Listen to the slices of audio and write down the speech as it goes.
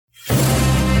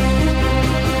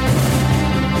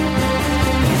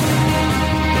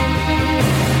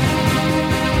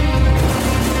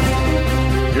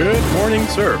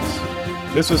serves.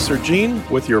 This is Sir Gene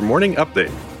with your morning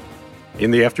update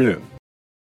in the afternoon.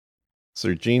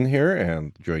 Sir Gene here,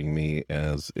 and joining me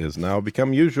as is now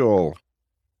become usual,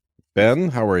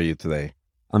 Ben, how are you today?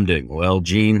 I'm doing well,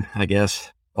 Gene, I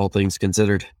guess, all things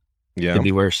considered. Yeah. Could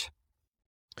be worse.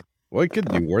 Well, it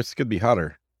could be worse. It could be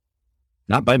hotter.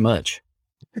 Not by much.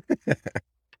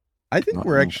 I think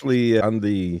we're actually on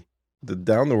the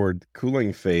downward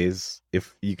cooling phase,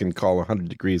 if you can call 100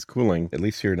 degrees cooling, at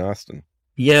least here in Austin.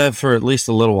 Yeah, for at least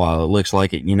a little while. It looks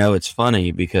like it. You know, it's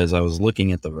funny because I was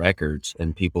looking at the records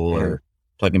and people are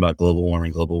talking about global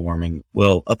warming.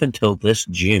 Well, up until this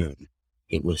June,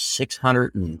 it was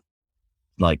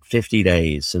 650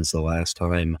 days since the last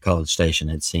time College Station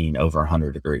had seen over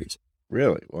 100 degrees.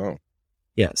 Really? Wow.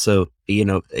 Yeah. So, you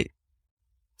know,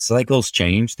 cycles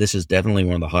change. This is definitely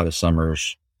one of the hottest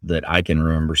summers that I can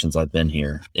remember since I've been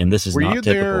here. And this is not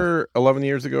typical. Were you there 11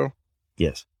 years ago?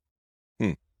 Yes.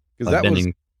 Because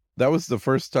that was the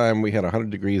first time we had 100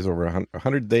 degrees over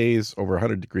 100 days over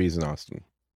 100 degrees in Austin.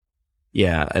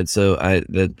 Yeah. And so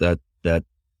that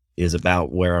is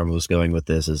about where I was going with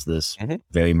this, is this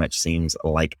very much seems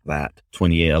like that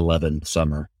 2011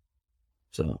 summer.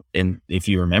 So, and if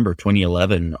you remember,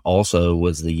 2011 also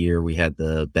was the year we had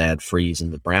the bad freeze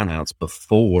and the brownouts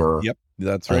before. Yep,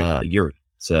 that's right. Uri.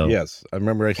 So yes, I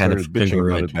remember I started bitching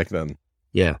about it back then.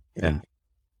 Yeah.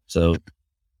 So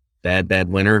bad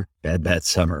winter, bad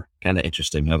summer. Kind of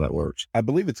interesting how that works. I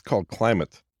believe it's called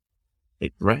climate.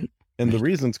 Right. And the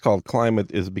reason it's called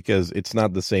climate is because it's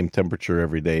not the same temperature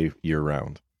every day year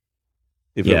round.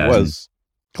 If it was,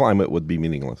 climate would be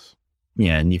meaningless.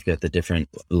 Yeah, and you've got the different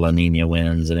La Nina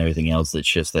winds and everything else that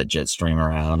shifts that jet stream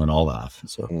around and all that.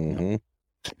 So, you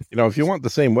know, if you want the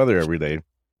same weather every day,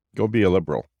 go be a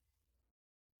liberal.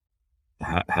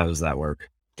 How does that work?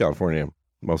 California,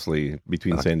 mostly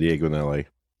between San Diego and LA.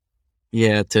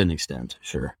 Yeah, to an extent,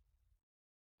 sure.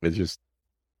 It just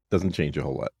doesn't change a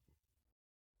whole lot.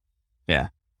 Yeah.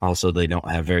 Also, they don't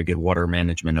have very good water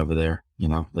management over there. You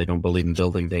know, they don't believe in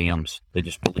building dams. They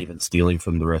just believe in stealing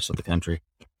from the rest of the country.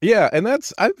 Yeah, and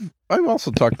that's I've also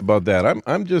talked about that.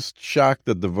 I'm just shocked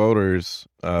that the voters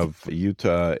of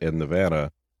Utah and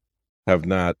Nevada have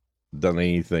not done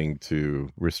anything to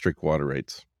restrict water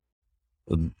rates.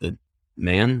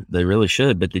 Man, they really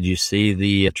should. But did you see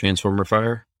the transformer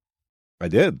fire? I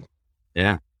did.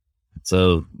 Yeah.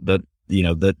 So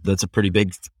that's a pretty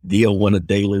big deal when a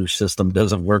deluge system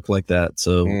doesn't work like that.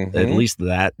 So at least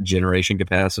that generation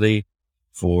capacity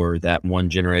for that one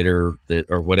generator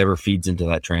or whatever feeds into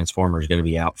that transformer is going to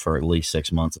be out for at least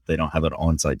 6 months if they don't have an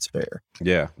on-site spare.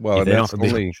 Yeah. Well,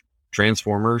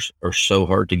 Transformers are so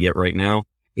hard to get right now.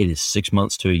 It is 6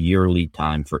 months to a year lead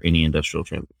time for any industrial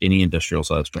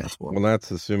size transformer. Well,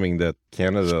 that's assuming that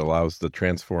Canada allows the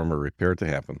transformer repair to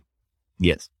happen.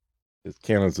 Yes.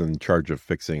 Canada's in charge of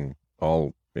fixing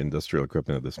all industrial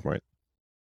equipment at this point.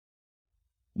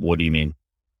 What do you mean?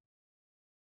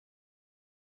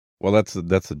 Well, that's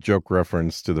a joke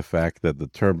reference to the fact that the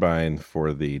turbine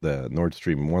for the Nord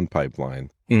Stream 1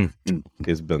 pipeline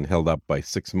has been held up by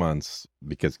 6 months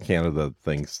because Canada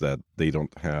thinks that they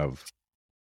don't have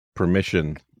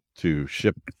permission to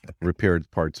ship repaired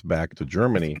parts back to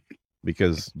Germany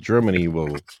because Germany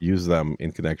will use them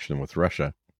in connection with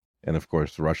Russia. And of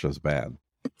course, Russia's bad.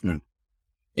 And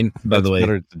by the way,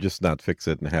 better to just not fix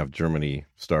it and have Germany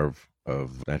starve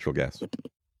of natural gas.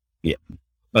 Yeah.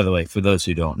 By the way, for those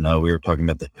who don't know, we were talking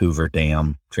about the Hoover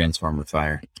Dam transformer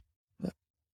fire.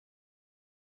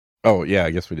 Oh, yeah,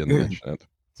 I guess we didn't mention it.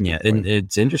 Yeah, and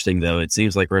it's interesting, though. It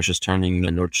seems like Russia's turning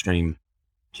the Nord Stream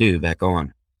 2 back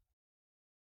on.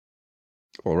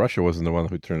 Well, Russia wasn't the one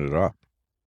who turned it off.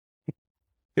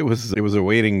 It was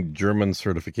awaiting German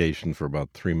certification for about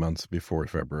 3 months before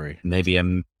February. Maybe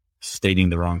I'm stating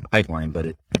the wrong pipeline,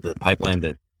 but the pipeline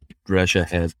that Russia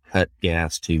has cut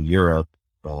gas to Europe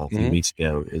a few weeks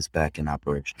ago is back in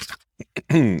operation.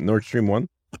 Nord Stream 1?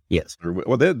 Yes.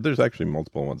 Well, there's actually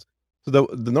multiple ones. So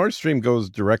the Nord Stream goes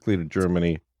directly to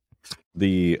Germany.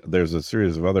 There's a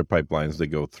series of other pipelines that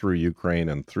go through Ukraine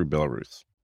and through Belarus.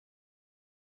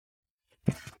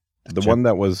 The one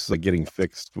that was getting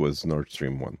fixed was Nord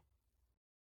Stream 1.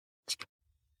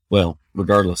 Well,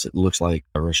 regardless, it looks like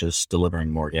Russia's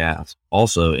delivering more gas.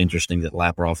 Also interesting that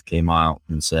Lavrov came out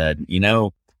and said,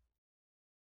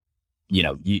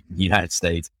 United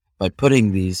States, by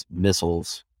putting these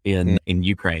missiles in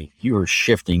Ukraine, you are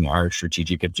shifting our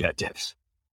strategic objectives.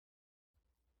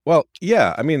 Well,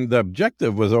 yeah, I mean, the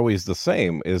objective was always the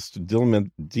same, is to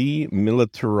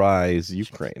demilitarize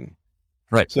Ukraine.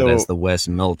 Right. So as the West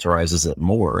militarizes it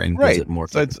more and gives it more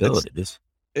capabilities.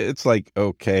 It's like,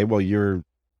 okay, well, you're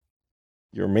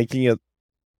making it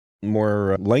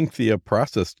more lengthy a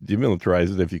process to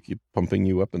demilitarize it if you keep pumping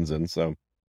new weapons in. So,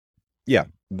 yeah,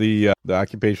 the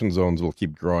occupation zones will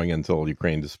keep growing until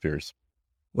Ukraine disappears.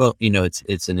 Well,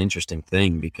 it's an interesting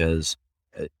thing because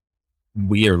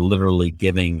we are literally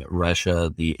giving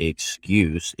Russia the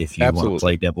excuse, if you want to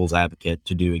play devil's advocate,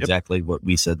 to do exactly what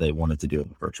we said they wanted to do in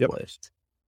the first place.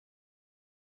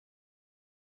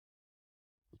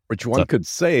 Which one could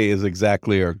say is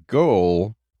exactly our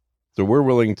goal. So we're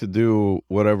willing to do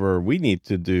whatever we need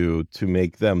to do to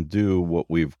make them do what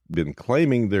we've been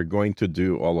claiming they're going to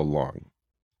do all along.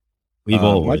 We've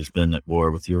always been at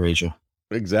war with Eurasia.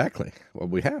 Exactly. Well,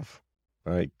 we have.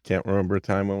 I can't remember a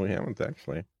time when we haven't,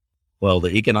 actually. Well,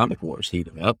 the economic wars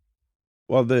heating up.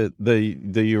 Well, the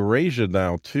Eurasia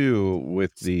now, too,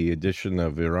 with the addition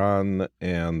of Iran,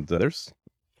 and there's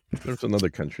another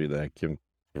country that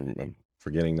I'm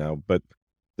forgetting now, but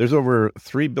there's over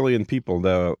 3 billion people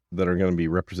that are going to be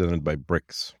represented by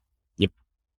BRICS. Yep.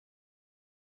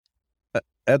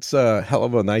 That's a hell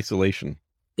of an isolation.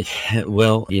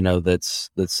 Well, that's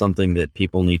something that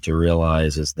people need to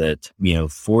realize is that,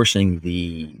 forcing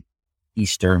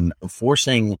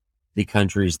the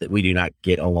countries that we do not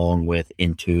get along with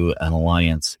into an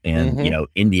alliance, and,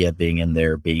 India being in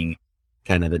there, being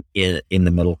kind of in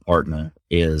the middle partner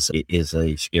is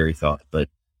a scary thought. But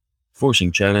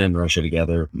forcing China and Russia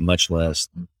together, much less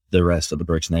the rest of the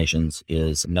BRICS nations,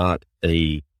 is not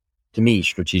to me,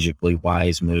 strategically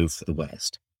wise move for the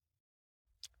West,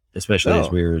 especially as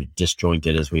we're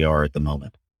disjointed as we are at the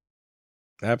moment.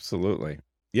 Absolutely.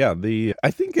 Yeah,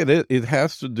 I think it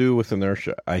has to do with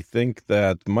inertia. I think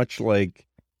that much like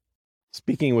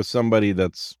speaking with somebody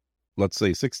that's, let's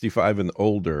say, 65 and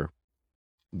older,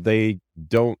 they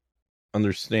don't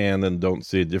understand and don't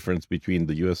see a difference between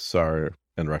the USSR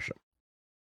and Russia.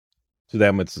 To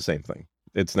them, it's the same thing.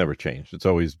 It's never changed. It's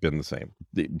always been the same.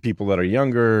 The people that are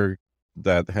younger,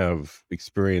 that have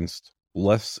experienced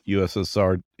less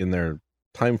USSR in their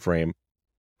time frame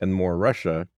and more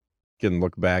Russia, can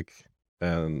look back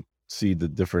and see the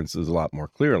differences a lot more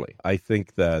clearly. I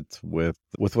think that with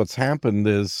what's happened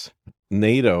is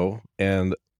NATO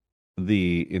and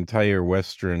the entire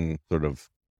Western sort of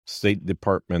State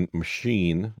Department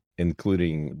machine,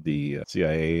 including the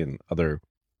CIA and other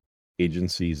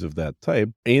agencies of that type,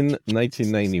 in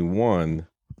 1991,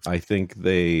 I think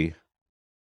they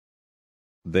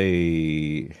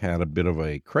had a bit of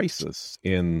a crisis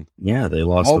in they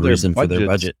lost the reason for their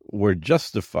budget. Were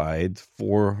justified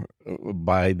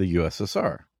by the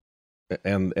USSR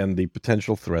and the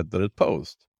potential threat that it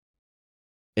posed.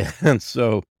 And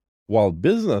so while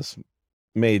business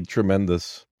made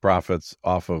tremendous profits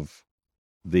off of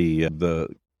the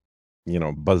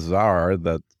bazaar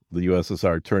that the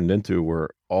USSR turned into, where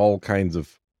all kinds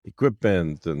of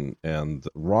equipment and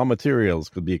raw materials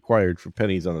could be acquired for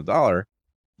pennies on the dollar,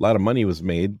 a lot of money was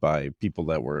made by people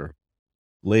that were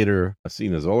later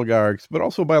seen as oligarchs, but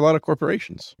also by a lot of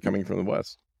corporations coming from the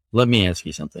West. Let me ask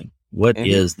you something. What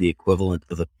is the equivalent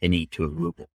of a penny to a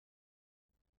ruble?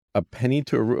 A penny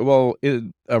to a ruble? Well,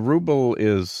 a ruble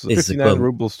is 59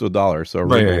 rubles to a dollar. So a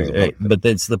ruble is right. But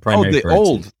that's the primary currency.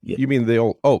 Old. Yeah. You mean the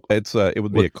old? Oh, it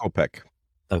would be a kopeck.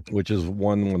 Okay. Which is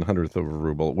 1/100th of a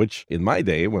ruble, which in my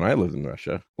day, when I lived in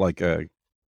Russia,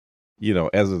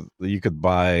 you could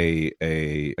buy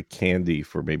a candy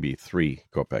for maybe 3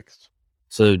 kopecks.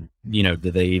 So, do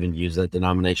they even use that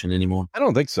denomination anymore? I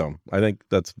don't think so. I think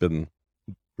that's been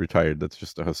retired. That's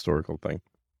just a historical thing.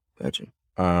 Gotcha.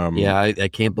 I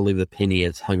can't believe the penny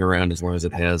has hung around as long as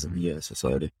it has in the U.S.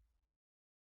 society.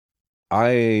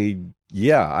 I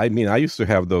used to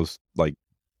have those,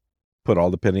 put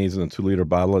all the pennies in a 2-liter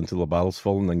bottle until the bottle's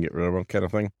full and then get rid of them kind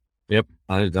of thing. Yep.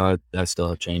 I still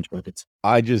have change buckets.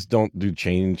 I just don't do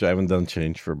change. I haven't done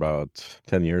change for about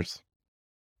 10 years.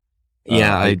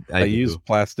 Yeah, I use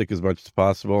plastic as much as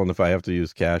possible, and if I have to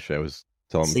use cash, I always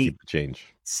tell them to keep the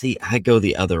change. See, I go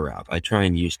the other route. I try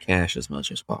and use cash as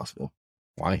much as possible.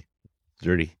 Why?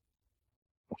 Dirty.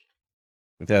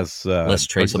 It has less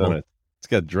traceable on it. It's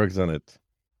got drugs on it.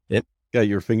 Yep. It's got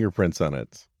your fingerprints on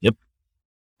it. Yep.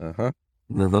 I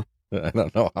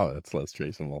don't know how it's less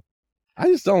traceable. I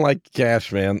just don't like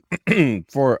cash, man.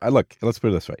 Look, let's put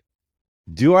it this way.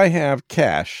 Do I have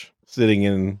cash sitting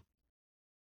in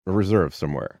a reserve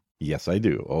somewhere? Yes, I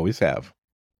do. Always have.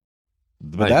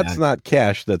 But that's not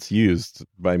cash that's used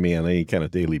by me on any kind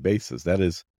of daily basis. That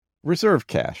is reserve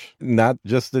cash, not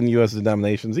just in U.S.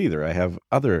 denominations either. I have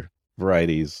other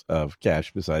varieties of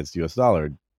cash besides the U.S.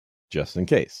 dollar, just in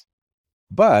case.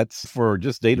 But for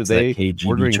just day-to-day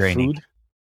ordering food,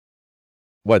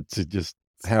 to just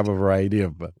have a variety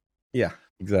of, yeah,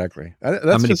 exactly.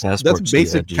 That's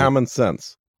basic common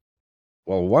sense.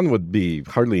 Well, one would be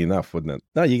hardly enough, wouldn't it?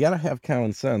 No, you got to have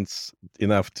common sense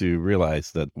enough to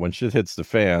realize that when shit hits the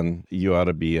fan, you ought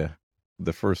to be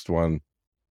the first one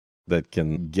that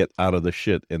can get out of the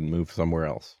shit and move somewhere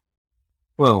else.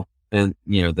 Well, and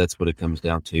that's what it comes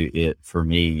down to. It for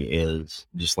me is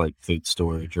just like food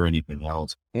storage or anything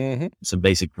else. Mm-hmm. Some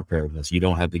basic preparedness. You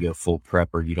don't have to go full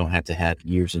prepper. You don't have to have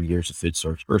years and years of food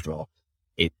storage. First of all,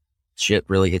 shit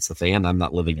really hits the fan. I'm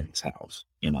not living in this house.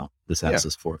 This house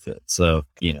is forfeit. So,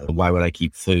 why would I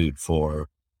keep food for,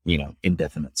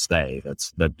 indefinite stay?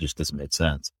 That just doesn't make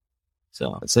sense.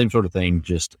 So same sort of thing,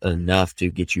 just enough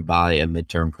to get you by a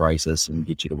midterm crisis and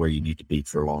get you to where you need to be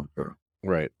for long term.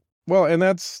 Right. Well, and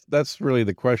that's really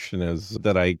the question is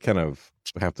that I kind of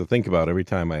have to think about every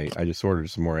time I just ordered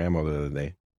some more ammo the other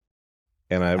day.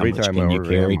 And every time I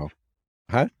order ammo.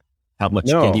 Huh? How much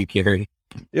can you carry?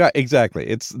 Yeah, exactly.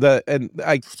 It's the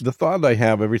thought I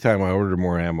have every time I order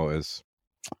more ammo is,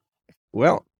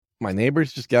 well, my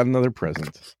neighbor's just got another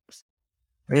present.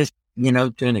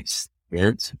 To an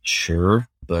extent, sure,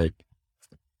 but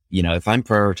if I'm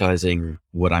prioritizing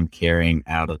what I'm carrying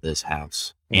out of this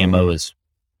house, ammo is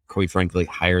quite frankly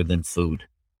higher than food.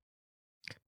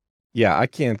 Yeah, I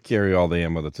can't carry all the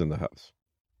ammo that's in the house.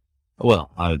 Well,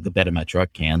 the bed of my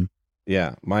truck can.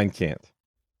 Yeah, mine can't.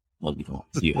 Well, you don't.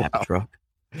 Do you have a truck?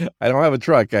 I don't have a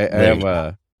truck. I have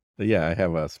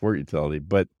a sport utility,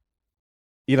 but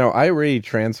I already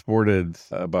transported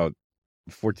about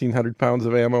 1,400 pounds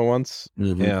of ammo once,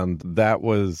 and that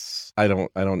was I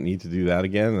don't need to do that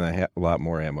again, and I have a lot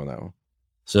more ammo now.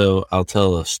 So I'll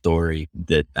tell a story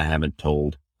that I haven't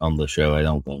told on the show, I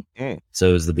don't think. So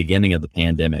it was the beginning of the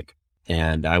pandemic,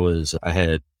 and I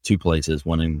had two places,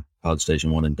 one in College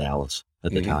Station, one in Dallas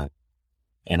at the time,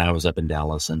 and I was up in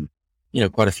Dallas, and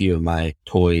quite a few of my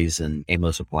toys and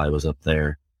ammo supply was up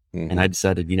there. And I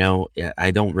decided,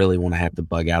 I don't really want to have to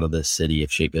bug out of this city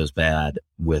if shit goes bad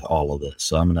with all of this.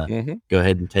 So I'm going to go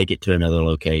ahead and take it to another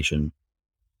location.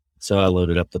 So I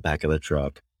loaded up the back of the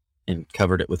truck and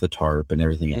covered it with a tarp and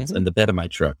everything else. And the bed of my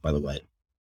truck, by the way,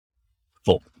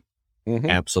 full,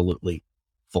 absolutely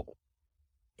full.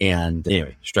 And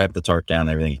anyway, strapped the tarp down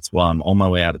and everything else. Well, I'm on my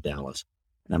way out of Dallas.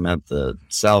 I'm at the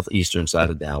southeastern side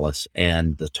of Dallas,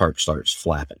 and the tarp starts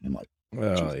flapping. I'm like,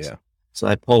 oh, yeah. So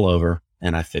I pull over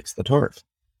and I fix the tarp.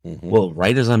 Well,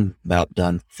 right as I'm about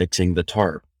done fixing the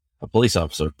tarp, a police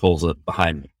officer pulls up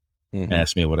behind me and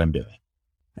asks me what I'm doing.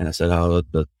 And I said, oh,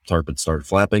 the tarp had started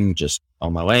flapping, just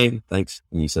on my way. Thanks.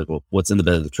 And he said, well, what's in the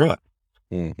bed of the truck?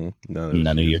 None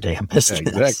of your damn business. Yeah,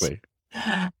 exactly.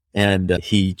 And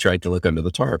he tried to look under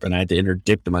the tarp, and I had to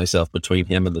interdict myself between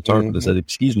him and the tarp. And I said,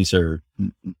 excuse me, sir,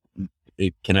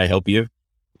 can I help you?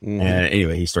 And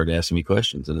anyway, he started asking me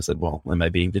questions, and I said, well, am I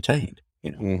being detained?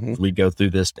 We go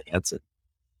through this dance. And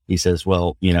he says,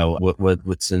 well,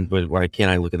 why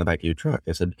can't I look in the back of your truck?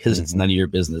 I said, because it's none of your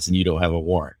business and you don't have a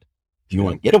warrant. If you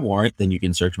want to get a warrant, then you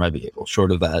can search my vehicle.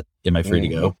 Short of that, am I free to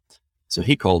go? So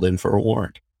he called in for a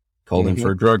warrant, called in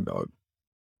for a drug dog.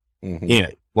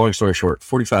 Anyway, long story short,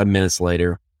 45 minutes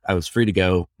later, I was free to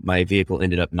go. My vehicle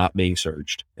ended up not being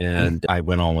searched, and I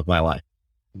went on with my life.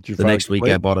 The next week,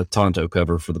 I bought a Tonto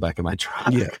cover for the back of my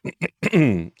truck.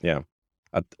 Yeah. Yeah.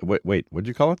 Wait, what'd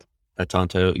you call it? A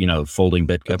Tonto, folding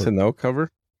bed cover. A tonneau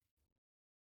cover?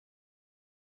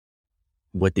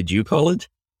 What did you call it?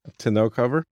 A tonneau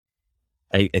cover?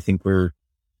 I think we're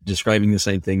describing the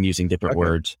same thing using different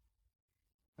words.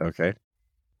 Okay.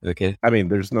 Okay. I mean,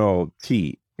 there's no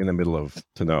T in the middle of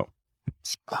tonneau.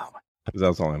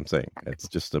 That's all I'm saying. It's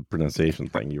just a pronunciation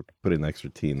thing. You put an extra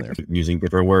T in there. Using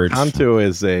different words. Tonto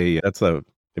is that's a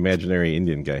imaginary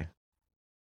Indian guy.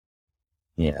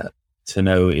 Yeah. To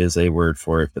know is a word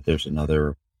for it, but there's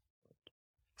another.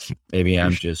 Maybe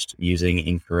I'm just using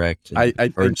incorrect.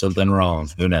 I heard something wrong.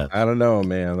 Who knows? I don't know,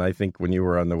 man. I think when you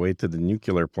were on the way to the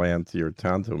nuclear plant, your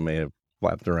Tonto may have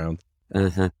flapped around.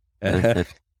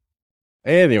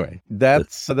 Anyway,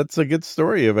 that's a good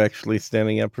story of actually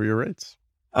standing up for your rights.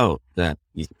 Oh, that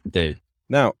dude.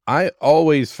 Now, I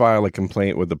always file a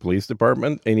complaint with the police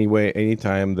department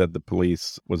anytime that the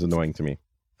police was annoying to me.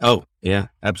 Oh, yeah,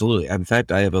 absolutely. In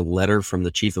fact, I have a letter from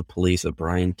the chief of police of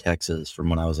Bryan, Texas, from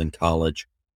when I was in college,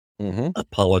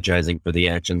 apologizing for the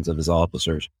actions of his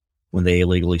officers when they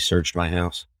illegally searched my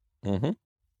house.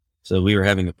 So we were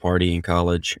having a party in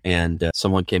college, and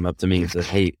someone came up to me and said,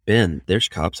 "Hey, Ben, there's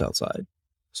cops outside."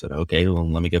 I said, "Okay, well,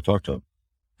 let me go talk to them."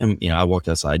 And, I walked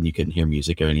outside and you couldn't hear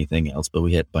music or anything else, but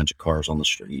we had a bunch of cars on the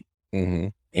street.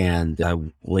 And I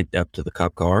went up to the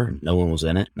cop car and no one was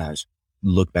in it. And I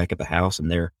looked back at the house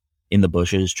and they're in the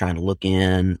bushes trying to look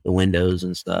in the windows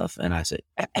and stuff. And I said,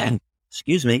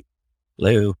 "Excuse me."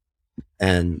 "Hello."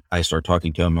 And I start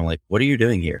talking to him. I'm like, what are you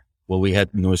doing here? Well, we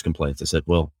had noise complaints. I said,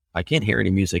 well, I can't hear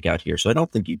any music out here, so I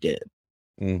don't think you did.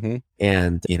 Mm-hmm.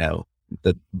 And,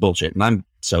 the bullshit. And I'm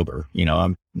sober,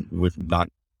 I'm with not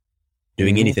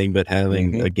doing anything but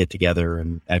having a get together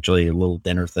and actually a little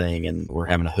dinner thing. And we're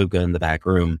having a hookah in the back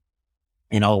room.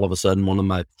 And all of a sudden, one of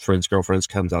my friend's girlfriends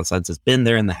comes outside and says, been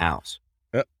there in the house.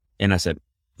 Yep. And I said,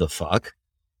 the fuck?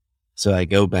 So I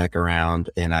go back around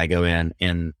and I go in,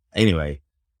 and anyway,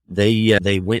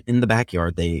 they went in the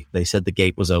backyard. They said the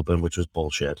gate was open, which was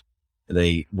bullshit.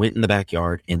 They went in the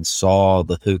backyard and saw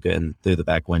the hookah through the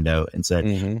back window and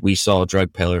said, we saw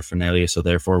drug paraphernalia, so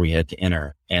therefore we had to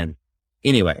enter. And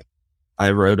anyway,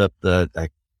 I wrote up I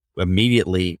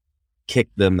immediately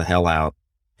kicked them the hell out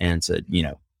and said,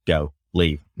 go,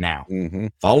 leave now.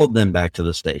 Followed them back to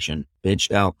the station,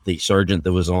 bitched out the sergeant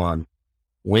that was on,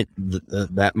 went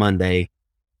that Monday,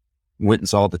 went and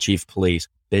saw the chief of police,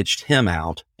 bitched him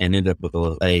out, and ended up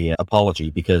with a apology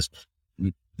because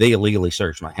they illegally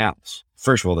searched my house.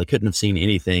 First of all, they couldn't have seen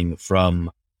anything from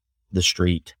the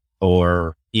street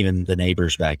or even the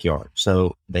neighbor's backyard.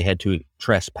 So they had to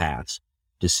trespass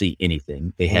to see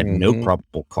anything. They had no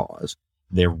probable cause.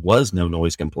 There was no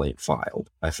noise complaint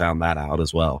filed. I found that out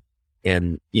as well.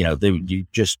 And, you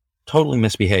just totally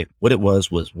misbehaved. What it was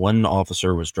one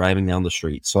officer was driving down the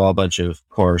street, saw a bunch of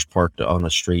cars parked on a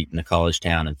street in a college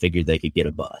town and figured they could get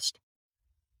a bust.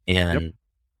 And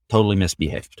totally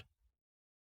misbehaved.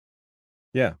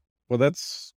 Yeah. Well,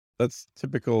 that's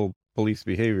typical police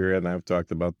behavior. And I've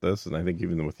talked about this, and I think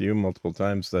even with you multiple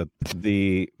times, that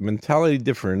the mentality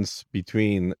difference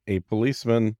between a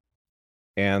policeman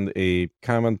and a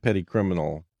common petty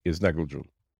criminal is negligible.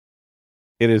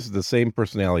 It is the same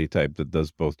personality type that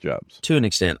does both jobs. To an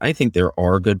extent. I think there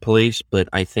are good police, but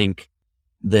I think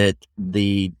that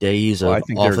the days of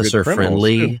officer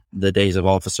friendly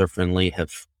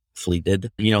have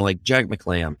fleeted. Like Jack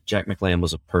McLam. Jack McLam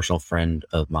was a personal friend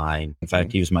of mine. In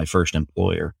fact, he was my first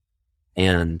employer.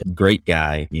 And great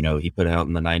guy. He put out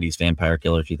in the 90s Vampire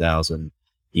Killer 2000.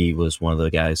 He was one of the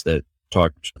guys that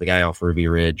talked the guy off Ruby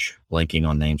Ridge, blanking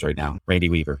on names right now. Randy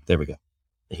Weaver. There we go.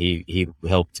 He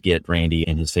helped get Randy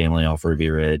and his family off Ruby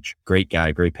Ridge. Great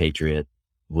guy, great patriot,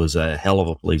 was a hell of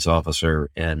a police officer.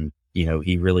 And,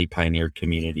 he really pioneered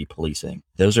community policing.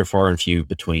 Those are far and few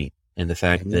between. And the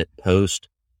fact that post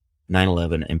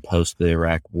 9/11 and post the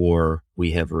Iraq War,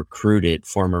 we have recruited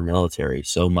former military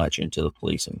so much into the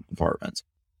policing departments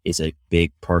is a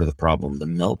big part of the problem. The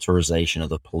militarization of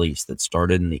the police that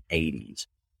started in the 80s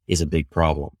is a big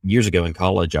problem. Years ago in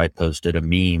college, I posted a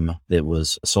meme that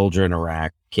was a soldier in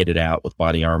Iraq kitted out with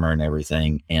body armor and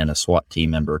everything, and a SWAT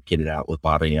team member kitted out with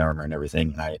body armor and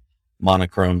everything. And I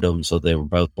monochromed them so they were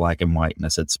both black and white, and I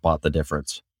said, spot the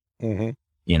difference. There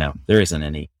isn't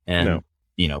any. And,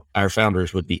 our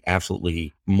founders would be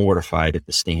absolutely mortified at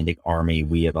the standing army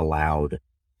we have allowed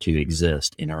to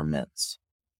exist in our midst.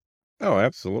 Oh,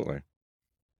 absolutely.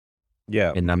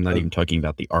 Yeah. And I'm not even talking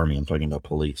about the army. I'm talking about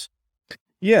police.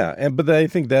 Yeah. But I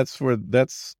think that's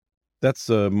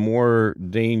a more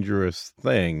dangerous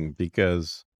thing,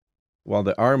 because while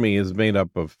the army is made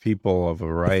up of people of a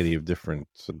variety of different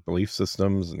belief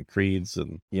systems and creeds,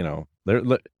 and,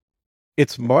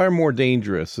 it's far more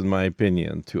dangerous, in my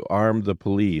opinion, to arm the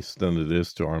police than it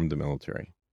is to arm the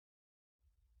military.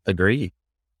 Agree.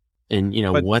 And,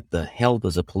 what the hell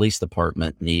does a police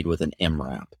department need with an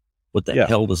MRAP? What the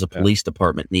hell does a police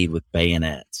department need with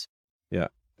bayonets? Yeah.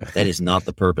 That is not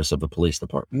the purpose of a police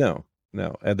department.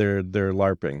 No. They're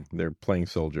LARPing. They're playing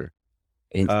soldier.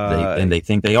 And they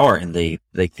think they are, and they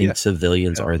think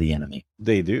civilians are the enemy.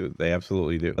 They do. They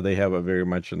absolutely do. They have a very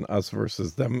much an us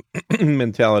versus them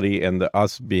mentality, and the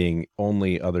us being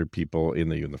only other people in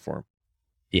the uniform.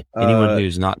 Yeah, anyone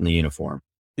who's not in the uniform.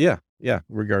 Yeah,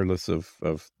 regardless of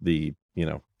the,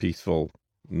 peaceful,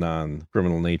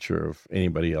 non-criminal nature of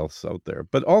anybody else out there.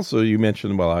 But also you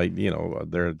mentioned,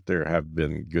 there have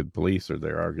been good police, or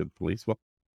there are good police. Well,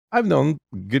 I've known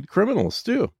good criminals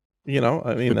too.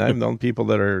 I've known people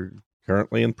that are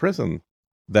currently in prison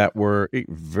that were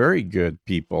very good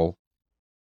people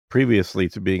previously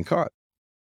to being caught.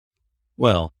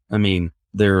 Well,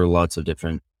 there are lots of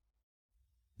different,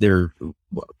 there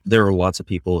are lots of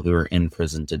people who are in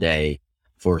prison today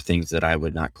for things that I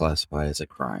would not classify as a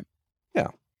crime. Yeah.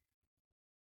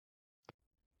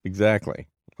 Exactly.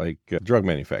 Like drug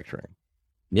manufacturing.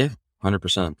 Yeah,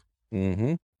 100%.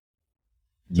 Mm-hmm.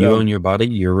 You own your body.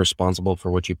 You're responsible for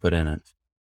what you put in it.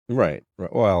 Right.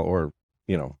 Well, or,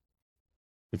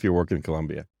 if you work in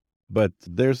Colombia. But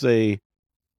there's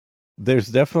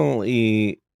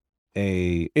definitely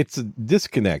it's a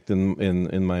disconnect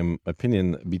in my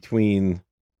opinion between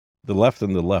the left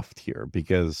and the left here,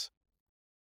 because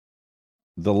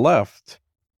the left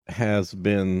has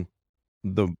been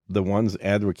the ones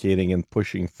advocating and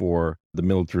pushing for the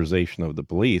militarization of the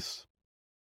police,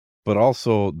 but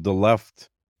also the left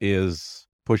is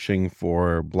pushing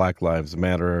for Black Lives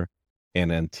Matter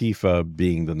and Antifa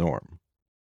being the norm.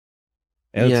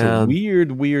 And it's a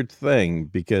weird thing,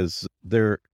 because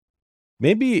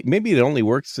maybe it only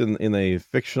works in a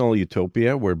fictional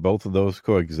utopia where both of those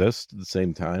coexist at the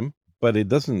same time, but it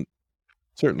doesn't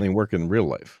certainly work in real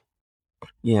life.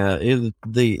 Yeah,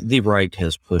 the right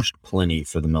has pushed plenty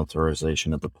for the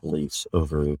militarization of the police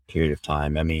over a period of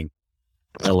time. I mean,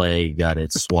 LA got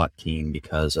its SWAT team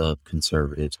because of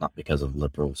conservatives, not because of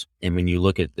liberals. And when you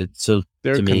look at it, so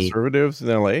there are to me, conservatives in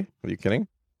LA? Are you kidding?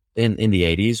 In the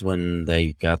 80s, when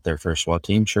they got their first SWAT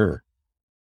team, sure.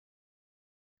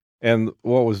 And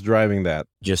what was driving that?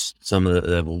 Just some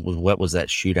of what was that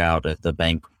shootout at the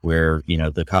bank where,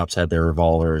 the cops had their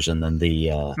revolvers and then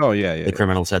the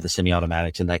criminals had the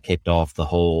semi-automatics, and that kicked off the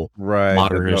whole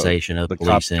modernization of the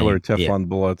policing. Cop killer Teflon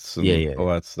bullets and all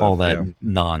that stuff. All that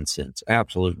nonsense.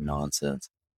 Absolute nonsense.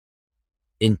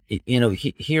 And,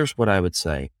 here's what I would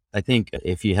say. I think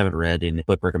if you haven't read in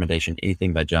book recommendation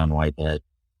anything by John Whitehead,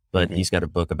 but he's got a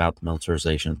book about the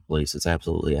militarization of the police. It's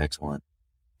absolutely excellent.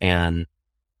 And,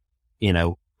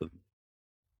 I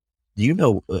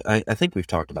think we've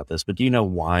talked about this, but do you know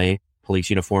why police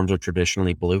uniforms are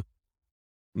traditionally blue?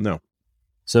 No.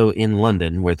 So in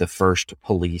London, where the first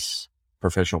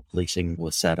professional policing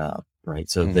was set up, right?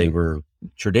 So they were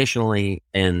traditionally,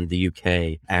 in the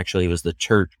UK, actually it was the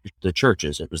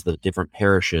churches. It was the different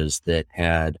parishes that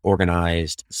had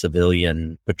organized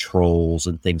civilian patrols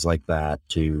and things like that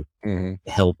to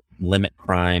help limit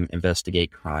crime,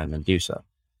 investigate crime, and do so.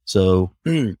 So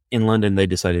in London, they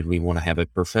decided we want to have a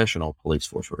professional police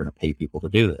force. We're going to pay people to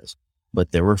do this.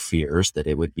 But there were fears that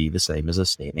it would be the same as a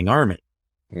standing army.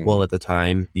 Well, at the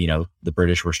time, the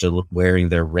British were still wearing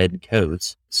their red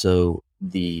coats. So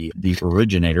the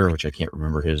originator, which I can't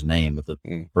remember his name, of the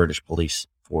British police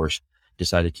force,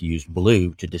 decided to use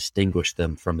blue to distinguish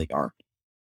them from the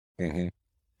army,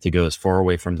 to go as far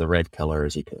away from the red color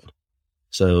as he could.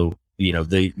 So,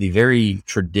 the very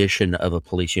tradition of a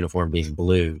police uniform being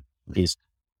blue is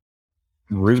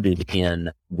rooted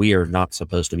in, we are not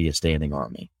supposed to be a standing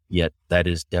army. Yet that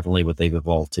is definitely what they've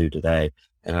evolved to today.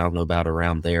 And I don't know about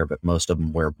around there, but most of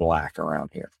them wear black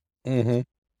around here.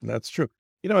 That's true.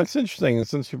 It's interesting.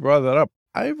 Since you brought that up,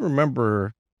 I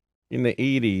remember in the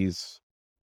 80s,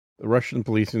 the Russian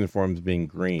police uniforms being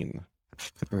green.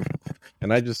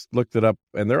 And I just looked it up,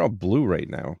 and they're all blue right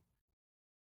now.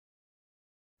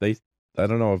 I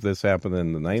don't know if this happened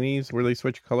in the 90s where they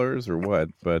switched colors or what,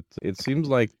 but it seems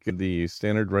like the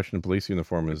standard Russian police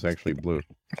uniform is actually blue.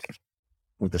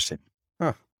 Interesting.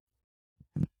 Huh.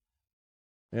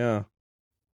 Yeah.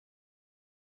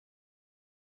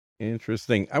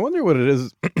 Interesting. I wonder what it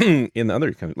is in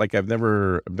other countries. Like, I've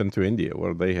never been to India. What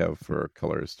do they have for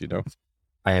colors? Do you know?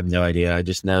 I have no idea. I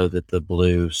just know that the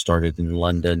blue started in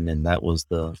London, and that was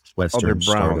the Western.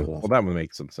 They're brown. Well, that would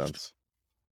make some sense.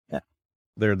 Yeah.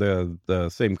 They're the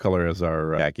same color as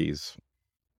our khakis.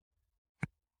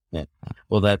 Yeah.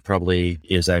 Well, that probably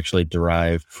is actually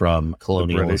derived from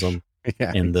colonialism.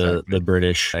 Yeah, and the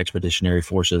British expeditionary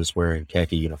forces wearing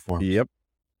khaki uniforms. Yep.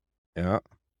 Yeah.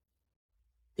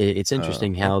 It's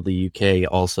interesting how the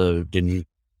UK also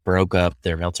broke up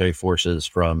their military forces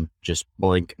from just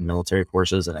blank military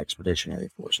forces and expeditionary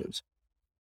forces.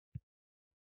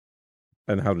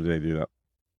 And how did they do that?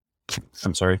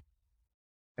 I'm sorry?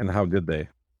 And how did they?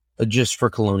 Just for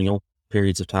colonial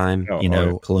periods of time,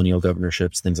 colonial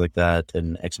governorships, things like that,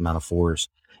 and X amount of force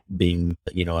being,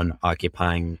 an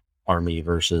occupying army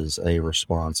versus a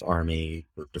response army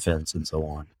for defense and so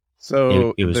on.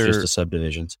 So it was just a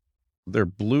subdivisions. They're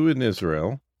blue in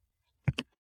Israel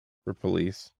for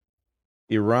police.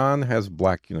 Iran has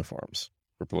black uniforms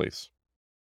for police.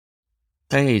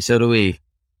 Hey, so do we.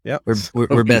 Yeah, we're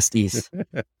besties.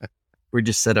 We're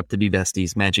just set up to be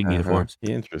besties, matching uniforms.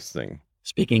 Interesting.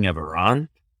 Speaking of Iran,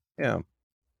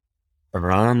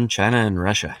 Iran, China, and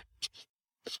Russia.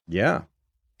 Yeah.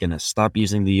 Gonna stop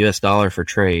using the US dollar for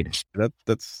trade.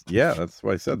 That's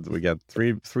why I said we got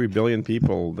 3 billion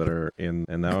people that are in,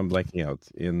 and now I'm blanking out,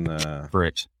 in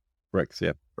BRICS. BRICS,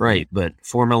 yeah. Right, but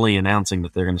formally announcing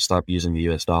that they're going to stop using the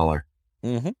US dollar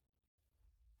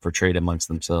for trade amongst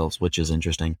themselves, which is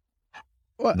interesting.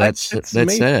 Well, that said,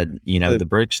 the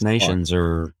BRICS nations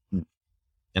are.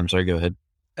 I'm sorry, go ahead.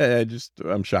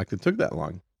 I'm shocked it took that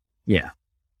long. Yeah.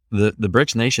 The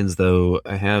BRICS nations, though,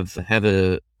 have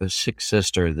a sick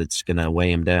sister that's going to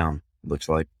weigh him down, looks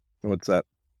like. What's that?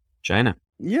 China.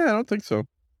 Yeah, I don't think so.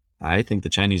 I think the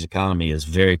Chinese economy is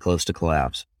very close to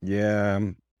collapse. Yeah,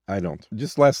 I don't.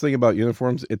 Just last thing about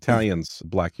uniforms, Italians,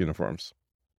 black uniforms.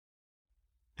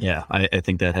 Yeah, I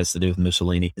think that has to do with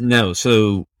Mussolini. No,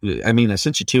 so, I mean, I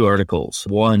sent you 2 articles.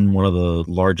 One of the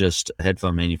largest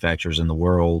headphone manufacturers in the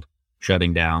world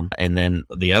shutting down. And then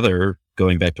the other,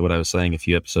 going back to what I was saying a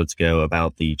few episodes ago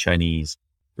about the Chinese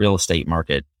real estate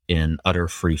market in utter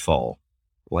free fall,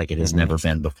 like it has never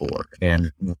been before.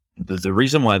 And the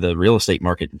reason why the real estate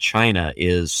market in China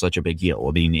is such a big deal,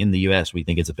 I mean, in the U.S., we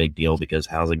think it's a big deal because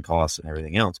housing costs and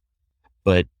everything else.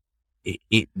 But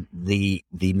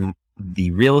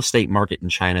the real estate market in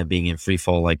China being in free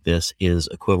fall like this is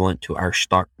equivalent to our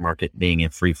stock market being in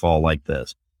free fall like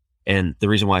this. And the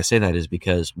reason why I say that is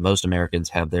because most Americans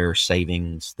have their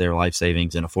savings, their life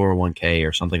savings in a 401k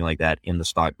or something like that in the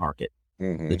stock market.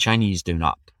 The Chinese do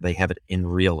not. They have it in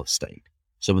real estate.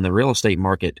 So when the real estate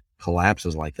market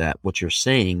collapses like that, what you're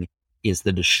seeing is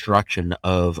the destruction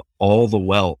of all the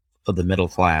wealth of the middle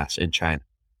class in China.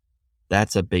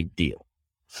 That's a big deal.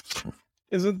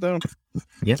 Is it though?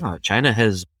 Yeah, China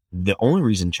has, the only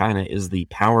reason China is the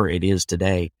power it is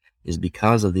today is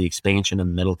because of the expansion of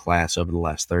the middle class over the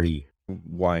last 30 years.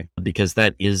 Why? Because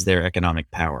that is their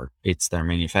economic power. It's their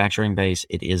manufacturing base.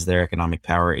 It is their economic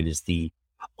power. It is the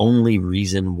only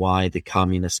reason why the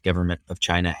communist government of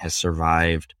China has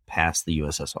survived past the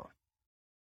USSR.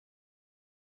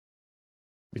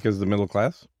 Because the middle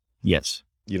class? Yes.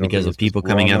 Because of people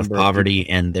coming out of poverty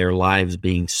and their lives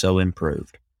being so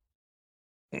improved.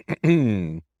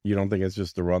 You don't think it's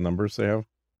just the raw numbers they have?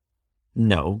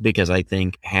 No, because I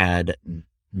think had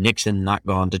Nixon not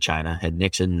gone to China, had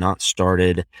Nixon not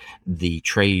started the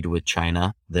trade with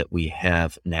China that we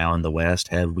have now in the West,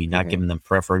 had we not given them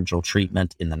preferential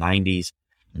treatment in the 90s,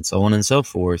 and so on and so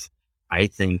forth, I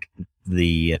think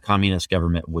the communist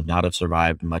government would not have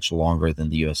survived much longer than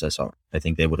the USSR. I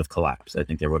think they would have collapsed. I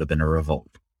think there would have been a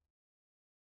revolt.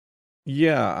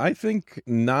 Yeah, I think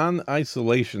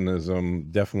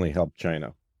non-isolationism definitely helped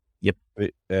China. Yep.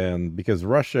 And because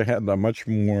Russia had a much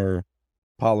more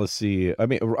policy, I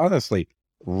mean, honestly,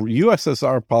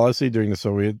 USSR policy during the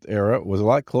Soviet era was a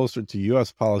lot closer to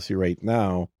US policy right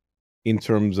now in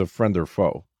terms of friend or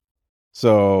foe.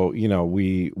 So,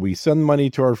 we send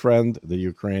money to our friend, the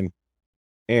Ukraine,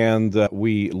 and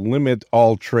we limit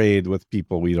all trade with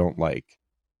people we don't like,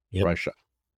 Russia.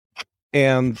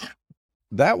 And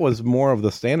that was more of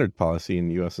the standard policy in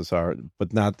the USSR,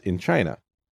 but not in China.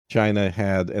 China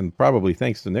had, and probably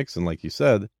thanks to Nixon, like you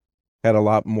said, had a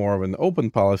lot more of an open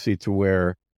policy to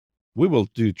where we will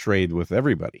do trade with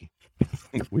everybody.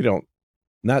 We don't,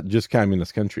 not just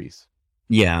communist countries.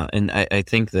 Yeah, and I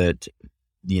think that,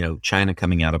 China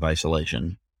coming out of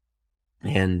isolation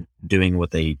and doing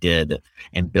what they did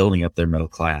and building up their middle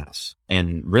class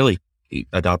and really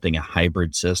adopting a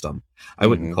hybrid system. I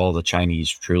wouldn't call the Chinese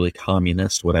truly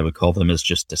communist. What I would call them is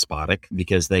just despotic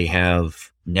because they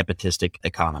have nepotistic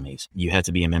economies. You have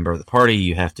to be a member of the party.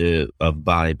 You have to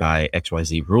abide by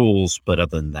XYZ rules. But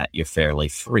other than that, you're fairly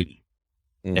free,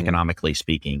 economically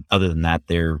speaking. Other than that,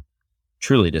 they're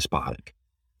truly despotic.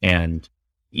 And,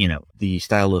 the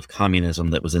style of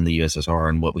communism that was in the USSR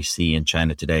and what we see in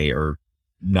China today are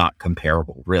not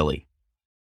comparable, really.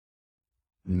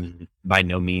 By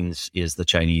no means is the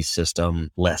Chinese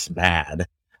system less bad,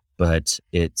 but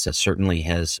it certainly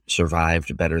has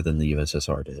survived better than the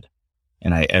USSR did.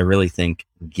 And I really think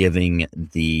giving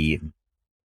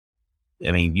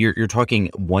you're talking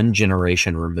one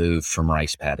generation removed from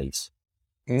rice paddies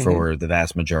for the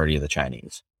vast majority of the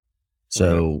Chinese.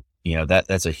 So,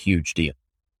 that's a huge deal.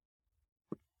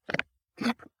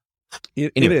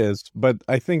 It is, but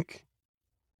I think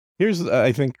here's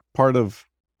part of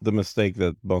the mistake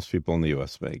that most people in the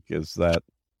U.S. make is that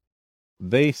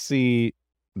they see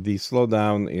the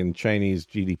slowdown in Chinese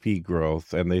GDP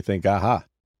growth and they think, aha,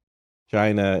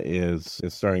 China is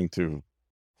starting to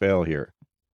fail here.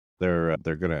 They're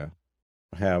going to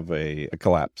have a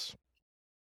collapse.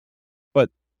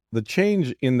 But the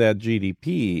change in that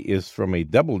GDP is from a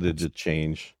double-digit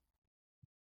change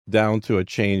down to a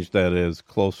change that is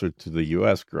closer to the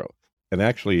U.S. growth. And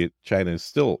actually, China is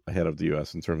still ahead of the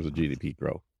U.S. in terms of GDP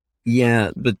growth.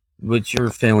 Yeah, but what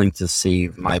you're failing to see,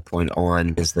 my point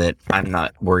on, is that I'm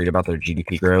not worried about their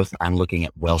GDP growth. I'm looking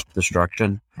at wealth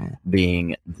destruction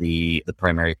being the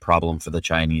primary problem for the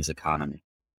Chinese economy.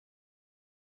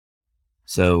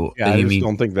 So yeah, I just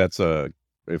don't think that's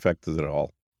affected at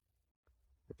all.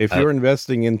 If you're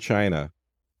investing in China,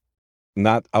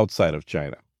 not outside of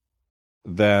China,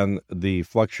 then the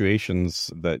fluctuations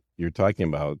that you're talking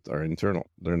about are internal.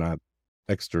 They're not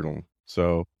external.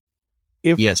 So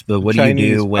if yes, but what Chinese do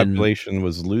you do when population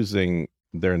was losing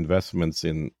their investments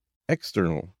in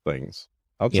external things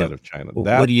outside of China.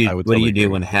 What do you totally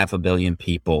do when 500 million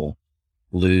people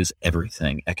lose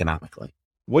everything economically?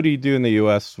 What do you do in the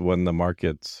U.S. when the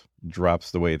market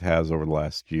drops the way it has over the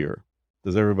last year?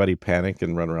 Does everybody panic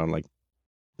and run around like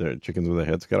their chickens with their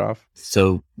heads cut off?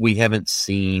 So we haven't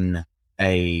seen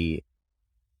the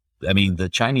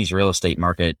Chinese real estate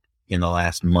market in the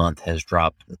last month has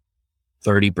dropped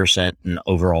 30% in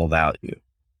overall value,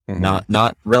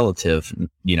 not relative,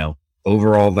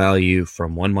 overall value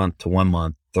from 1 month to 1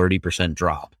 month, 30%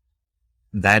 drop.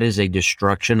 That is a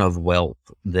destruction of wealth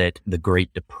that the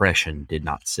Great Depression did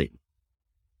not see.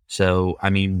 So,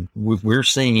 we're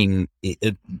seeing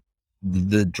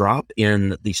the drop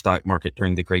in the stock market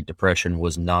during the Great Depression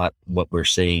was not what we're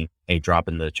seeing a drop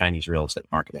in the Chinese real estate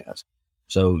market as.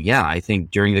 So, yeah, I think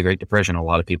during the Great Depression, a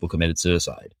lot of people committed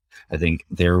suicide. I think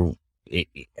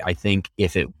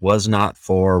if it was not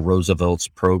for Roosevelt's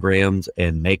programs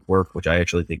and Make Work, which I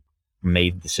actually think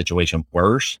made the situation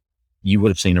worse, you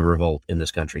would have seen a revolt in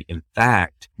this country. In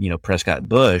fact, Prescott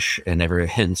Bush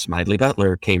and Smiley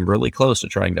Butler came really close to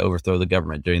trying to overthrow the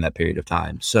government during that period of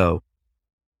time. So,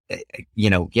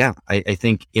 I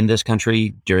think in this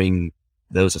country during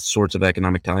those sorts of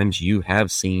economic times, you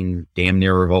have seen damn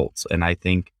near revolts. And I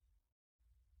think,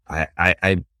 I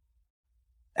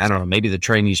don't know, maybe the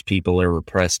Chinese people are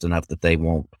repressed enough that they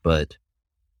won't, but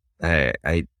I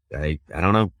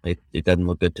don't know. It doesn't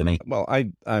look good to me. Well,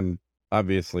 I'm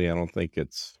obviously, I don't think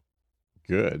it's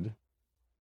good,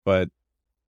 but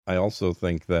I also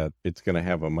think that it's going to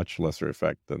have a much lesser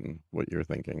effect than what you're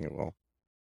thinking it will.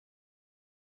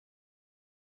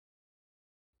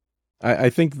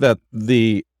 I think that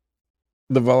the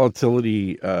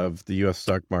volatility of the U.S.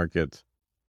 stock market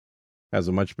has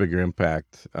a much bigger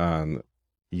impact on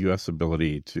U.S.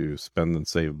 ability to spend and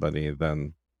save money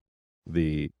than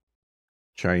the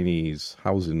Chinese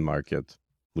housing market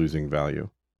losing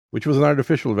value, which was an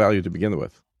artificial value to begin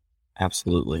with.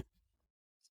 Absolutely.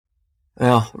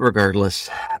 Well, regardless,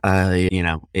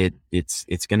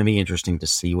 it's going to be interesting to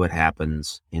see what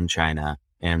happens in China,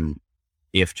 and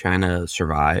if China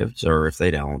survives or if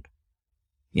they don't.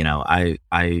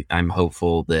 I'm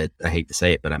hopeful that, I hate to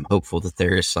say it, but I'm hopeful that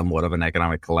there is somewhat of an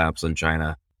economic collapse in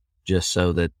China, just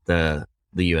so that the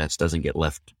U.S. doesn't get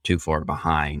left too far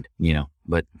behind.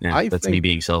 But that's me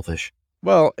being selfish.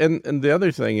 Well, and the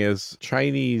other thing is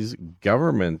Chinese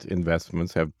government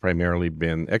investments have primarily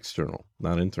been external,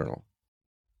 not internal.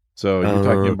 So you're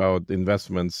talking about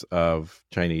investments of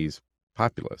Chinese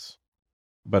populace.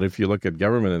 But if you look at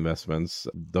government investments,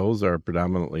 those are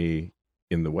predominantly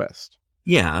in the West.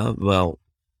 Yeah, well,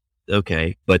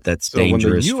 okay, but that's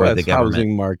dangerous for the government. When the U.S.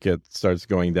 housing market starts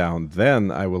going down, then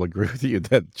I will agree with you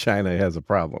that China has a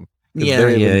problem.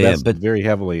 But very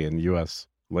heavily in U.S.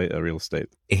 real estate.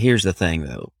 Here's the thing,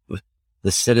 though: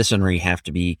 the citizenry have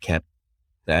to be kept,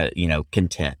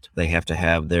 content. They have to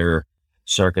have their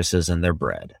circuses and their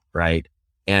bread, right?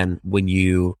 And when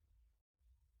you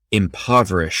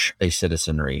impoverish a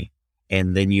citizenry,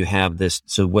 and then you have this,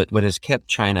 so what has kept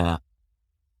China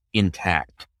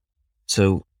intact?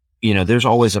 So, there's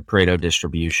always a Pareto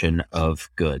distribution of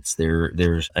goods.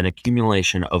 There's an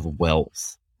accumulation of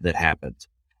wealth that happens.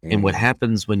 And what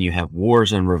happens when you have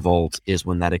wars and revolts is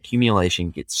when that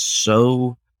accumulation gets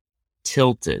so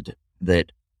tilted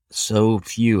that so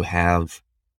few have,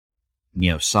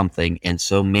 something and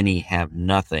so many have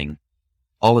nothing.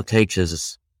 All it takes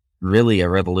is really a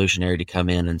revolutionary to come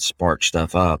in and spark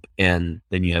stuff up, and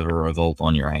then you have a revolt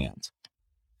on your hands.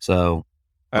 So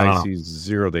I see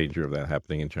zero danger of that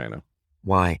happening in China.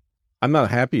 Why? I'm not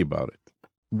happy about it.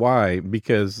 Why?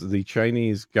 Because the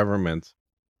Chinese government,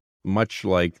 much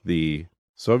like the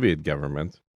Soviet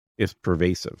government, is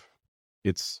pervasive.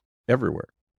 It's everywhere.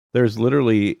 There's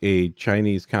literally a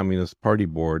Chinese Communist Party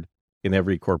board in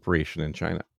every corporation in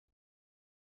China.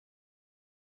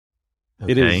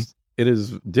 Okay. It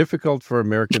is difficult for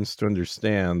Americans to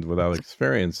understand without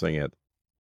experiencing it,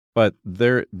 but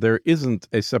there isn't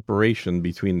a separation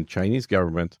between the Chinese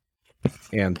government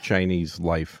and Chinese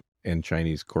life and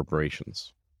Chinese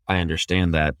corporations. I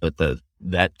understand that, but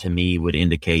that to me would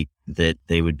indicate that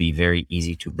they would be very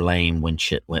easy to blame when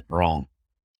shit went wrong.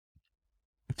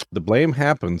 The blame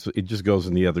happens, it just goes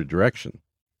in the other direction.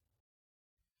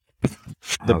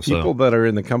 The people that are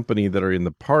in the company, that are in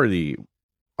the party,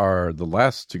 are the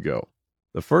last to go.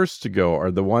 The first to go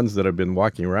are the ones that have been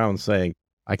walking around saying,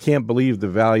 I can't believe the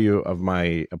value of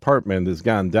my apartment has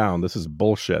gone down. This is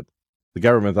bullshit. The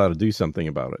government ought to do something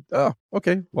about it. Oh,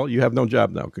 okay. Well, you have no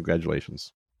job now.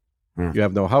 Congratulations. You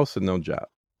have no house and no job.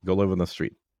 Go live on the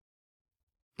street.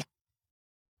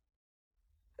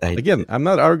 Again, I'm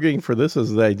not arguing for this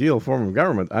as the ideal form of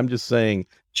government. I'm just saying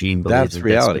Gene believes That's in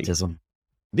reality. despotism.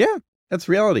 Yeah, that's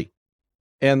reality.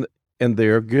 And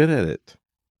they're good at it.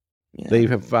 Yeah. They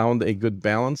have found a good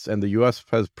balance, and the U.S.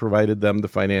 has provided them the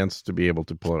finance to be able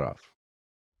to pull it off.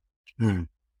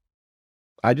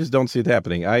 I just don't see it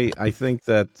happening. I think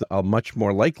that a much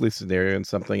more likely scenario, and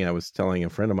something I was telling a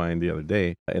friend of mine the other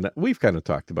day, and we've kind of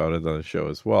talked about it on the show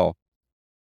as well,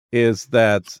 is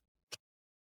that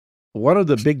one of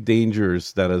the big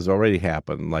dangers that has already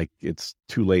happened, like it's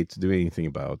too late to do anything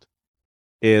about,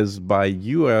 is by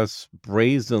U.S.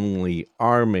 brazenly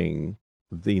arming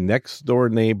the next door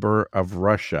neighbor of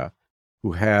Russia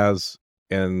who has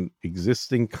an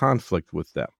existing conflict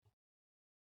with them.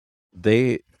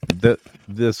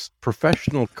 This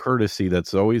professional courtesy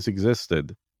that's always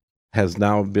existed has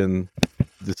now been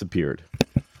disappeared.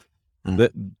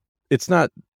 It's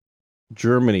not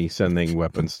Germany sending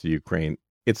weapons to Ukraine.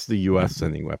 It's the U.S.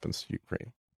 sending weapons to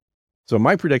Ukraine. So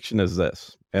my prediction is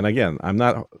this, and again, I'm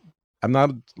not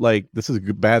like this is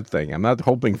a bad thing. I'm not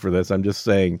hoping for this. I'm just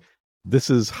saying this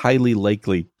is highly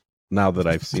likely now that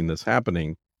I've seen this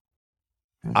happening.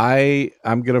 I'm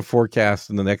going to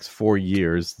forecast in the next 4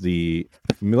 years the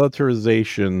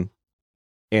militarization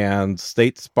and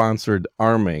state-sponsored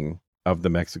arming of the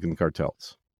Mexican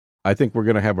cartels. I think we're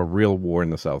going to have a real war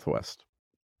in the Southwest.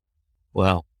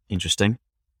 Well, interesting.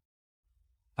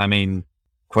 I mean,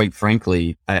 quite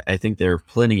frankly, I think there are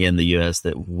plenty in the U.S.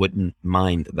 that wouldn't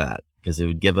mind that because it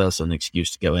would give us an excuse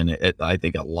to go in. I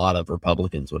think a lot of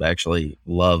Republicans would actually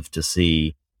love to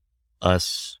see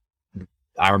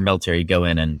our military go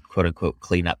in and quote unquote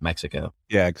clean up Mexico.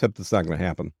 Yeah, except it's not going to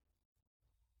happen.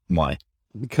 Why?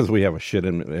 Because we have a shit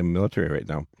in military right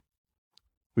now.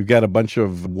 We've got a bunch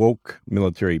of woke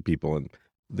military people, and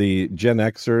the Gen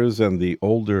Xers and the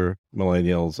older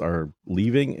millennials are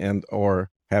leaving and or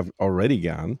have already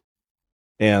gone.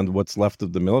 And what's left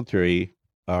of the military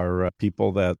are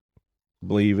people that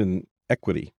believe in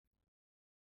equity.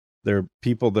 They're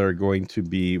people that are going to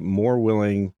be more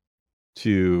willing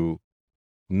to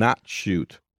not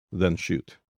shoot than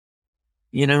shoot.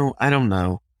 You know, I don't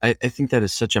know. I think that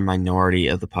is such a minority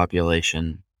of the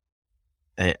population.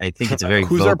 I think it's a very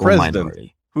Who's our president?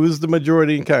 Minority. Who's the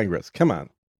majority in Congress? Come on.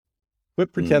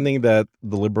 Quit pretending that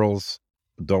the liberals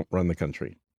don't run the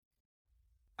country.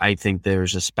 I think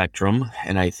there's a spectrum,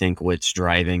 and I think what's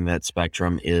driving that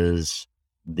spectrum is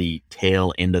the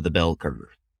tail end of the bell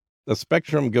curve. The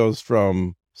spectrum goes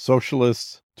from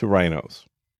socialists to rhinos.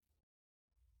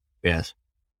 Yes.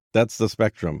 That's the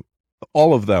spectrum.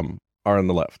 All of them are on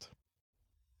the left.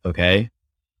 Okay.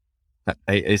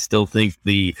 I still think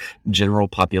the general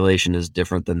population is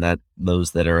different than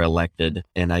those that are elected.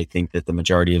 And I think that the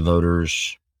majority of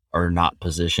voters are not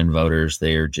position voters.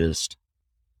 They are just,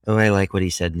 I like what he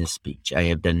said in his speech. I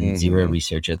have done zero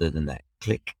research other than that.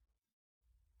 Click.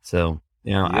 So,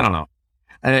 I don't know.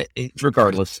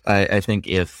 Regardless, I think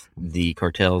if the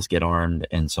cartels get armed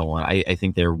and so on, I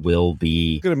think there will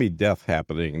be... There's going to be death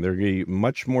happening. There are going to be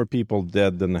much more people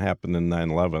dead than happened in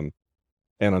 9/11.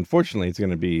 And unfortunately, it's going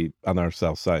to be on our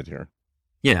south side here.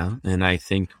 Yeah, and I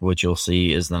think what you'll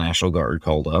see is the National Guard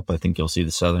called up. I think you'll see the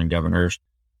Southern governors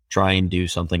try and do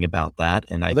something about that.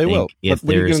 And I think will. If but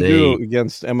what are you there's going to do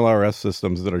against MLRS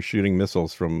systems that are shooting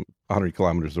missiles from 100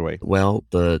 kilometers away? Well,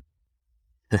 that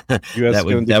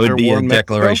would be a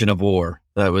declaration of war.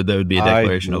 That would be a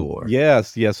declaration of war.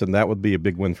 Yes, and that would be a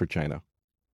big win for China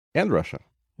and Russia.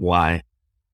 Why?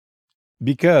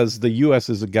 Because the U.S.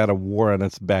 has got a war on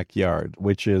its backyard,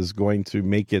 which is going to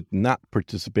make it not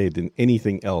participate in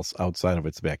anything else outside of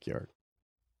its backyard.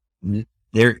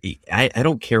 I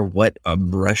don't care what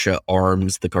Russia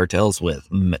arms the cartels with.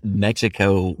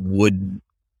 Mexico would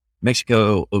not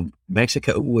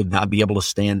be able to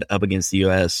stand up against the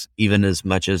U.S. even as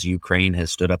much as Ukraine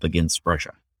has stood up against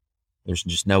Russia. There's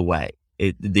just no way.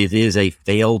 It is a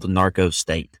failed narco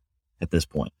state at this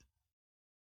point.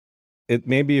 It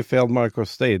may be a failed narco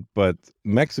state, but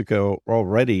Mexico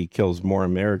already kills more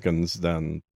Americans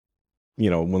than,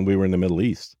 when we were in the Middle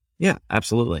East. Yeah,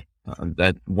 absolutely.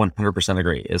 That 100%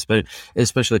 agree.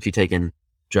 Especially if you take in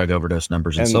drug overdose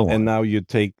numbers and so on. And now you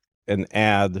take and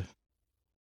add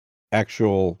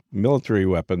actual military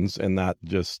weapons and not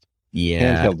just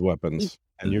handheld weapons.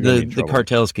 And you're the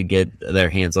cartels could get their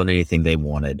hands on anything they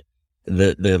wanted.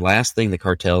 The last thing the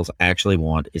cartels actually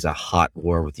want is a hot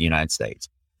war with the United States.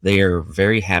 They are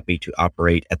very happy to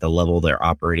operate at the level they're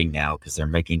operating now because they're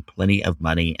making plenty of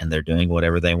money and they're doing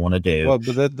whatever they want to do. Well,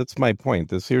 but that's my point.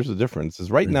 Here's the difference.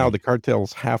 Is right now the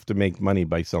cartels have to make money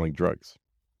by selling drugs.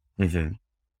 Mm-hmm.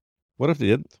 What if they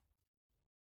didn't?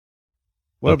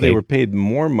 What if they were paid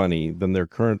more money than they're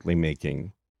currently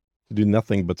making to do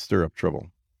nothing but stir up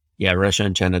trouble? Yeah, Russia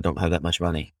and China don't have that much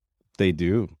money. They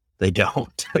do. They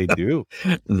don't. They do.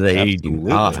 They Absolutely. do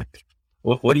not.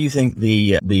 What do you think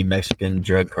the Mexican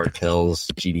drug cartel's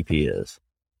GDP is?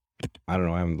 I don't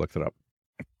know. I haven't looked it up.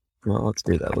 Well, let's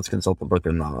do that. Let's consult the book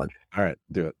of knowledge. All right,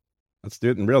 do it. Let's do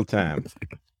it in real time.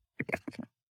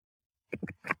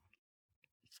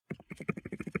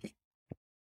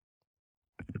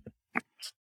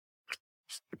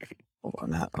 Hold on,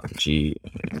 that one. Gee,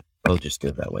 I'll just do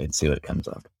it that way and see what comes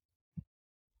up.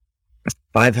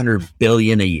 500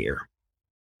 billion a year.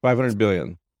 500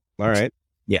 billion. All right.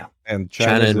 Yeah. And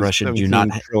China and Russia do not.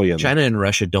 Trillion. China and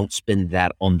Russia don't spend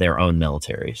that on their own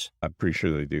militaries. I'm pretty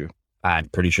sure they do. I'm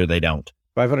pretty sure they don't.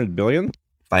 500 billion?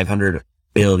 500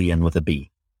 billion with a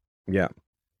B. Yeah.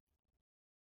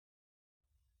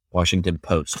 Washington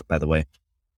Post, by the way.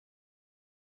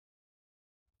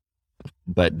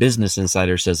 But Business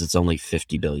Insider says it's only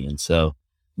 50 billion. So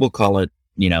we'll call it,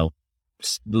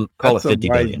 call it 50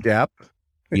 billion. Gap.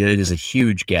 Yeah, it is a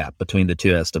huge gap between the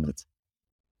two estimates.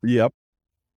 Yep.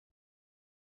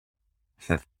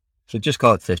 So just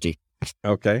call it 50.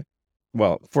 Okay.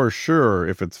 Well, for sure,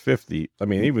 if it's 50, I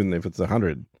mean, even if it's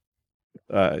 100,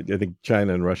 I think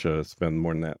China and Russia spend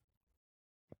more than that.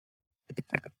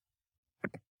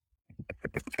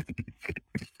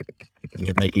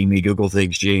 You're making me Google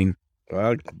things, Gene.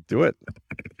 Well, do it.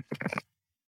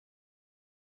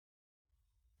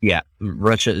 Yeah,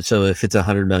 Russia. So if it's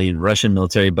 100 million, Russian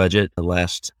military budget,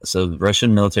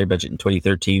 Russian military budget in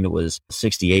 2013 was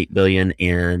 68 billion.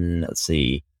 In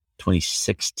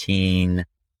 2016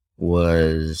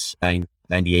 was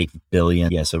 98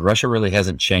 billion. Yeah, so Russia really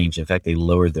hasn't changed. In fact, they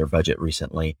lowered their budget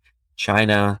recently.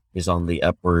 China is on the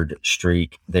upward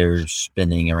streak. They're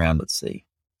spending around,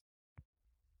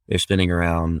 they're spending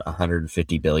around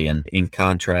 150 billion. In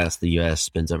contrast, the U.S.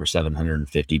 spends over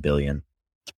 750 billion.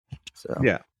 So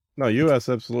yeah, no, U.S.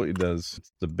 absolutely does.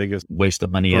 It's the biggest waste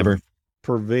of money ever.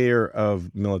 Purveyor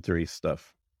of military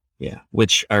stuff. Yeah,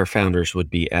 which our founders would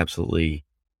be absolutely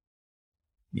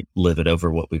livid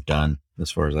over what we've done as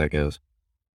far as that goes.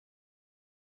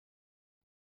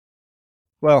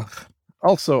 Well,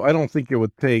 also, I don't think it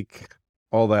would take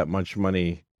all that much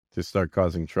money to start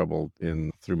causing trouble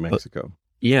through Mexico.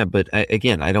 But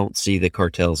again, I don't see the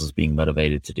cartels as being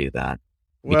motivated to do that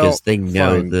because they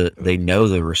know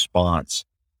the response.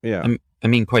 Yeah. I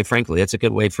mean, quite frankly, that's a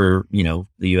good way for, the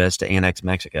U.S. to annex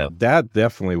Mexico. That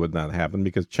definitely would not happen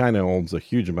because China owns a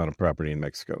huge amount of property in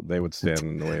Mexico. They would stand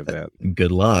in the way of that.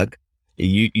 Good luck.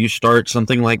 You start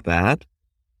something like that,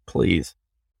 please.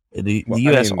 The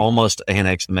U.S. almost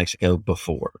annexed Mexico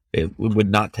before. It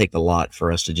would not take a lot for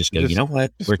us to just go, you know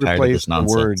what? We're tired of this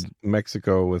nonsense. The word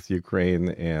Mexico with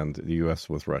Ukraine and the U.S.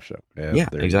 with Russia. Yeah,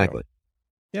 exactly.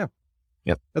 Yeah.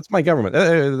 Yep. That's my government.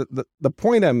 The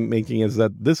point I'm making is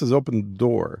that this has opened the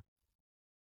door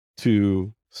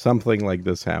to something like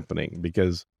this happening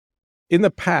because in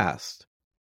the past,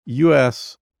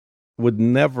 U.S. would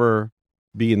never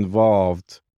be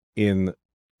involved in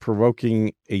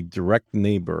provoking a direct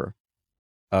neighbor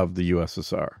of the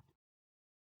USSR.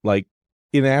 Like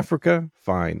in Africa,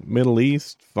 fine. Middle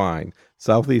East, fine.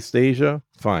 Southeast Asia,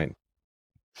 fine.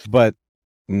 But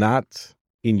not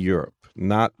in Europe,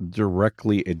 not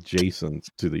directly adjacent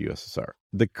to the USSR.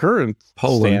 The current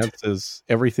stance is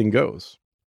everything goes.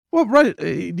 Well, right.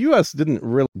 The U.S. didn't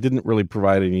really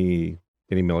provide any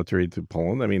military to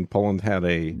Poland. I mean, Poland had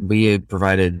we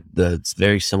provided the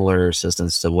very similar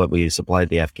assistance to what we supplied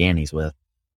the Afghanis with.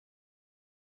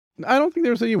 I don't think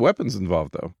there was any weapons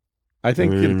involved, though. I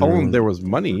think in Poland there was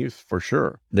money for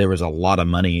sure. There was a lot of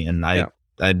money, and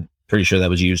I'm pretty sure that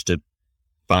was used to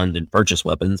fund and purchase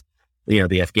weapons. The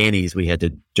Afghanis we had to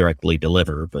directly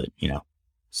deliver, but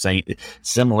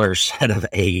similar set of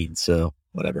aid. So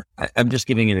whatever. I'm just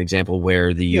giving an example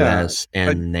where the U.S.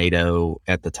 and NATO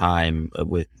at the time,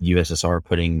 with USSR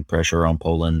putting pressure on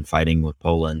Poland, fighting with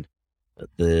Poland, but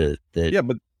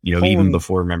Poland, even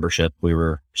before membership, we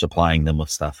were supplying them with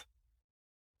stuff,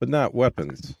 but not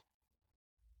weapons.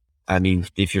 I mean,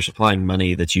 if you're supplying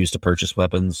money that's used to purchase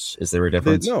weapons, is there a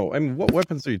difference? No, I mean, what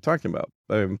weapons are you talking about?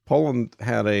 Poland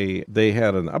had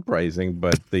an uprising,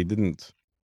 but they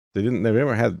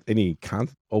never had any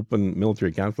open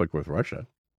military conflict with Russia.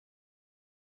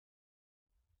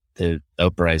 The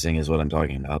uprising is what I'm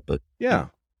talking about, but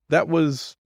that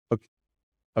was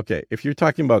okay. If you're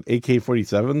talking about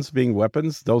AK-47s being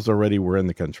weapons, those already were in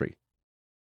the country.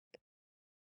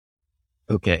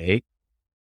 Okay.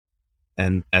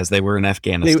 And as they were in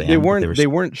Afghanistan, they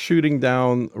weren't shooting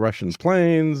down Russian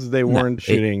planes. They weren't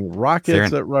shooting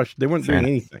rockets at Russia. They weren't doing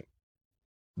anything.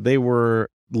 They were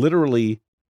literally.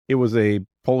 It was a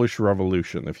Polish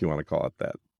revolution, if you want to call it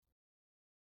that.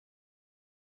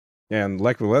 And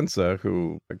Lech Walesa,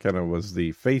 who kind of was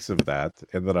the face of that,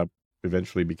 ended up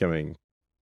eventually becoming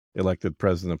elected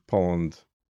president of Poland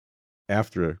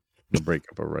after the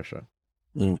breakup of Russia,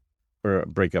 or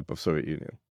breakup of Soviet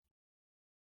Union.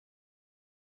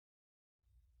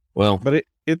 Well, but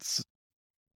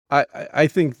I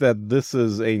think that this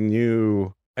is a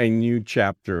new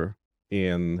chapter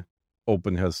in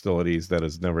open hostilities that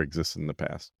has never existed in the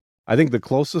past. I think the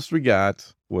closest we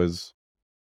got was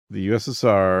the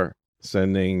USSR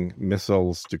sending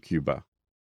missiles to Cuba.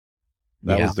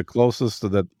 That was the closest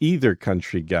that either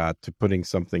country got to putting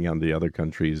something on the other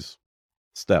country's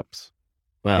steps.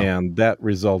 Wow. And that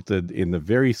resulted in the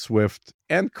very swift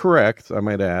and correct, I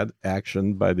might add,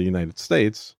 action by the United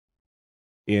States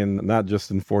in not just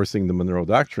enforcing the Monroe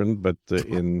Doctrine, but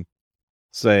in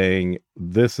saying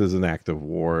this is an act of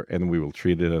war and we will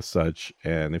treat it as such.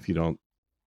 And if you don't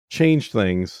change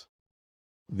things,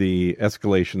 the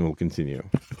escalation will continue.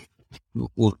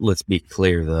 Well, let's be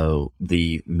clear, though.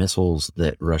 The missiles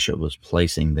that Russia was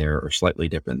placing there are slightly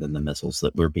different than the missiles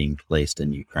that were being placed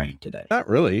in Ukraine today. Not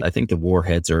really. I think the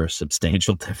warheads are a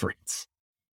substantial difference.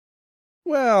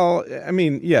 Well, I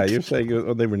mean, yeah, you're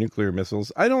saying they were nuclear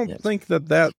missiles. I don't think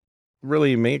that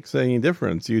really makes any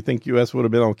difference. You think U.S. would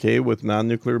have been okay with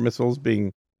non-nuclear missiles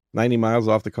being 90 miles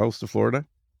off the coast of Florida?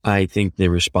 I think the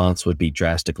response would be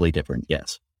drastically different,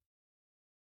 yes.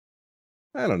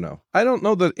 I don't know. I don't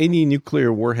know that any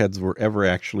nuclear warheads were ever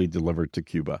actually delivered to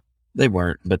Cuba. They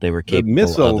weren't, but they were capable. The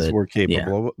missiles were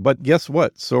capable of it. But guess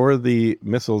what? So are the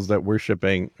missiles that we're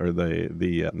shipping, or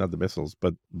not the missiles,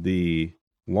 but the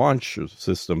launch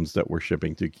systems that we're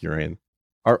shipping to Ukraine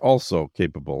are also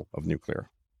capable of nuclear.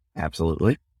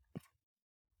 Absolutely.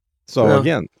 So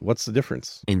again, what's the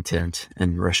difference? Intent,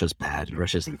 and Russia's bad.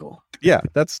 Russia's evil. Yeah,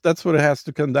 that's what it has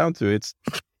to come down to.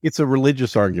 It's a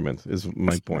religious argument, is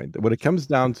my point. What it comes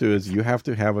down to is you have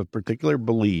to have a particular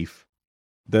belief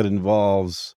that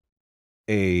involves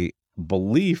a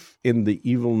belief in the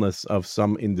evilness of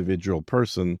some individual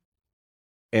person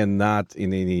and not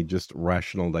in any just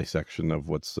rational dissection of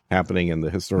what's happening in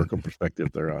the historical perspective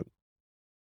they're on.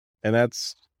 And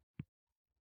that's,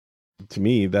 to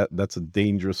me, that's a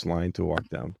dangerous line to walk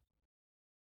down.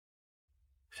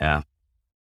 Yeah.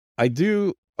 I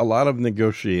do a lot of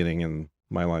negotiating in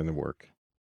my line of work.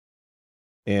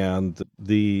 And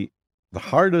the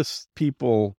hardest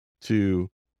people to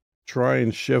try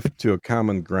and shift to a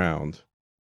common ground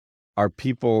are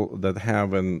people that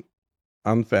have an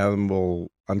unfathomable,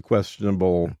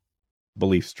 unquestionable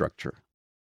belief structure.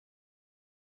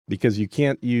 Because you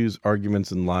can't use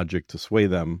arguments and logic to sway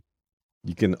them.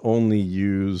 You can only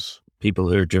use people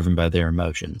who are driven by their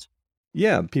emotions.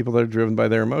 Yeah, people that are driven by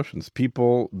their emotions.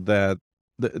 People that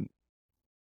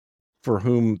for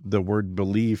whom the word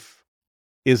belief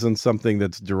isn't something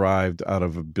that's derived out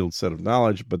of a built set of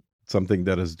knowledge, but something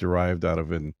that is derived out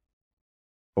of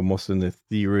almost an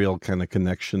ethereal kind of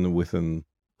connection with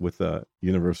a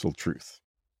universal truth.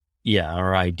 Yeah,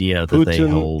 our idea that Putin they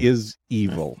hold is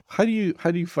evil. How do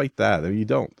you fight that? If you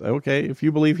don't, okay, if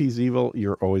you believe he's evil,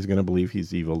 you're always going to believe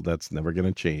he's evil. That's never going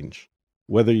to change.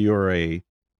 Whether you're an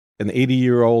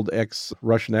 80-year-old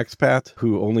ex-Russian expat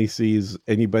who only sees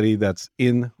anybody that's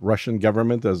in Russian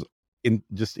government as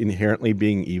just inherently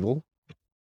being evil,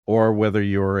 or whether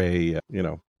you're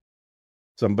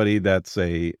somebody that's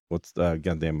what's the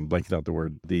goddamn, blanking out the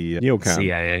word, the neocon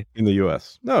CIA in the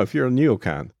U.S. No, if you're a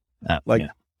neocon,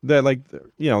 they're like, the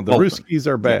Ruskies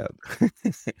are bad.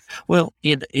 Well,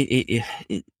 it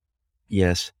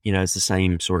yes, it's the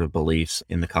same sort of beliefs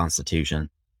in the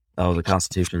Constitution. Oh, the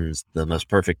Constitution is the most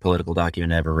perfect political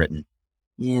document ever written.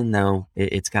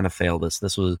 It's kind of failed us.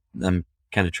 I'm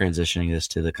kind of transitioning this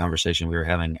to the conversation we were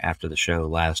having after the show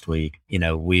last week.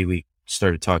 We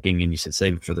started talking and you said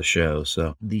save it for the show.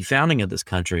 So the founding of this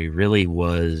country really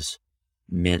was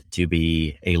meant to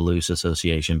be a loose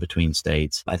association between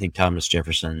states. I think Thomas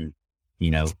Jefferson,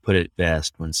 put it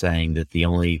best when saying that the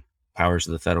only powers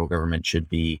of the federal government should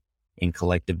be in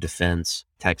collective defense,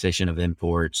 taxation of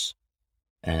imports,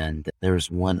 and there was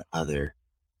one other,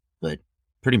 but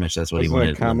pretty much that's what he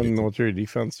wanted. Common military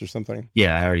defense or something?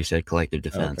 Yeah, I already said collective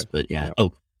defense, but yeah.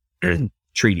 Oh,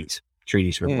 treaties.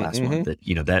 Treaties were the last one that,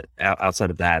 that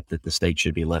outside of that the state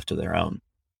should be left to their own.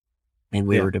 And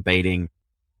we were debating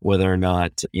whether or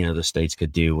not, the states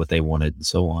could do what they wanted and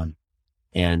so on.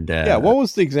 And what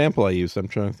was the example I used? I'm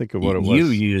trying to think of what it was. You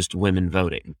used women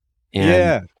voting.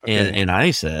 And, and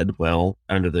I said, well,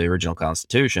 under the original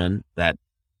Constitution, that,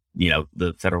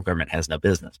 the federal government has no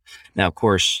business. Now, of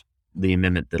course, the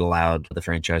amendment that allowed the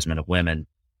enfranchisement of women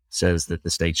says that the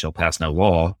state shall pass no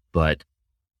law, but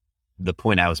the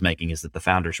point I was making is that the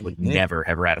founders would never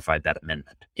have ratified that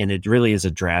amendment. And it really is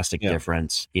a drastic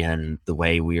difference in the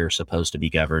way we are supposed to be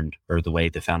governed, or the way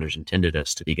the founders intended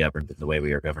us to be governed, and the way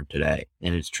we are governed today.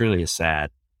 And it's truly is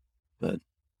sad, but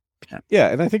yeah.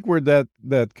 And I think where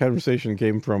that conversation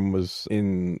came from was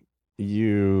in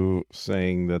you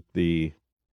saying that the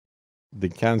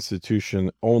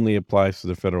Constitution only applies to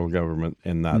the federal government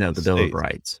and not the Bill of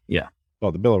Rights. Yeah.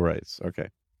 Oh, the Bill of Rights. Okay.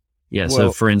 Yeah. Well,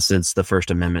 so, for instance, the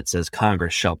First Amendment says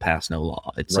Congress shall pass no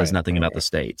law. It says nothing about the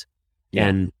states. Yeah.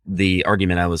 And the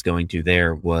argument I was going to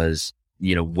there was,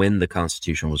 when the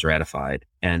Constitution was ratified,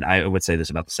 and I would say this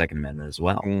about the Second Amendment as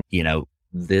well,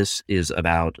 this is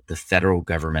about the federal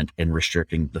government and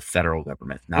restricting the federal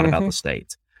government, not about the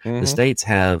states. The states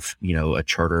have, a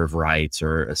Charter of Rights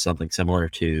or something similar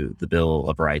to the Bill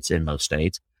of Rights in most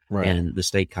states. Right. And the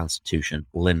state constitution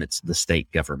limits the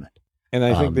state government. And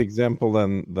I think the example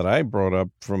then that I brought up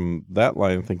from that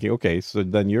line, thinking, okay, so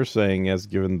then you're saying, as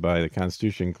given by the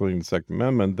Constitution, including the Second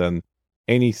Amendment, then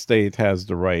any state has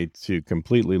the right to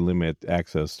completely limit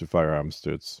access to firearms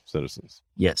to its citizens.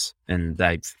 Yes, and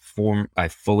I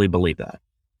fully believe that.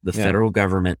 The federal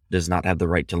government does not have the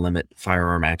right to limit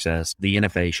firearm access. The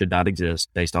NFA should not exist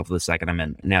based off of the Second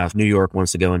Amendment. Now, if New York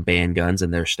wants to go and ban guns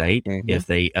in their state, if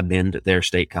they amend their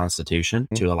state constitution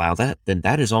to allow that, then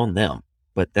that is on them.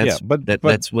 But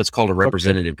that's what's called a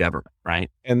representative government, right?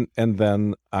 And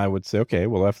then I would say, okay,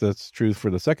 well, if that's true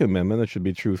for the Second Amendment, it should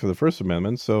be true for the First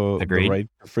Amendment. So Agreed. The right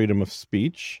to freedom of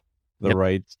speech, the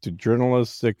right to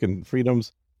journalistic and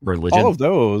freedoms, religion, all of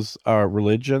those are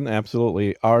religion,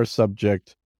 absolutely, are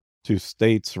subject to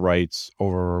states' rights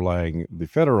overlying the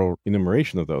federal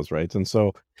enumeration of those rights. And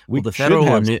so we should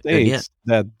have states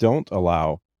that don't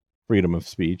allow freedom of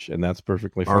speech, and that's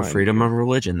perfectly fine. Or freedom of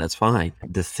religion, that's fine.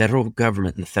 The federal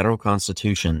government and the federal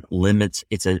constitution limits,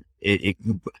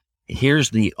 here's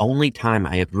the only time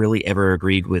I have really ever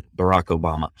agreed with Barack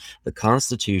Obama. The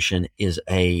Constitution is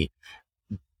a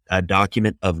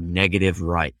document of negative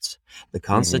rights. The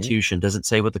Constitution doesn't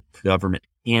say what the government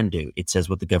can do. It says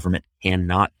what the government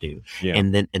cannot do. Yeah.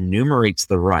 And then enumerates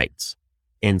the rights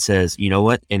and says, you know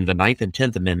what? And the 9th and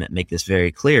 10th Amendment make this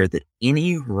very clear that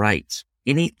any rights,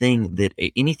 anything that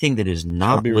is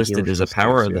not listed as a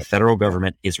power of the federal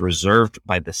government is reserved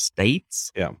by the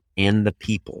states and the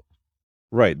people.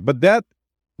 Right. But that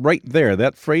right there,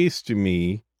 that phrase to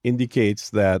me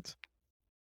indicates that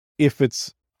if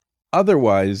it's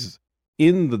otherwise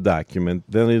in the document,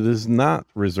 then it is not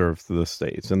reserved to the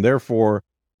states. And therefore,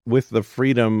 with the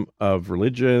freedom of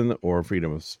religion or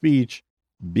freedom of speech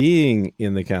being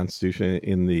in the Constitution,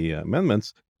 in the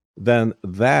amendments, then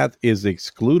that is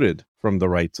excluded from the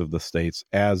rights of the states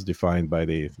as defined by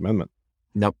the Eighth Amendment.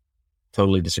 Nope.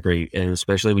 Totally disagree. And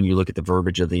especially when you look at the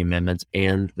verbiage of the amendments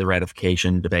and the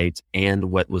ratification debates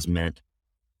and what was meant.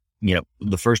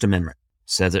 The First Amendment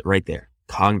says it right there.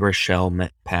 Congress shall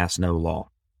pass no law.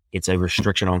 It's a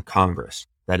restriction on Congress.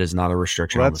 That is not a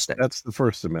restriction on the state. That's the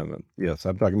First Amendment. Yes,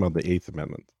 I'm talking about the Eighth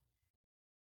Amendment.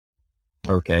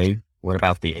 Okay. What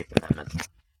about the Eighth Amendment?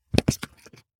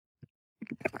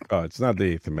 Oh, it's not the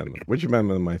Eighth Amendment. Which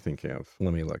amendment am I thinking of?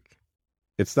 Let me look.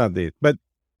 It's not the Eighth, but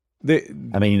I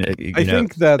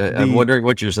think that I'm wondering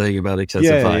what you're saying about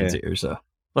excessive fines here. So,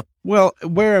 well, it's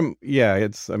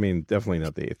definitely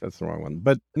not the Eighth. That's the wrong one.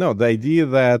 But no, the idea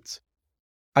that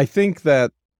I think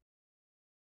that.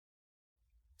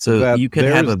 So you could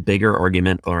have a bigger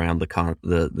argument around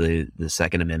the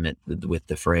Second Amendment with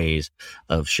the phrase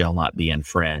of shall not be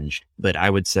infringed. But I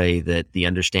would say that the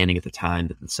understanding at the time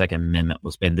that the Second Amendment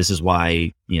was, and this is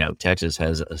why, Texas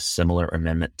has a similar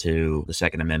amendment to the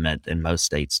Second Amendment, and most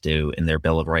states do in their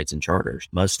Bill of Rights and charters.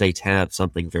 Most states have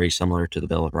something very similar to the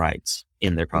Bill of Rights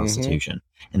in their Constitution.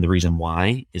 And the reason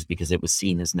why is because it was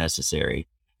seen as necessary.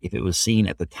 If it was seen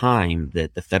at the time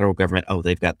that the federal government,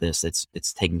 they've got this,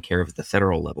 it's taken care of at the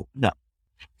federal level. No.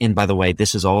 And by the way,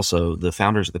 this is also, the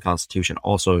founders of the Constitution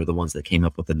also are the ones that came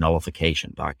up with the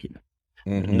nullification document,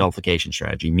 nullification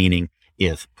strategy, meaning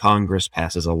if Congress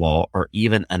passes a law or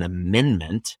even an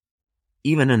amendment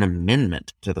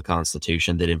to the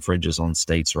Constitution that infringes on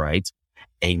states' rights,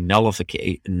 a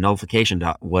nullification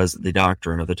was the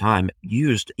doctrine of the time,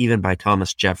 used even by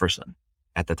Thomas Jefferson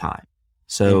at the time.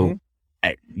 So,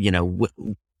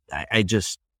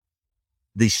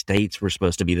 these states were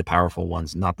supposed to be the powerful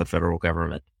ones, not the federal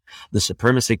government. The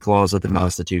supremacy clause of the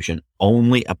Constitution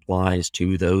only applies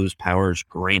to those powers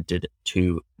granted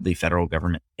to the federal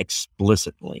government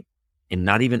explicitly and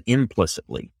not even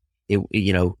implicitly.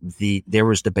 There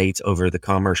was debates over the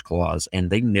Commerce Clause, and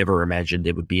they never imagined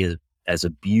it would be as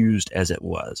abused as it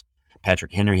was.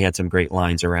 Patrick Henry had some great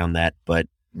lines around that, but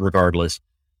regardless,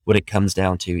 what it comes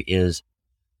down to is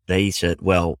they said,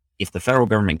 well, if the federal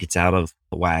government gets out of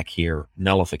whack here,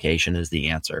 nullification is the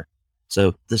answer.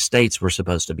 So the states were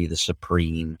supposed to be the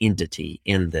supreme entity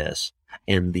in this,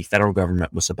 and the federal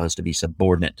government was supposed to be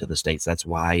subordinate to the states. That's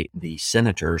why the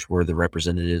senators were the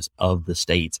representatives of the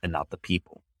states and not the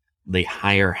people. The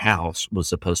higher house was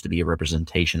supposed to be a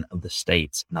representation of the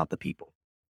states, not the people.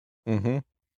 Mm-hmm.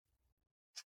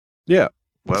 Yeah.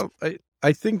 Well,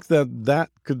 I think that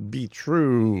could be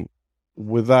true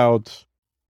without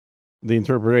the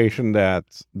interpretation that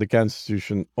the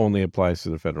Constitution only applies to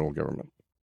the federal government.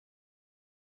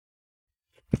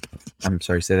 I'm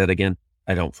sorry, say that again.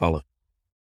 I don't follow.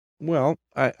 Well,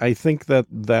 I think that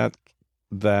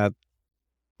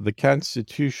the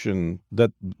Constitution,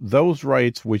 that those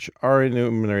rights which are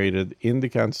enumerated in the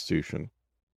Constitution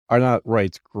are not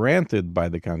rights granted by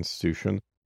the Constitution.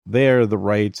 They are the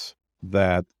rights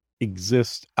that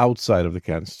exist outside of the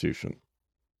Constitution.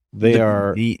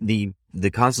 The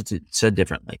Constitution, said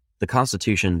differently, the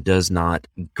Constitution does not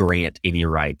grant any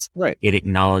rights. Right. It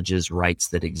acknowledges rights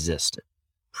that existed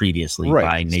previously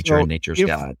by nature and nature's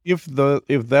God. If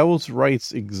those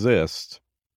rights exist,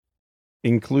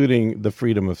 including the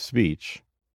freedom of speech,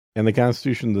 and the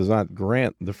Constitution does not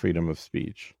grant the freedom of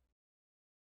speech,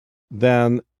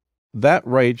 then that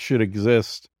right should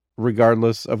exist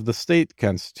regardless of the state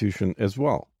constitution as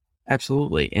well.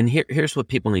 Absolutely. And here's what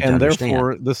people need to understand. And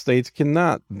therefore, the states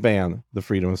cannot ban the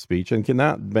freedom of speech and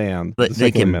cannot ban but the they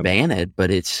Second can Amendment. ban it, but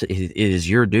it is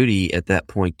your duty at that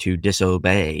point to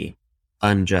disobey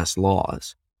unjust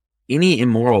laws. Any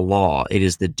immoral law, it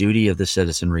is the duty of the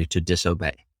citizenry to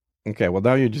disobey. Okay, well,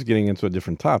 now you're just getting into a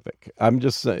different topic. I'm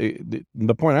just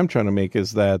the point I'm trying to make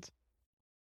is that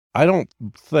I don't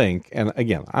think, and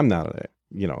again, I'm not a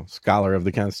scholar of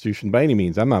the Constitution by any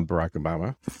means. I'm not Barack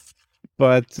Obama,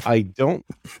 but I don't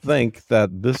think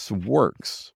that this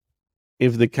works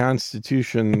if the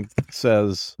Constitution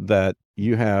says that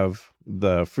you have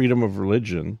the freedom of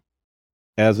religion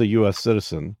as a U.S.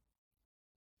 citizen,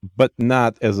 but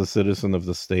not as a citizen of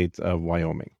the state of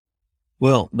Wyoming.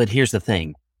 Well, but here's the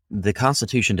thing. The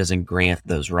Constitution doesn't grant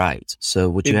those rights. So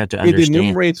what you have to understand... It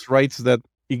enumerates rights that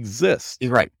exist.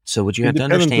 Right. So what you have to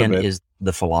understand is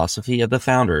the philosophy of the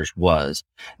founders was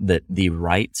that the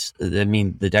rights,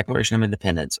 the Declaration of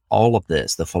Independence, all of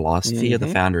this, the philosophy of the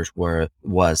founders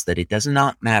was that it does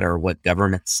not matter what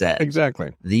government says.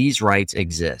 Exactly. These rights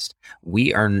exist.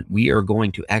 We are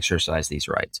going to exercise these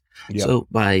rights. Yep. So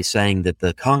by saying that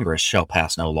the Congress shall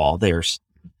pass no law, they're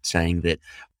saying that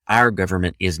our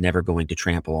government is never going to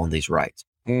trample on these rights.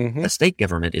 A state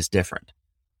government is different.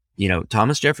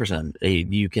 Thomas Jefferson,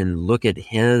 you can look at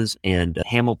his and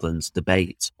Hamilton's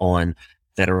debates on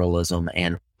federalism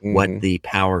and what the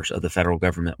powers of the federal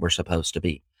government were supposed to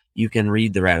be. You can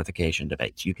read the ratification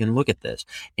debates. You can look at this.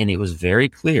 And it was very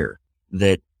clear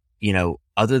that,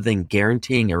 other than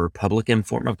guaranteeing a Republican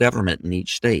form of government in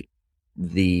each state,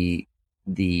 the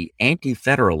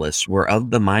anti-federalists were of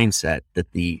the mindset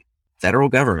that the federal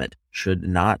government should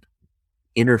not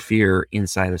interfere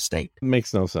inside a state. It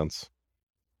makes no sense.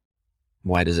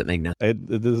 Why does it make no sense?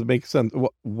 It doesn't make sense.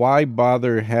 Why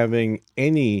bother having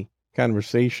any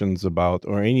conversations about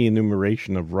or any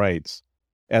enumeration of rights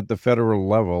at the federal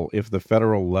level if the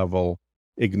federal level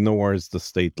ignores the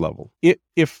state level?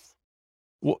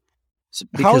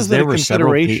 How is there a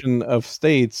confederation of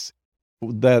states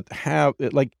that have,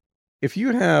 if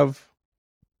you have,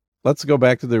 let's go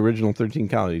back to the original 13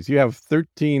 colonies. You have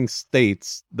 13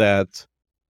 states that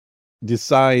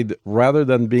decide, rather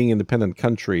than being independent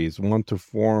countries, want to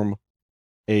form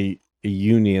a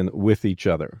union with each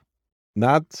other.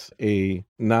 Not a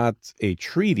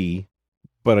treaty,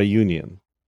 but a union.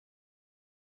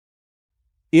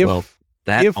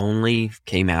 That only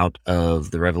came out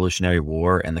of the Revolutionary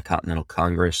War and the Continental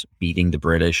Congress beating the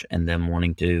British and them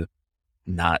wanting to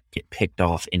not get picked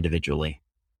off individually.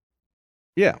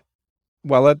 Yeah.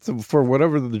 Well, that's for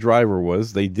whatever the driver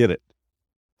was, they did it.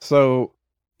 So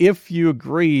if you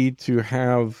agree to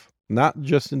have not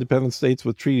just independent states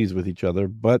with treaties with each other,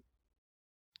 but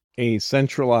a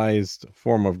centralized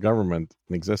form of government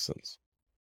in existence,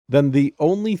 then the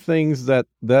only things that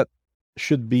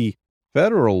should be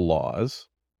federal laws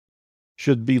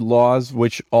should be laws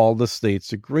which all the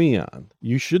states agree on.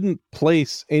 You shouldn't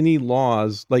place any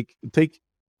laws, like take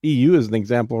EU as an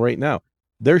example right now.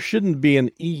 There shouldn't be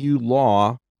an EU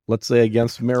law, let's say,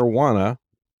 against marijuana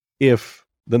if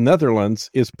the Netherlands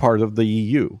is part of the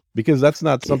EU, because that's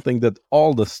not something that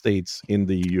all the states in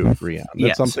the EU agree on.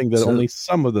 That's something that only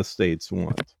some of the states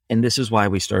want. And this is why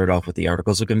we started off with the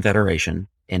Articles of Confederation,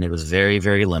 and it was very,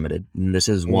 very limited. And this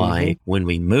is why when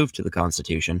we moved to the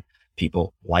Constitution,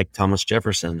 people like Thomas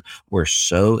Jefferson were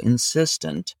so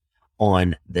insistent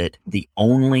on that the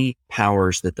only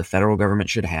powers that the federal government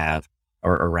should have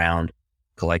are around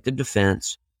collective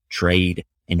defense, trade,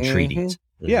 and treaties.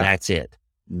 Yeah. That's it.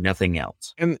 Nothing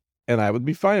else. And I would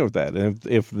be fine with that. And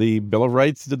if the Bill of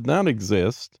Rights did not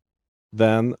exist,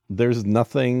 then there's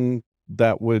nothing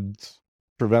that would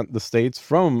prevent the states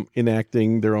from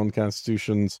enacting their own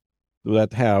constitutions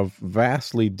that have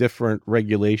vastly different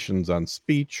regulations on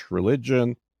speech,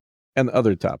 religion, and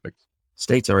other topics.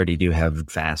 States already do have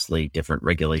vastly different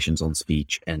regulations on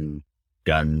speech and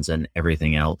guns and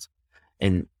everything else.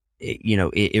 And,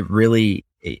 it really,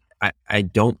 I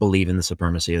don't believe in the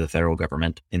supremacy of the federal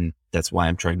government. And that's why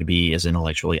I'm trying to be as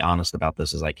intellectually honest about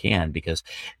this as I can, because,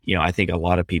 I think a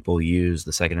lot of people use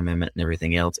the Second Amendment and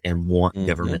everything else and want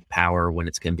government power when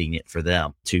it's convenient for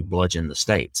them to bludgeon the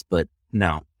states. But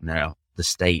no, the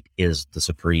state is the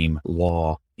supreme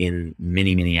law in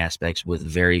many, many aspects with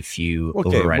very few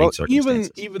overriding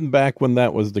circumstances. Even back when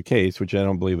that was the case, which I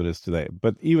don't believe it is today,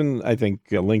 but even I think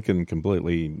Lincoln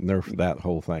completely nerfed that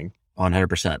whole thing.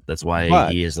 100%. That's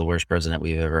why he is the worst president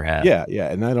we've ever had. Yeah,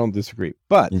 and I don't disagree.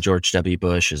 But and George W.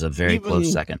 Bush is a very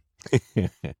close second.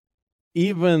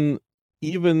 even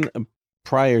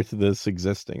prior to this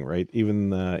existing, right?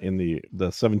 Even in the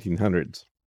 1700s,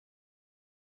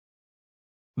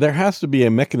 there has to be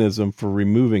a mechanism for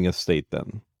removing a state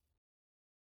then.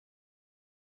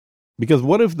 Because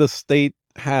what if the state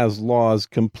has laws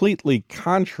completely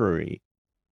contrary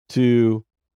to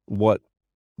what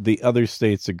the other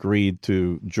states agreed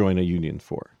to join a union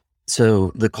for?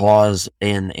 So the clause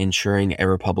in ensuring a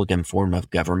Republican form of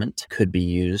government could be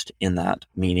used in that,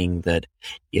 meaning that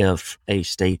if a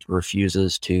state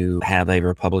refuses to have a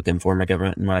Republican form of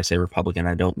government, and when I say Republican,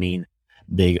 I don't mean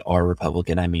big R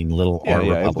Republican, I mean little R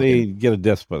Republican. If they get a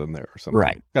despot in there or something.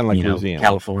 Right. Kind of like Louisiana.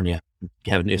 California.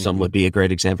 Gavin Newsom would be a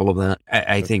great example of that.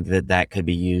 I think that could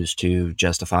be used to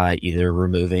justify either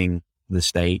removing the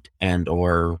state and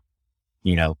or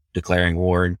declaring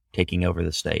war and taking over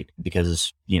the state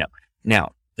because,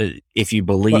 now, if you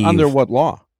believe... But under what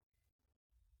law?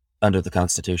 Under the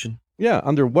Constitution. Yeah,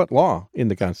 under what law in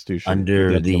the Constitution?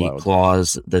 Under the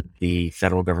clause that the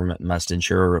federal government must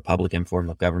ensure a Republican form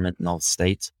of government in all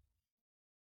states.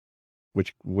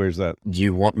 Where's that? Do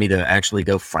you want me to actually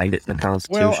go find it in the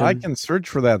Constitution? Well, I can search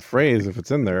for that phrase if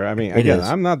it's in there. I mean, again,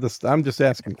 I'm just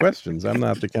asking questions. I'm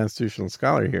not the constitutional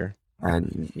scholar here.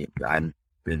 I'm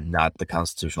not the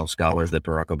constitutional scholar that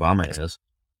Barack Obama is.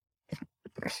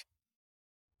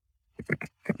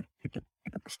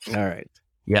 All right.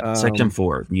 Yeah. Section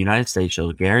 4. The United States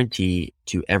shall guarantee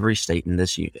to every state in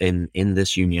this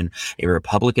union a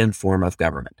Republican form of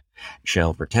government.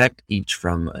 Shall protect each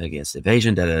from against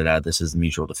evasion. This is the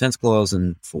Mutual Defense Clause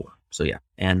in 4. So yeah,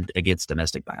 and against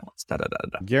domestic violence.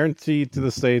 Guarantee to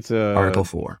the states. Article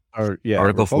 4.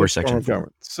 Article 4, Section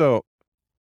 4. So,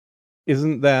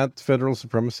 isn't that federal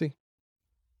supremacy?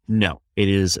 No, it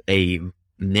is a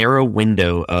narrow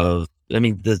window of. I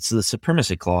mean, the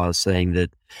supremacy clause saying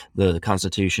that the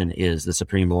Constitution is the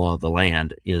supreme law of the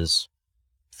land is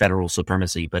federal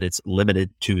supremacy, but it's limited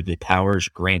to the powers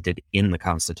granted in the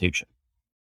Constitution.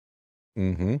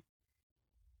 Mm-hmm.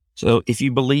 So if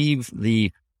you believe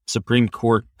the Supreme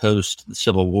Court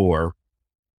post-Civil War,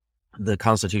 the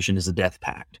Constitution is a death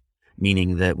pact,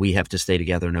 meaning that we have to stay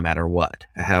together no matter what,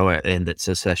 and that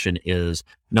secession is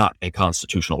not a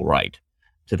constitutional right.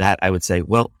 To that, I would say,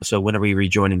 well, so when are we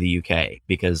rejoining the UK?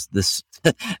 Because this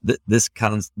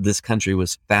country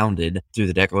was founded through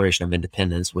the Declaration of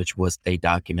Independence, which was a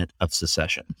document of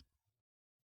secession.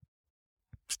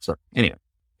 So anyway,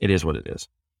 it is what it is.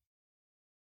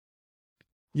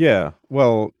 Yeah,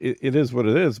 well, it is what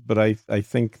it is. But I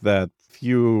think that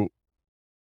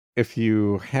if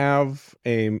you have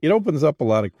it opens up a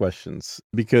lot of questions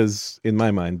in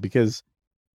my mind, because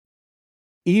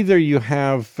either you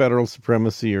have federal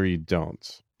supremacy or you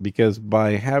don't, because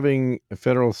by having a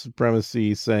federal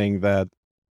supremacy saying that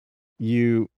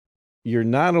you're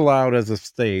not allowed as a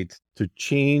state to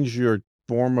change your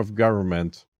form of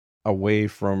government away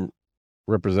from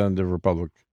a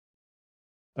Republican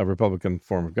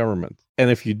form of government. And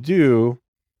if you do,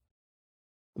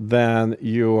 then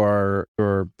you're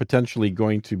potentially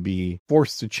going to be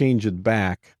forced to change it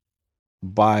back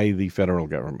by the federal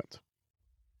government.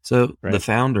 So right. The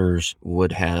founders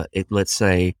would have it. Let's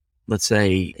say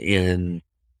in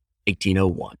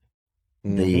 1801,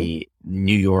 the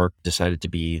New York decided to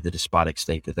be the despotic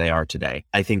state that they are today.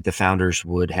 I think the founders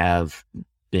would have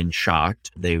been shocked.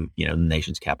 The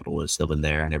nation's capital would have still been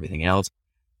there and everything else.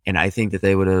 And I think that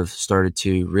they would have started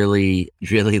to really,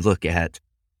 really look at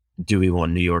do we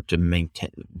want New York to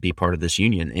be part of this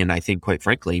union? And I think, quite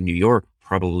frankly, New York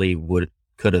probably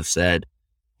could have said,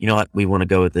 you know what, we want to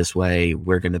go it this way.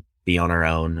 We're going to be on our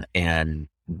own, and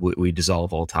we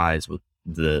dissolve all ties with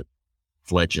the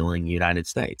fledgling United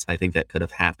States. I think that could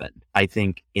have happened. I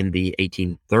think in the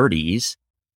 1830s,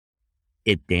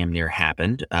 it damn near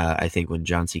happened. I think when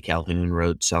John C. Calhoun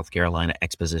wrote South Carolina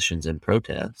Expositions and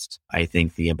Protests, I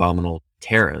think the abominable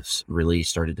tariffs really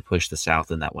started to push the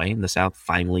South in that way. And the South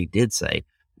finally did say,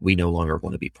 we no longer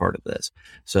want to be part of this.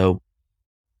 So,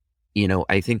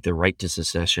 I think the right to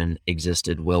secession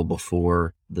existed well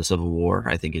before the Civil War.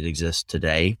 I think it exists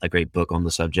today. A great book on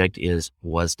the subject is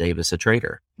Was Davis a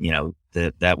Traitor?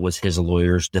 That was his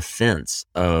lawyer's defense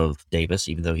of Davis,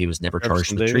 even though he was never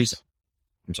charged with treason.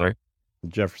 I'm sorry?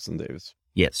 Jefferson Davis.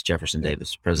 Yes, Jefferson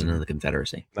Davis, president of the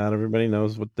Confederacy. Not everybody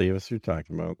knows what Davis you're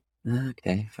talking about.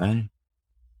 Okay, fine.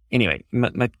 Anyway,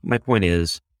 my point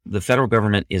is the federal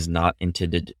government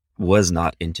was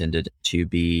not intended to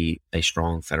be a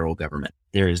strong federal government.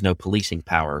 There is no policing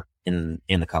power in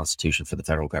the Constitution for the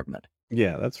federal government.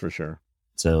 Yeah, that's for sure.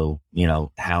 So,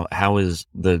 how is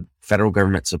the federal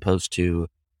government supposed to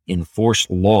enforce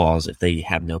laws if they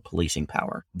have no policing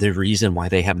power? The reason why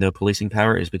they have no policing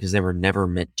power is because they were never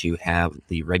meant to have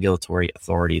the regulatory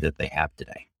authority that they have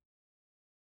today.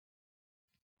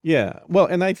 Yeah, well,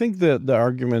 and I think the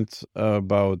argument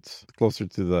about closer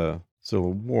to the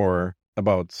Civil War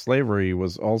about slavery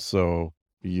was also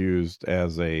used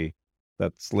as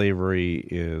that slavery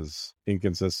is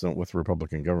inconsistent with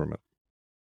Republican government.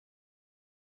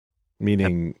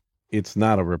 Meaning it's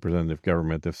not a representative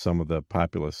government if some of the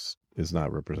populace is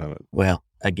not represented. Well,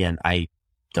 again, I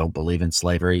don't believe in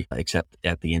slavery except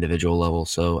at the individual level.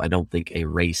 So I don't think a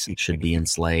race should be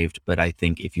enslaved. But I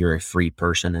think if you're a free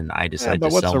person and I decide to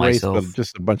sell myself, race,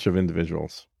 just a bunch of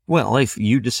individuals. Well, if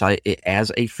you decide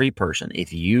as a free person,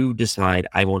 if you decide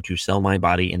I want to sell my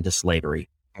body into slavery,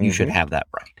 you should have that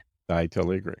right. I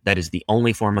totally agree. That is the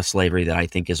only form of slavery that I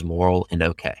think is moral and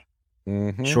okay.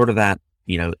 Short of that,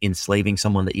 enslaving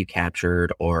someone that you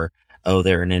captured or,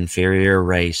 they're an inferior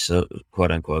race, so,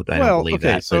 quote unquote. I don't believe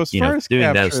that. So but, as doing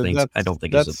capture, those things, I don't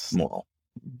think is moral.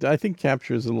 I think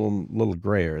capture is a little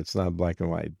grayer. It's not black and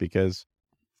white because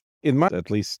at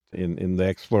least in the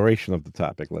exploration of the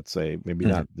topic, let's say, maybe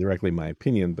not directly my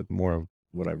opinion, but more of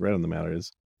what I've read on the matter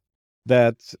is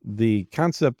that the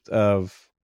concept of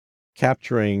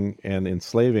capturing and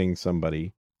enslaving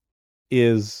somebody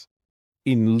is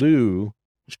in lieu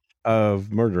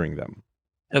of murdering them.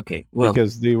 Okay, well,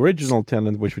 because the original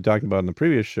tenet, which we talked about in the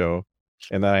previous show,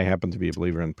 and I happen to be a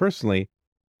believer in personally,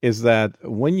 is that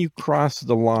when you cross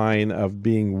the line of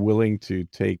being willing to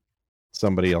take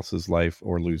somebody else's life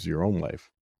or lose your own life,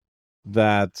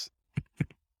 that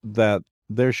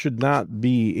there should not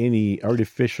be any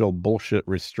artificial bullshit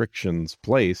restrictions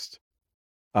placed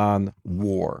on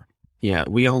war. Yeah,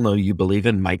 we all know you believe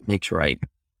in Mike Makes Right.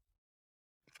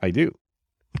 I do.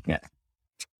 Yeah.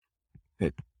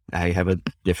 I have a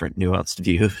different nuanced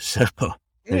view, so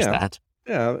there's that.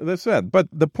 Yeah, that's that. But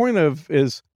the point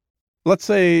is, let's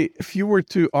say if you were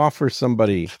to offer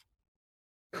somebody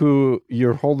who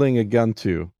you're holding a gun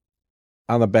to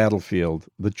on a battlefield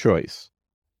the choice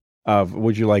of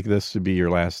would you like this to be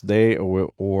your last day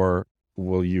or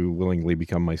will you willingly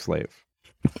become my slave?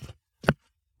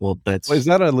 Well, is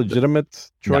that a legitimate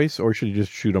choice or should you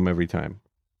just shoot them every time?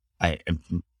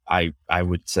 I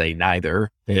would say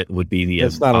neither. It would be the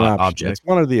it's not an object. It's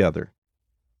one or the other.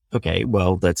 Okay,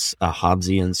 well, that's a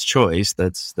Hobbesian's choice.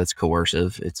 That's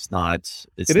coercive. It's not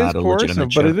a coercive, legitimate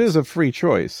choice. But it is a free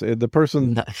choice. The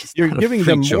person you're giving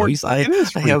them choice. It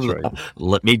is free choice.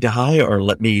 Let me die or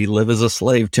let me live as a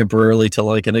slave temporarily till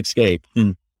I can escape.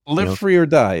 Live free or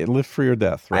die. Live free or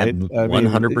death. Right.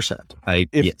 100%.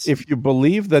 Yes. If you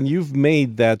believe, then you've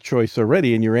made that choice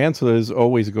already, and your answer is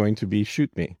always going to be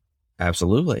shoot me.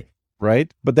 Absolutely.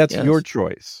 Right? But that's your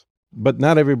choice. But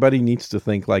not everybody needs to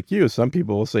think like you. Some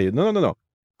people will say, no.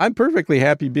 I'm perfectly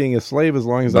happy being a slave as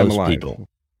long as I'm alive.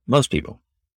 Most people.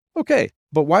 Okay.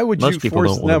 But why would you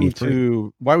force them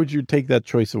to, why would you take that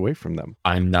choice away from them?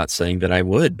 I'm not saying that I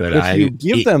would, but if you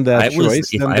give them that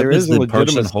choice, then there is a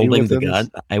person holding the gun,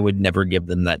 I would never give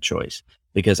them that choice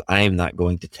because I am not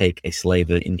going to take a slave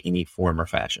in any form or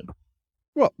fashion.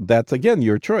 Well, that's again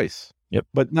your choice. Yep.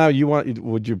 But now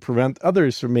would you prevent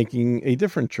others from making a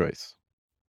different choice?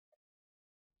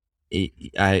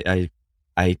 I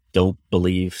don't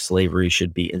believe slavery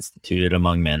should be instituted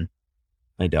among men.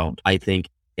 I don't. I think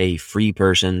a free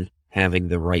person having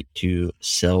the right to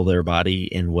sell their body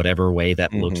in whatever way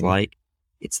that looks like,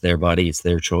 it's their body, it's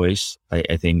their choice.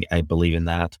 I think I believe in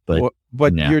that. But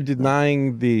you're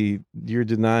denying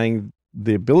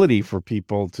the ability for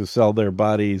people to sell their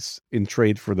bodies in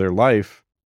trade for their life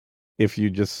if you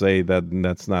just say that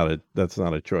that's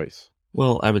not a choice.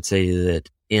 Well, I would say that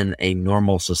in a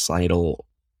normal society,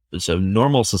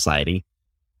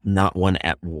 not one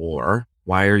at war,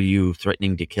 why are you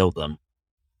threatening to kill them?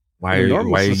 Why are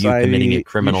you committing a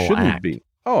criminal act?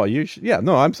 Oh,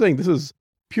 no, I'm saying this is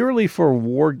purely for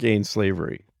war gain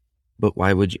slavery. But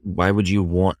why would you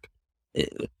want?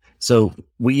 So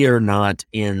we are not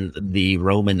in the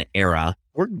Roman era.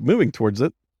 We're moving towards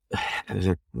it.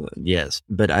 Yes,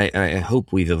 but I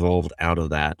hope we've evolved out of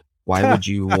that. Why would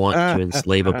you want to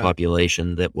enslave a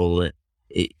population that will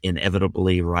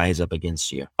inevitably rise up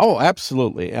against you? Oh,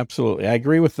 absolutely. Absolutely. I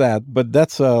agree with that. But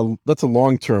that's a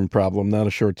long-term problem, not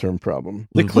a short-term problem.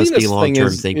 The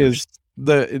cleanest thing is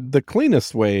the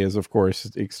cleanest way is, of course,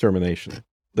 extermination.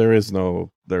 There's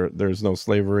no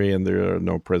slavery and there are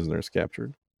no prisoners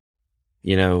captured.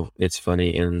 You know, it's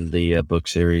funny in the book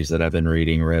series that I've been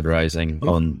reading, Red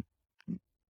Rising,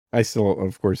 I still,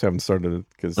 of course, haven't started it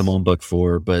because I'm on book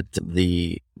 4, but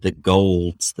the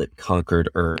golds that conquered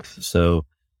Earth. So,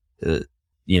 there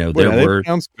were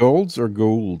golds or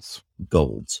golds?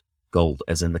 Gold,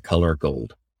 as in the color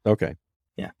gold. Okay.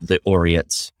 Yeah, the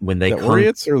Oriats when they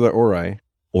Oriats or the Ori?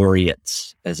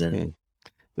 Oriats, as in.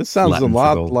 This sounds Latin a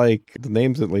lot like the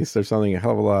names. At least they're sounding a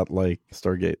hell of a lot like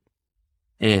Stargate.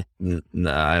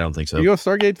 No, I don't think so. Are you a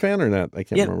Stargate fan or not? I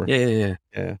can't remember. Yeah.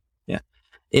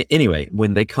 Anyway,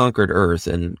 when they conquered Earth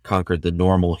and conquered the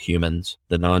normal humans,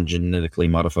 the non-genetically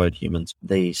modified humans,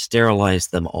 they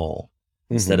sterilized them all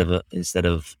instead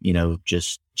of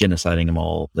just genociding them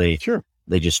all. They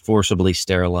just forcibly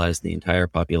sterilized the entire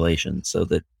population so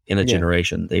that in a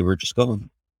generation they were just gone.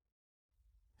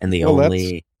 And the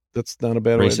only that's not a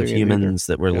bad race way of humans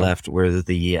that were left were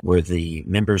the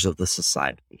members of the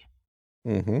society.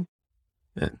 Mm-hmm.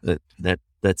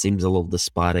 That seems a little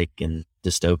despotic and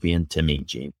dystopian to me,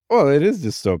 Gene. Well, it is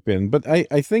dystopian, but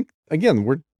I think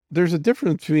again there's a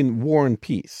difference between war and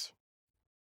peace,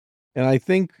 and I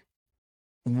think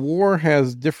war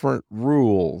has different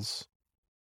rules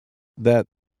that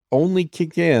only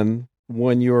kick in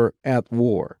when you're at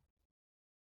war.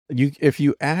 If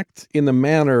you act in a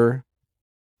manner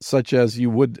such as you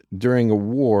would during a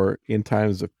war in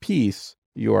times of peace,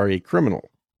 you are a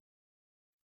criminal.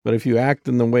 But if you act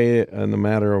in the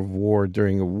matter of war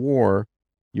during a war,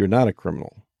 you're not a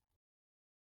criminal.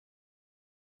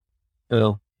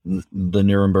 Well, the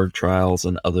Nuremberg trials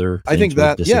and other things I think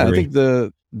that, disagree. I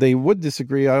think they would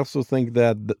disagree. I also think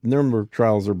that the Nuremberg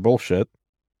trials are bullshit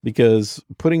because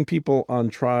putting people on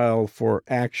trial for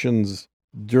actions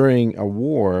during a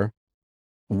war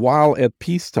while at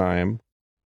peacetime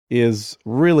is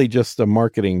really just a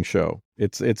marketing show.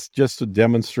 It's just to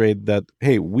demonstrate that,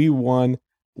 hey, we won.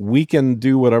 We can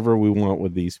do whatever we want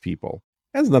with these people.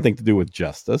 It has nothing to do with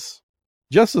justice.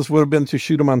 Justice would have been to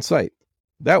shoot them on sight.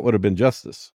 That would have been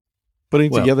justice.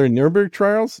 Putting together Nuremberg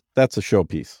trials, that's a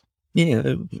showpiece.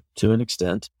 Yeah, to an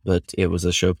extent, but it was a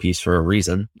showpiece for a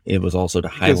reason. It was also to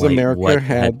highlight what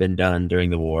had been done during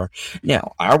the war.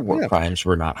 Now, our war crimes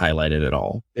were not highlighted at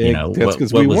all. That's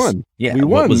because we won. Yeah, we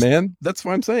won, man. That's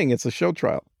why I'm saying it's a show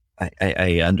trial.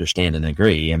 I understand and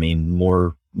agree. I mean,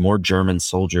 more German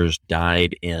soldiers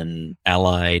died in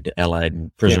Allied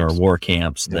prisoner of war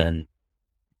camps than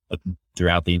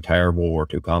throughout the entire World War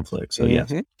II conflict. So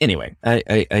yes. Anyway,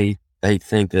 I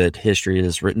think that history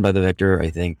is written by the victor.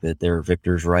 I think that there are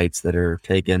victors' rights that are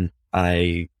taken.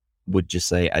 I would just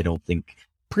say I don't think,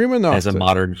 as a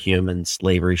modern human,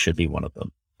 slavery should be one of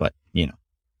them. But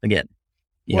again,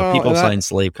 people sign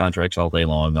slave contracts all day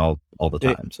long, all the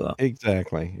time. So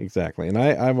exactly, and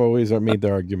I've always made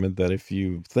the argument that if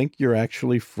you think you're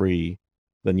actually free,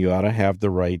 then you ought to have the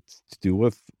right to do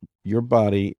with your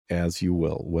body as you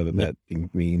will, whether that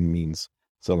means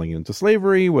selling it into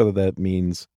slavery, whether that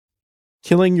means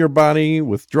killing your body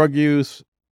with drug use.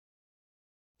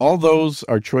 All those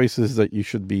are choices that you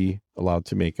should be allowed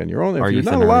to make on your own. If you're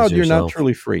not allowed, you're not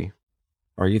truly free.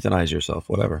 Or euthanize yourself,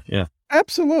 whatever. Yeah,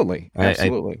 absolutely.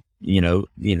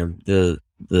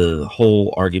 The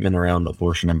whole argument around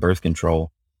abortion and birth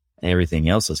control and everything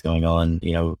else that's going on,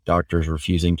 doctors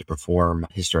refusing to perform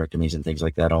hysterectomies and things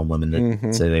like that on women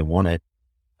that say they want it.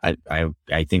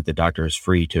 I think the doctor is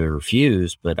free to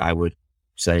refuse, but I would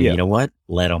say, you know what?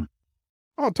 Let them.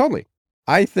 Oh, totally.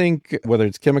 I think whether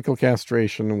it's chemical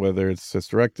castration, whether it's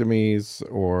hysterectomies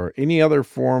or any other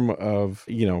form of,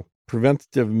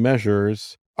 preventative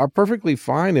measures are perfectly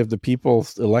fine if the people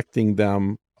electing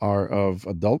them are of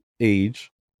adult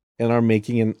age and are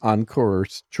making an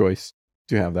uncoerced choice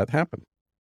to have that happen.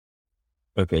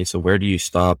 Okay, so where do you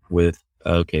stop with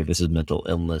okay, this is mental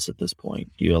illness at this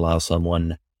point. Do you allow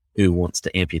someone who wants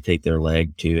to amputate their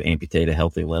leg to amputate a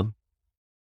healthy limb?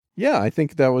 Yeah, I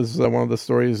think that was one of the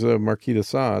stories Marquis de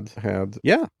Sade had.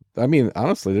 Yeah, I mean,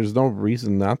 honestly, there's no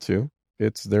reason not to.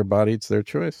 It's their body, it's their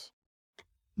choice.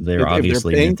 They're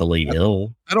obviously mentally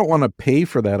ill. I don't want to pay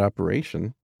for that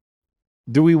operation.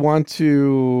 Do we want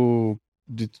to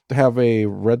have a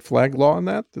red flag law on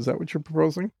that? Is that what you're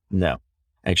proposing? No.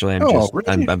 Actually,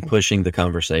 I'm pushing the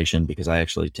conversation because I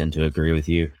actually tend to agree with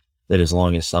you that as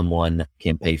long as someone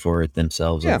can pay for it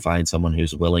themselves and find someone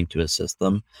who's willing to assist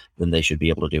them, then they should be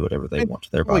able to do whatever they want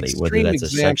to their body, whether that's a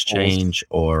sex change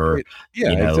or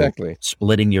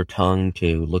splitting your tongue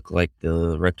to look like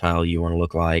the reptile you want to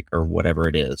look like or whatever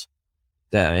it is.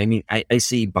 I mean, I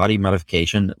see body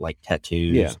modification like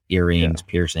tattoos, earrings,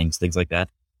 piercings, things like that.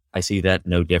 I see that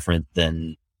no different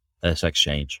than a sex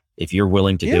change. If you're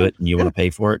willing to do it and you want to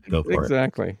pay for it, go for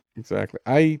it.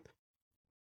 Exactly.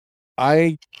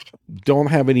 I don't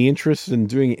have any interest in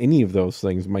doing any of those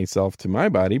things myself to my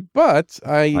body, but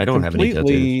I don't have any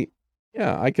tattoos.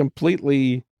 Yeah, I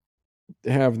completely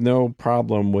have no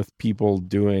problem with people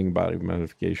doing body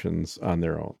modifications on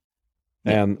their own.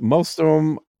 Yeah. And most of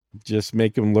them just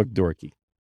make them look dorky.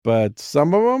 But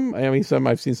some of them,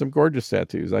 I've seen some gorgeous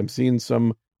tattoos. I've seen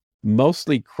some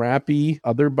mostly crappy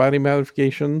other body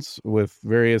modifications with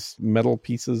various metal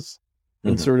pieces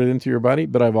inserted into your body,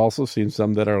 but I've also seen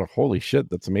some that are, holy shit,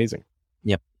 that's amazing.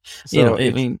 Yep. So,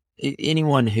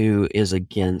 anyone who is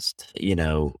against,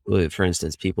 for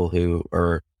instance, people who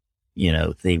are,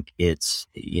 think it's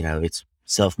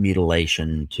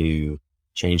self-mutilation to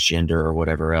change gender or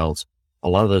whatever else, a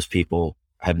lot of those people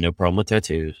have no problem with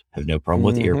tattoos, have no problem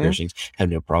with ear piercings, have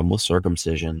no problem with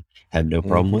circumcision, have no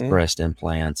problem with breast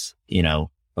implants,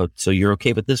 so you're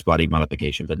okay with this body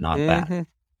modification, but not that.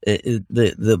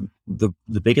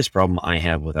 The biggest problem I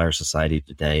have with our society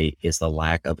today is the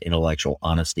lack of intellectual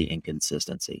honesty and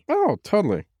consistency. Oh,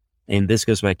 totally. And this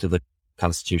goes back to the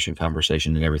Constitution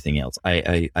conversation and everything else.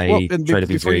 I try to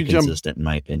be very consistent in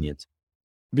my opinions.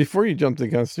 Before you jump to the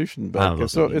Constitution, but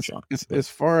so it's as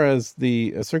far as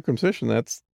the circumcision,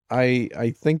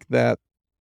 I think that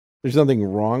there's nothing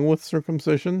wrong with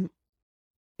circumcision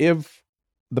if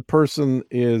the person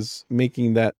is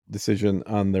making that decision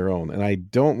on their own. And I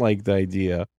don't like the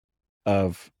idea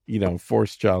of,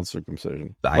 forced child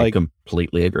circumcision. I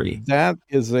completely agree. That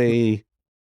is I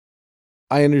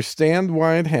understand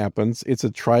why it happens. It's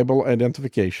a tribal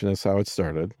identification is how it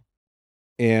started.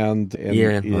 And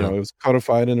it was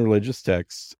codified in religious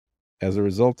texts as a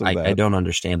result of that. I don't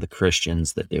understand the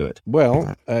Christians that do it.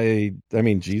 Well, I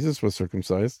mean, Jesus was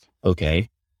circumcised. Okay.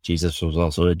 Jesus was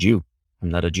also a Jew. I'm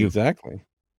not a Jew. Exactly.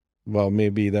 Well,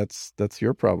 maybe that's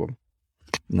your problem.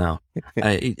 No,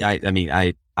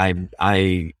 I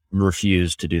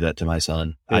refuse to do that to my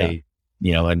son.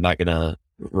 Yeah. I'm not going to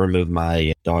remove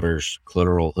my daughter's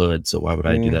clitoral hood. So why would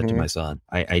I do that to my son?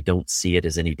 I don't see it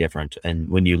as any different. And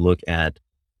when you look at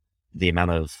the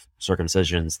amount of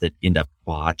circumcisions that end up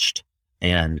botched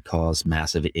and cause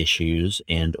massive issues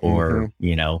or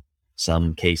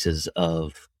some cases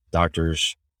of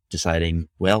doctors deciding,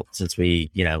 well, since we,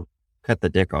 cut the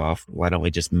dick off, why don't we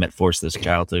just force this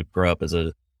child to grow up as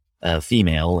a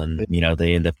female and,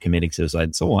 they end up committing suicide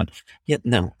and so on. Yeah,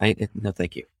 no,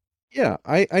 thank you. Yeah,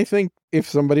 I think if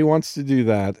somebody wants to do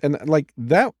that, and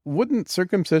that, wouldn't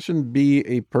circumcision be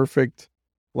a perfect,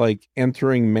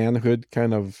 entering manhood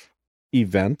kind of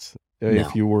event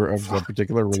if you were of a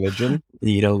particular religion?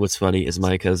 What's funny is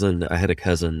I had a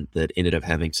cousin that ended up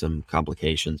having some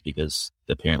complications because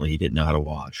apparently he didn't know how to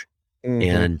wash.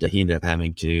 And he ended up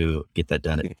having to get that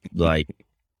done at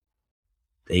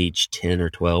age 10 or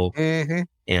 12.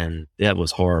 And that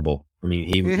was horrible. I mean,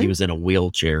 he was in a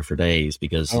wheelchair for days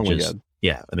because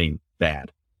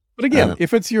bad. But again,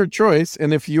 if it's your choice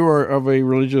and if you are of a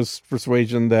religious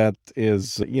persuasion that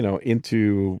is,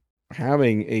 into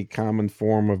having a common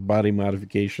form of body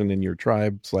modification in your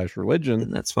tribe / religion, then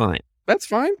that's fine. That's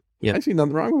fine. Yeah. I see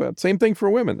nothing wrong with that. Same thing for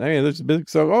women. I mean, there's a big,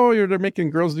 they're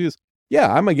making girls do this.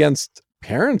 Yeah, I'm against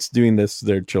parents doing this to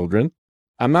their children.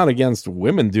 I'm not against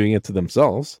women doing it to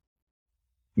themselves.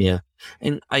 Yeah.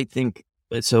 And I think,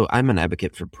 so I'm an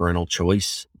advocate for parental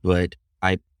choice, but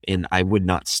I would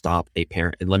not stop a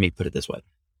parent. And let me put it this way.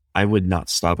 I would not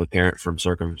stop a parent from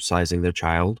circumcising their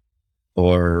child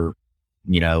or,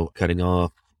 cutting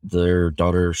off their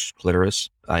daughter's clitoris.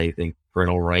 I think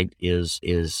parental right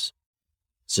is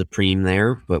supreme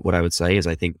there. But what I would say is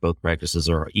I think both practices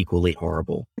are equally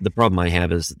horrible. The problem I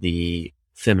have is the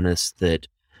feminists that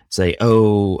say,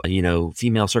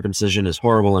 female circumcision is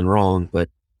horrible and wrong, but,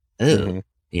 I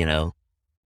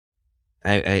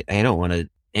don't want to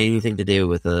anything to do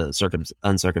with a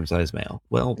uncircumcised male.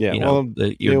 Well, yeah, well,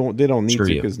 they don't need to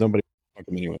because nobody fuck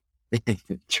them anyway.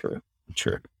 True.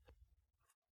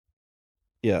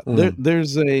 Yeah,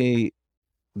 there's a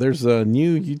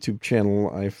new YouTube channel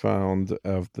I found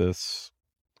of this.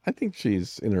 I think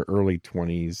she's in her early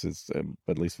 20s,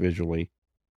 at least visually.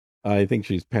 I think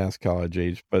she's past college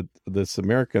age, but this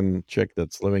American chick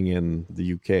that's living in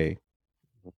the UK.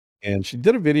 And she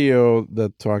did a video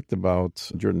that talked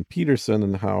about Jordan Peterson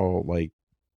and how, like,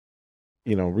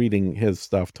 reading his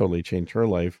stuff totally changed her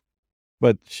life.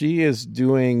 But she is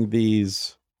doing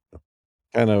these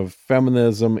kind of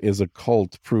feminism is a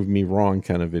cult, prove me wrong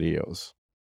kind of videos.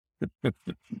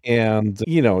 And,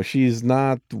 she's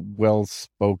not well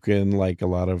spoken like a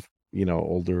lot of,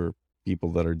 older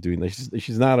people that are doing this.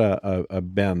 She's not a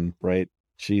Ben, right?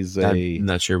 I'm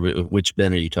not sure which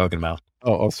Ben are you talking about.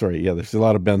 Oh, sorry. Yeah, there's a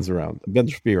lot of Bens around. Ben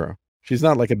Shapiro. She's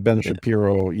not like a Ben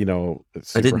Shapiro,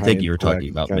 I didn't think you were talking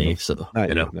about me, so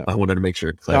no. I wanted to make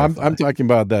sure. I'm talking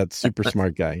about that super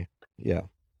smart guy. Yeah.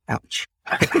 Ouch.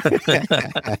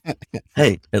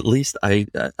 Hey, at least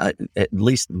at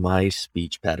least my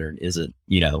speech pattern isn't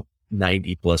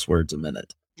 90 plus words a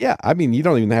minute. Yeah, I mean, you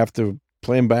don't even have to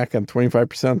play them back on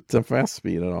 25% fast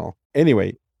speed at all.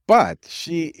 Anyway, but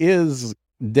she is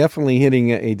definitely hitting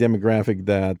a demographic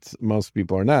that most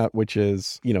people are not, which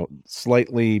is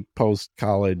slightly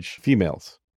post-college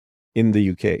females in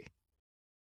the UK.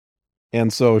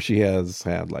 And so she has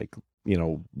had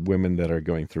women that are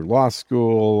going through law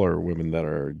school or women that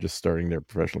are just starting their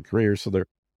professional careers. So they're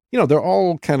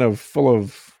all kind of full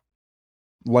of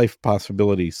life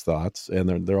possibilities thoughts,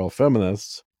 and they're all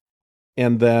feminists.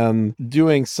 And then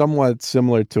doing somewhat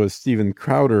similar to a Steven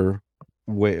Crowder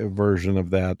version of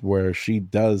that, where she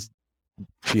has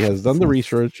done the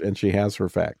research and she has her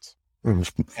facts.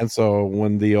 And so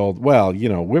when the old,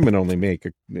 women only make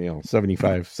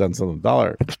 75 cents on the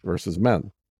dollar versus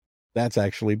men, that's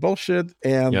actually bullshit.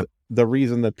 And the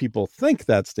reason that people think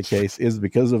that's the case is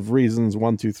because of reasons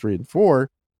 1, 2, 3, and 4.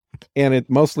 And it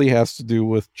mostly has to do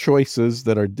with choices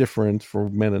that are different for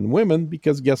men and women,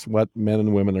 because guess what? Men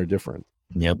and women are different.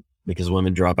 Yep. Because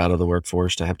women drop out of the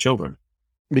workforce to have children.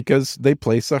 Because they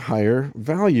place a higher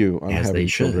value on having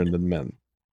children than men.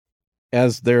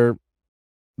 As they're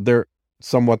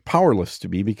somewhat powerless to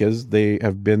be, because they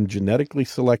have been genetically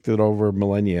selected over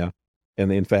millennia,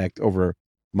 and in fact over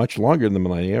much longer than the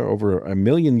millennia, over 1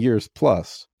 million years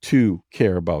plus, to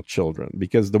care about children,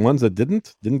 because the ones that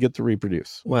didn't get to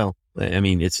reproduce. Well, I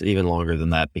mean, it's even longer than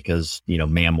that, because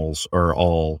mammals are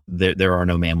all there are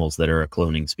no mammals that are a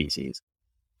cloning species.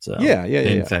 So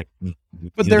in fact,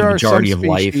 but there are some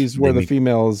species where the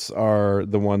females are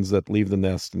the ones that leave the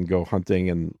nest and go hunting,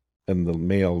 and the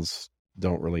males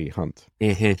don't really hunt.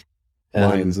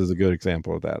 Lions is a good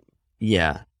example of that.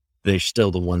 Yeah, they're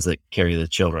still the ones that carry the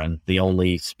children. The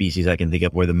only species I can think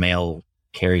of where the male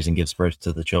carries and gives birth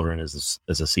to the children is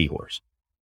a seahorse.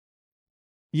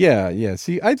 Yeah.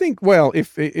 See, I think,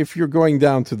 if you're going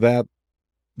down to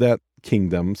that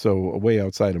kingdom, so way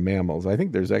outside of mammals, I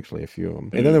think there's actually a few of them.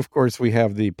 And then, of course, we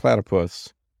have the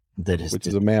platypus, which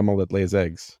is a mammal that lays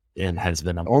eggs. And has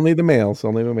venom. Only the males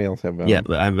have venom. Yeah,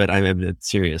 but I'm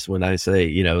serious when I say,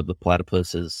 the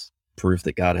platypus is proof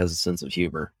that God has a sense of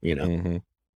humor, Mm-hmm.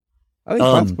 I think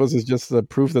platypus is just the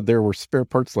proof that there were spare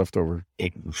parts left over.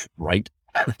 Right?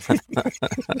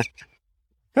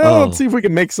 Let's see if we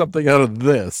can make something out of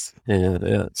this.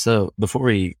 Yeah. So before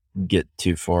we get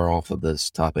too far off of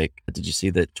this topic, did you see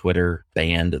that Twitter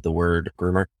banned the word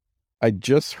groomer? I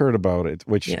just heard about it,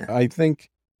 which I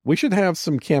think we should have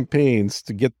some campaigns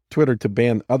to get Twitter to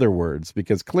ban other words,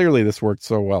 because clearly this worked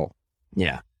so well.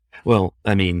 Yeah. Well,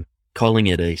 I mean, calling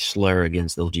it a slur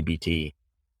against LGBTQIA,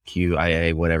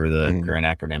 whatever the current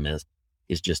acronym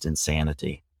is just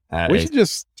insanity. We should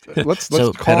just let's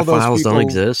so call those people. Don't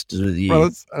exist.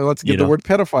 Let's get the word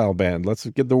pedophile banned. Let's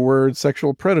get the word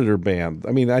sexual predator banned.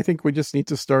 I mean, I think we just need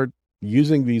to start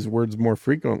using these words more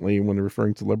frequently when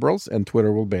referring to liberals, and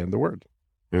Twitter will ban the word.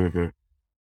 Mm-hmm.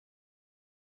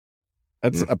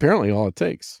 That's apparently all it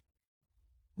takes.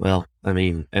 Well, I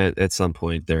mean, at some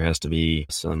point there has to be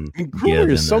some. Groomer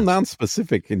is so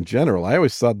non-specific in general. I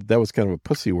always thought that was kind of a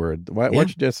pussy word. Why don't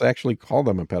you just actually call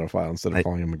them a pedophile instead of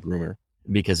calling them a groomer?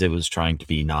 Because it was trying to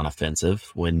be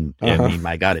non-offensive. When I mean,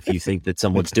 my God, if you think that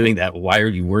someone's doing that, why are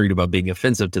you worried about being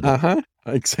offensive to them?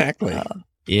 Exactly.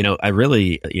 I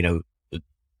really,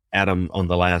 Adam on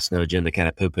the last No Agenda kind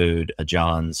of poo-pooed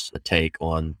John's take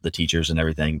on the teachers and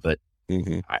everything, but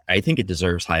I think it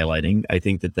deserves highlighting. I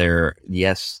think that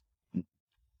yes,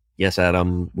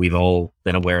 Adam, we've all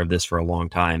been aware of this for a long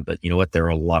time, but you know what? There are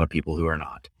a lot of people who are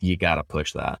not. You got to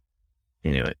push that.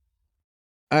 Anyway.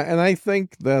 And I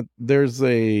think that there's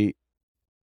a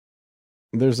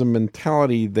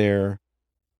mentality there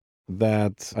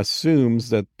that assumes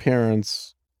that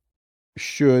parents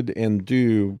should and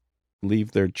do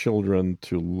leave their children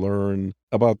to learn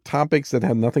about topics that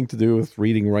have nothing to do with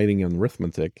reading, writing, and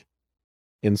arithmetic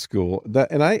in school.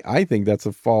 And I think that's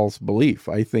a false belief.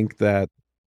 I think that,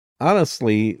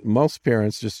 honestly, most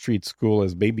parents just treat school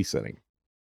as babysitting.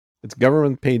 It's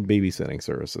government-paid babysitting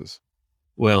services.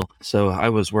 Well, so I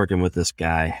was working with this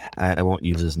guy. I won't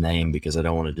use his name because I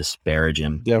don't want to disparage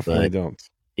him. Definitely don't.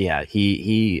 Yeah,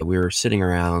 we were sitting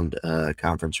around a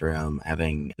conference room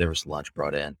there was lunch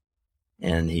brought in,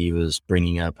 and he was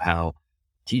bringing up how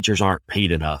teachers aren't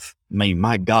paid enough. I mean,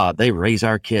 my God, they raise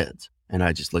our kids. And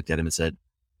I just looked at him and said,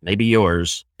 maybe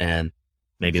yours, and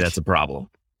maybe that's a problem.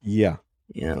 Yeah.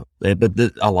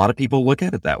 But a lot of people look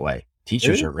at it that way.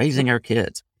 Teachers are raising our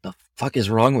kids. The fuck is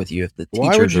wrong with you if the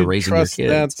teachers are raising your kids? Why would you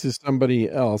trust that to somebody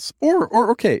else?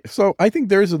 Or okay, so I think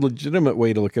there's a legitimate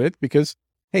way to look at it because,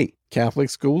 hey,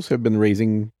 Catholic schools have been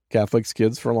raising Catholic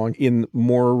kids for long in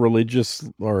more religious,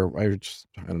 or I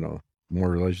don't know,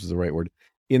 more religious is the right word.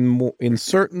 In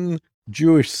certain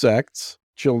Jewish sects,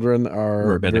 children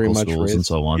are very much raised, and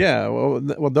so on. Yeah,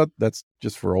 well, that's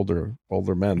just for older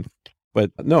men.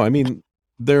 But no, I mean,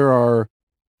 there are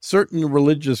certain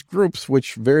religious groups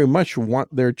which very much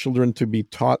want their children to be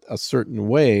taught a certain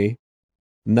way,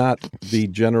 not the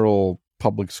general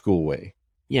public school way.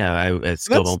 Yeah, I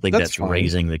still don't think that's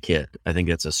raising the kid. I think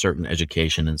that's a certain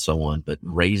education and so on. But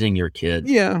raising your kid,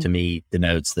 to me,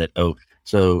 denotes that,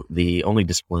 so the only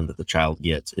discipline that the child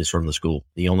gets is from the school.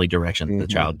 The only direction that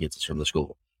the child gets is from the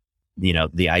school.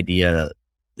 The idea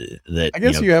that... I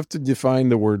guess you have to define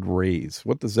the word raise.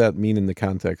 What does that mean in the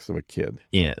context of a kid?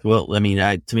 Yeah, well, I mean,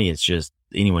 to me, it's just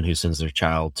anyone who sends their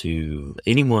child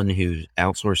anyone who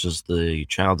outsources the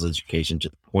child's education to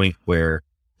the point where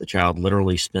the child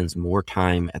literally spends more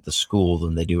time at the school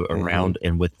than they do around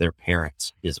and with their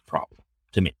parents is a problem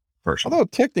to me, personally. Although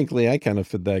technically I kind of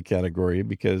fit that category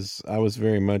because I was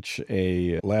very much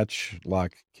a latchkey,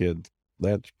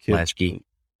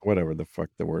 whatever the fuck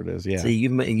the word is. Yeah. See, you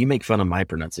make fun of my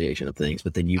pronunciation of things,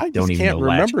 but then you don't even can't know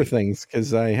remember latchkey. Things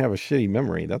because I have a shitty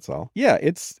memory. That's all. Yeah,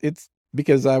 it's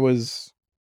because I was,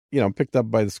 picked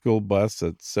up by the school bus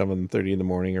at 7:30 in the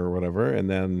morning or whatever, and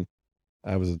then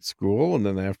I was at school, and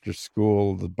then after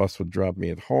school, the bus would drop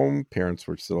me at home. Parents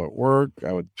were still at work.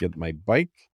 I would get my bike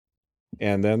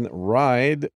and then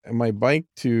ride my bike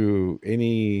to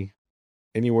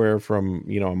anywhere from,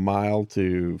 a mile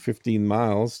to 15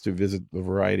 miles to visit a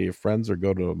variety of friends or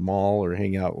go to a mall or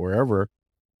hang out wherever.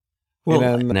 Well,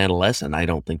 an adolescent, I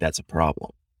don't think that's a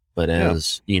problem. But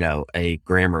as, a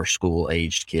grammar school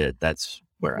aged kid, that's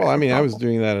where I was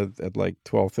doing that at like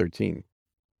 12, 13.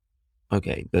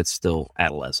 Okay, that's still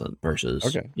adolescent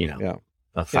versus,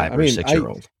 a 5 or 6 year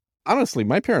old. Honestly,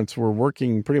 my parents were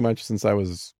working pretty much since I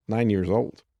was 9 years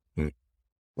old.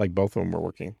 Like both of them were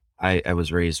working. I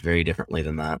was raised very differently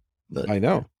than that. But I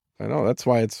know. That's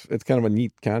why it's kind of a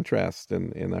neat contrast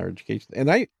in our education.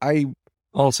 And I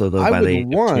also, though, I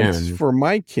would want for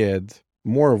my kid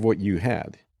more of what you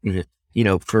had.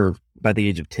 By the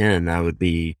age of 10, I would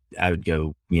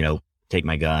go, take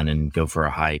my gun and go for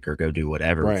a hike or go do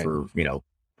whatever for,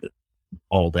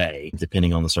 all day,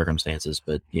 depending on the circumstances.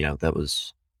 But, that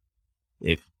was,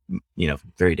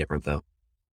 very different though.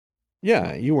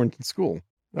 Yeah. You weren't in school.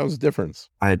 That was a difference.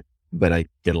 But I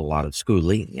did a lot of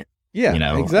schooling. Yeah,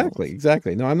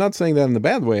 exactly. No, I'm not saying that in the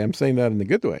bad way. I'm saying that in the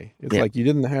good way. It's like you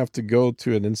didn't have to go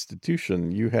to an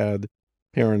institution. You had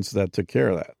parents that took care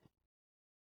of that.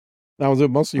 Now, was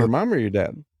it mostly your mom or your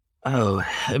dad? Oh,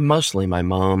 mostly my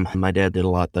mom. My dad did a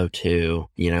lot though too.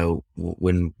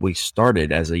 When we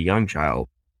started as a young child,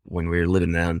 when we were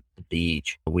living down the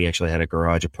beach, we actually had a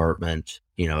garage apartment,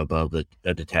 above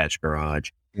a detached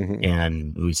garage.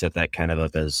 And we set that kind of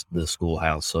up as the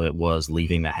schoolhouse. So it was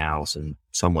leaving the house and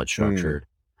somewhat structured.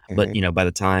 But, by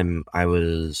the time I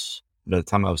was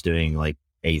doing like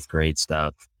 8th grade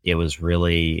stuff, it was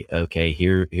really, okay,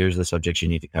 here's the subjects you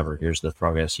need to cover. Here's the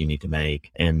progress you need to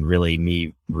make. And really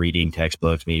me reading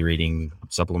textbooks, me reading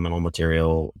supplemental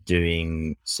material,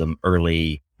 doing some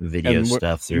early video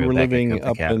stuff through. You were living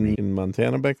up in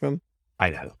Montana back then?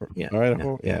 Idaho. Yeah.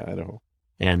 Idaho? Yeah, Idaho.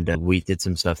 And we did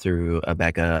some stuff through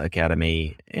Abeka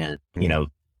Academy and,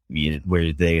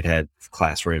 where they had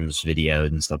classrooms videoed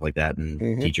and stuff like that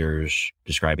and teachers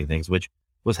describing things, which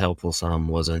was helpful. Some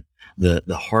wasn't. The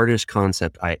hardest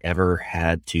concept I ever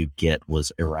had to get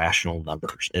was irrational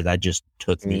numbers. That just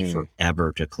took me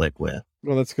forever to click with.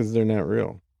 Well, that's because they're not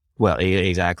real. Well,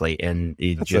 exactly. And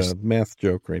that's a math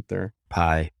joke right there.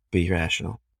 Pi, be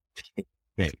rational.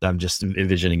 I'm just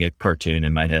envisioning a cartoon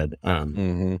in my head.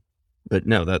 But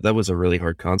no, that was a really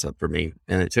hard concept for me,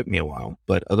 and it took me a while.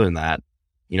 But other than that,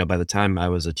 by the time I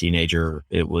was a teenager,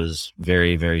 it was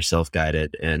very, very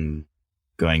self-guided and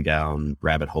going down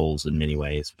rabbit holes in many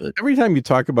ways. But every time you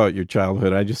talk about your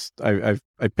childhood,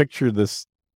 I picture this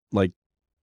like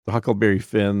the Huckleberry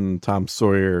Finn, Tom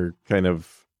Sawyer kind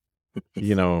of,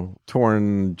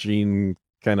 torn Gene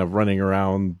kind of running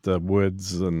around the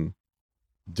woods and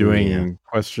doing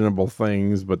questionable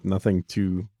things, but nothing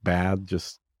too bad.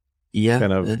 Just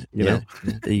kind of, you're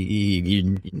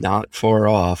not far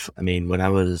off. I mean, when I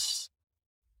was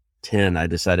 10, I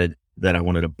decided that I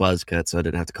wanted a buzz cut so I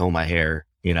didn't have to comb my hair,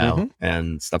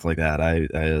 and stuff like that.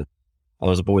 I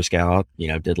was a Boy Scout,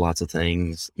 did lots of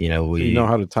things, so you know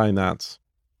how to tie knots.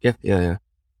 Yeah.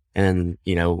 And,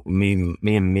 me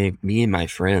and my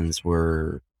friends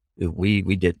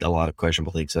we did a lot of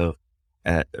questionable things. So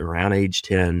at around age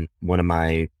 10, one of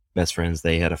my best friends,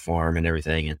 they had a farm and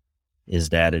everything, and his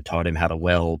dad had taught him how to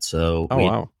weld. So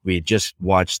we had just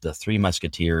watched the Three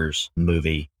Musketeers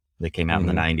movie that came out in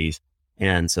the 90s.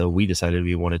 And so we decided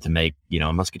we wanted to make,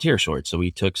 a musketeer sword. So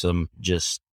we took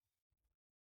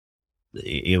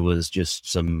it was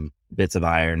just some bits of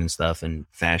iron and stuff and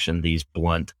fashioned these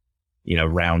blunt,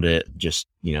 rounded, just,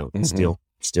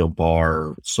 steel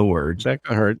bar swords. That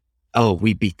could hurt. Oh,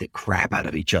 we beat the crap out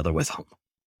of each other with them.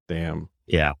 Damn.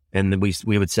 Yeah. And then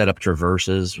we would set up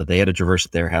traverses. They had a traverse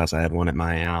at their house. I had one at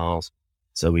my house.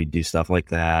 So we'd do stuff like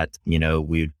that.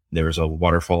 There was a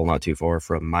waterfall not too far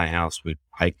from my house. We'd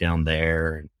hike down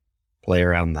there and play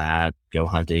around that, go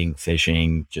hunting,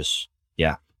 fishing,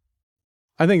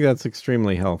 I think that's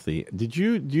extremely healthy. Do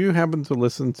you happen to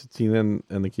listen to Tina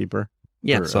and the Keeper?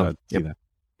 Yeah. Tina.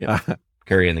 Yep.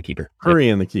 Curry and the Keeper. Curry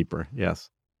and the Keeper. Yes.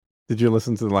 Did you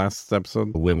listen to the last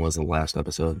episode? When was the last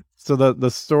episode? So the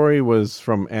story was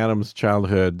from Adam's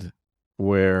childhood,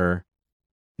 where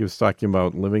he was talking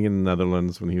about living in the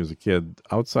Netherlands when he was a kid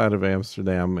outside of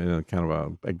Amsterdam in a kind of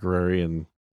a agrarian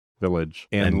village.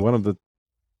 And one of the...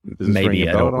 Maybe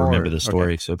I don't remember the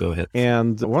story, so go ahead.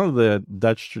 And one of the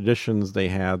Dutch traditions they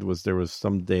had was there was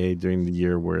some day during the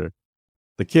year where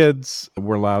the kids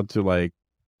were allowed to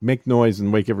make noise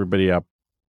and wake everybody up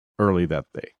early that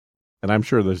day. And I'm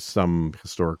sure there's some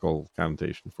historical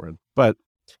connotation for it. But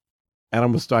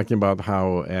Adam was talking about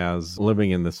how, as living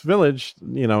in this village,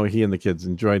 he and the kids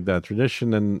enjoyed that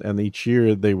tradition. And each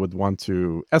year they would want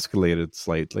to escalate it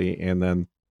slightly. And then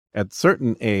at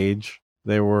certain age,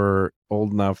 they were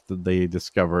old enough that they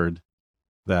discovered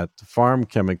that farm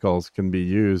chemicals can be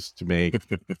used to make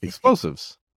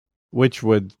explosives, which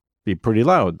would be pretty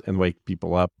loud and wake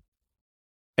people up.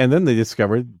 And then they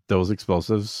discovered those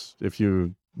explosives, if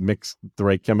you mix the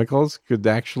right chemicals, could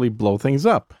actually blow things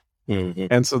up.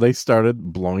 And so they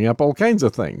started blowing up all kinds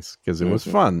of things because it was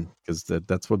fun, because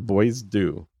that's what boys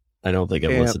do. I don't think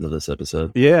I've listened to this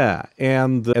episode. Yeah.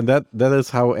 And that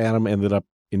is how Adam ended up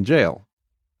in jail.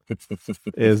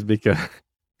 Is because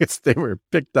they were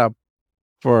picked up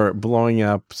for blowing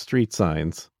up street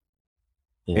signs.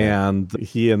 Yeah. And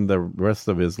he and the rest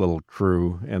of his little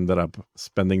crew ended up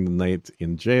spending the night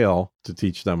in jail to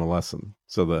teach them a lesson.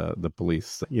 So the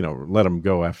police, let them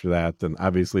go after that. And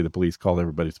obviously the police called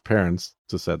everybody's parents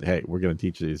to said, hey, we're going to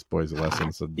teach these boys a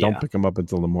lesson. So don't pick them up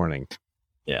until the morning.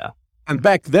 Yeah. And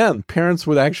back then, parents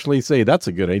would actually say, that's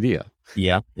a good idea.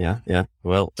 Yeah.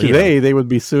 Well, today they would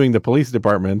be suing the police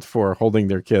department for holding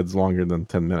their kids longer than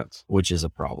 10 minutes. Which is a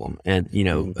problem. And,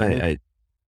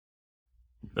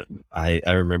 I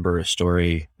remember a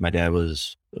story. My dad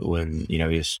was, when, he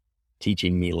was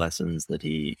teaching me lessons that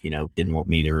he, didn't want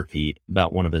me to repeat,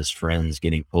 about one of his friends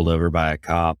getting pulled over by a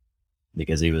cop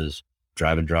because he was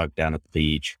driving drunk down at the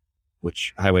beach,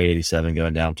 which Highway 87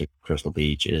 going down to Crystal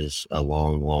Beach is a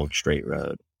long, long straight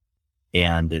road.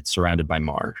 And it's surrounded by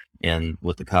marsh. And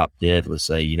what the cop did was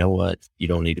say, you know what? You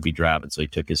don't need to be driving. So he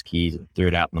took his keys and threw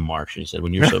it out in the marsh. And he said,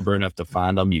 when you're sober enough to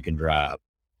find them, you can drive.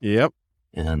 Yep.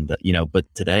 And,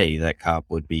 but today that cop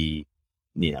would be,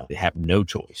 have no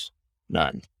choice,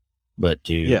 none, but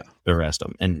to arrest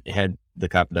them. And had the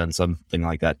cop done something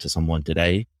like that to someone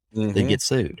today, they'd get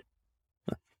sued.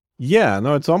 Yeah,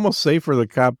 no, it's almost safer the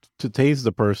cop to tase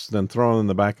the person and throw them in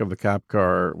the back of the cop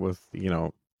car with,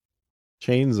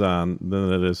 chains on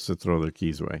than it is to throw their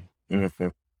keys away.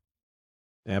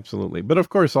 Absolutely. But of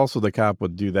course, also the cop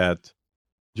would do that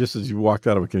just as you walked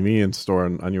out of a convenience store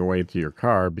on your way to your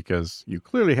car, because you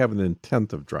clearly have an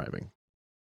intent of driving.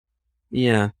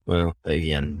 Yeah. Well,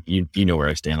 again, you know where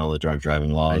I stand on the drunk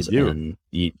driving laws. I do. And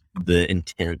the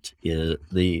intent is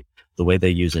the way they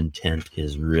use intent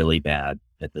is really bad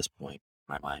at this point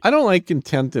in my mind. I don't like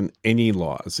intent in any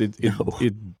laws.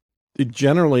 It It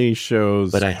generally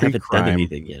shows But I haven't done pre-crime.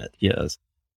 anything yet. Yes.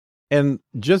 And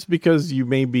just because you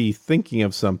may be thinking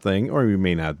of something, or you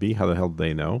may not be, how the hell do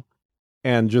they know?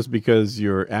 And just because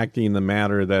you're acting in the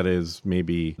matter that is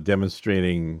maybe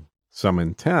demonstrating some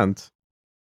intent,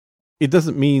 it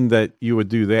doesn't mean that you would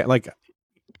do that. Like,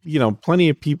 plenty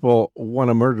of people want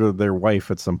to murder their wife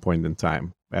at some point in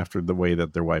time after the way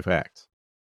that their wife acts.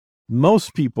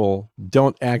 Most people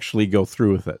don't actually go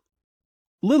through with it.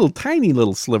 Tiny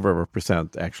little sliver of a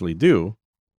percent actually do,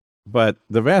 but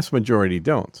the vast majority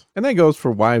don't. And that goes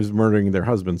for wives murdering their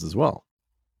husbands as well.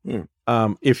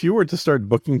 If you were to start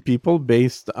booking people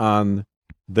based on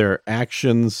their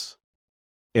actions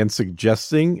and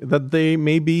suggesting that they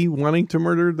may be wanting to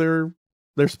murder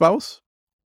their spouse,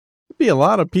 there'd be a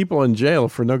lot of people in jail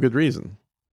for no good reason.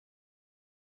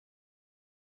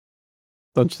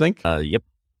 Don't you think? Yep.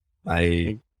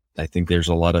 I think there's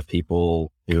a lot of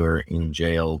people who are in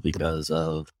jail because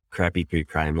of crappy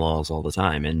pre-crime laws all the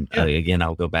time. And again,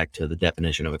 I'll go back to the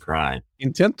definition of a crime.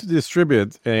 Intent to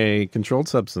distribute a controlled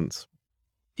substance.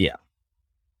 Yeah.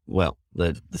 Well,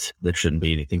 there shouldn't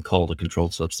be anything called a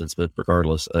controlled substance, but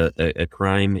regardless, a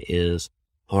crime is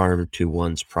harm to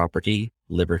one's property,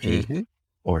 liberty,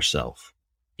 or self.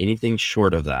 Anything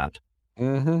short of that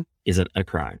isn't a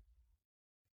crime.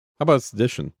 How about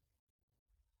sedition?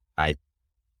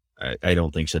 I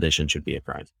don't think sedition should be a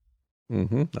crime.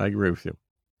 I agree with you.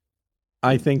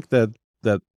 I think that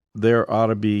there ought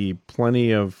to be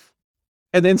plenty of,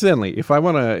 and incidentally, if I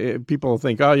want to, people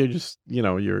think, oh, you're just,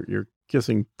 you're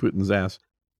kissing Putin's ass.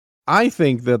 I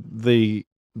think that the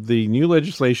new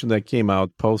legislation that came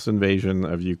out post invasion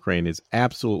of Ukraine is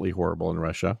absolutely horrible in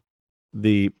Russia.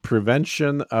 The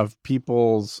prevention of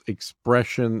people's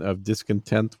expression of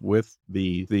discontent with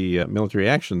the military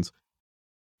actions,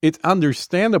 it's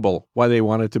understandable why they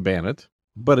wanted to ban it,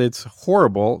 but it's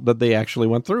horrible that they actually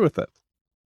went through with it.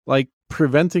 Like,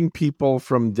 preventing people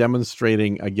from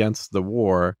demonstrating against the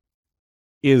war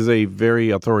is a very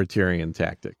authoritarian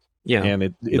tactic. Yeah. And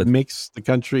it makes the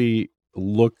country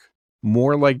look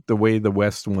more like the way the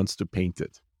West wants to paint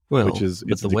it. Well, which is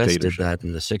but the West did that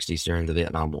in the 60s during the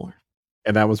Vietnam War.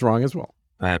 And that was wrong as well.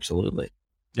 Absolutely.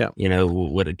 Yeah.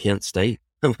 What at Kent State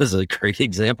was a great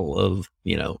example of,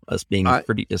 us being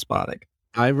pretty despotic.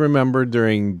 I remember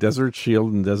during Desert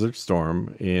Shield and Desert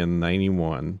Storm in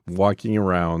 91, walking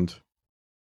around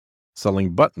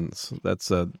selling buttons.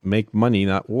 That's make money,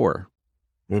 not war.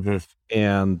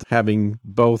 And having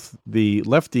both the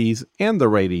lefties and the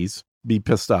righties be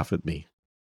pissed off at me.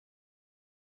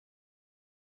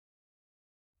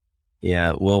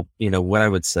 Yeah, well, what I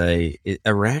would say,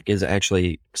 Iraq is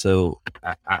actually, so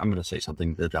I'm going to say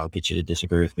something that I'll get you to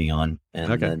disagree with me on,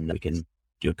 and then we can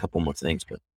do a couple more things.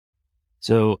 But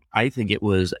so I think it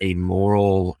was a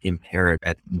moral imperative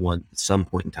at some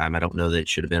point in time. I don't know that it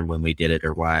should have been when we did it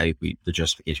or why the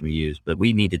justification we used, but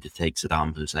we needed to take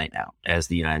Saddam Hussein out as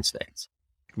the United States.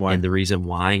 Why? And the reason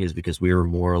why is because we were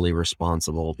morally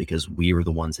responsible because we were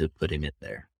the ones who put him in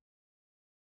there.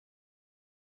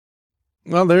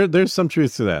 Well, there's some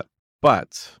truth to that,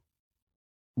 but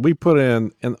we put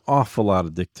in an awful lot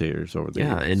of dictators over the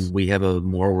years. Yeah, and we have a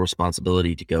moral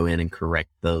responsibility to go in and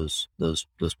correct those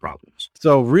problems.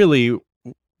 So really,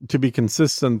 to be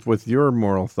consistent with your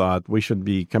moral thought, we should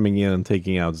be coming in and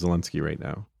taking out Zelensky right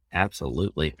now.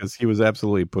 Absolutely. Because he was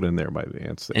absolutely put in there by the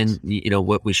United States. And,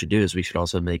 what we should do is we should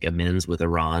also make amends with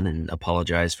Iran and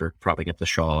apologize for propping up the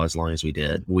Shah as long as we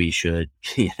did. We should,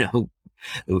 we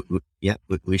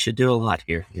should do a lot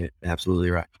here. You're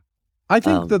absolutely right. I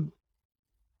think that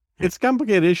it's a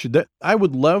complicated issue. That I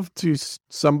would love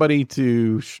somebody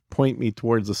to point me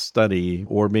towards a study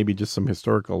or maybe just some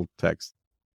historical text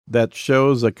that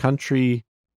shows a country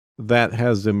that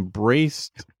has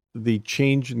embraced the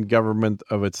change in government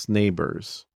of its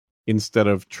neighbors instead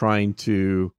of trying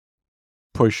to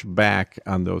push back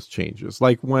on those changes.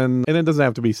 Like and it doesn't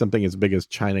have to be something as big as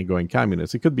China going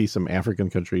communist. It could be some African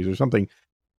countries or something.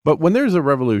 But when there's a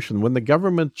revolution, when the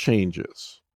government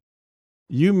changes,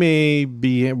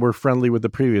 we're friendly with the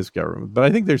previous government. But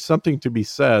I think there's something to be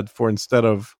said for, instead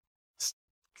of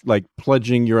like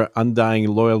pledging your undying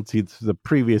loyalty to the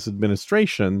previous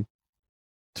administration,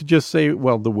 to just say,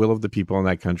 well, the will of the people in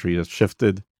that country has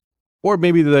shifted, or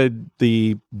maybe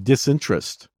the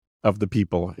disinterest of the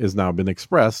people has now been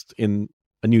expressed in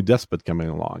a new despot coming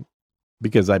along,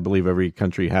 because I believe every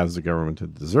country has the government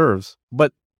it deserves.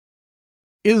 But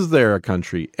is there a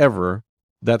country ever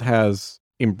that has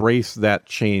embraced that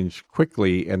change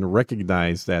quickly and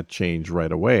recognized that change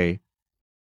right away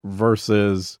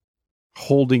versus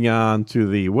holding on to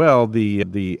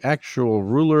the actual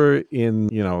ruler in,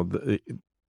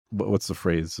 what's the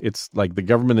phrase? It's like the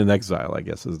government in exile, I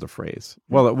guess is the phrase.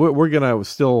 Well, we're going to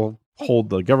still hold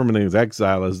the government in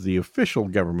exile as the official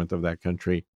government of that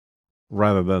country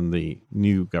rather than the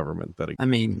new government. I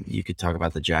mean, you could talk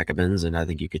about the Jacobins, and I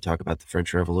think you could talk about the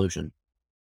French Revolution.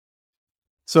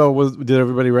 So did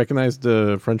everybody recognize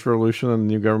the French Revolution and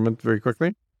the new government very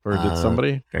quickly? Or did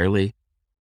somebody? Fairly.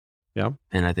 Yeah.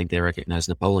 And I think they recognized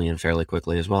Napoleon fairly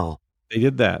quickly as well. They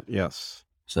did that, yes.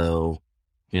 So,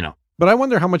 But I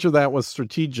wonder how much of that was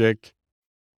strategic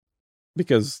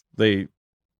because they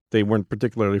weren't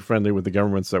particularly friendly with the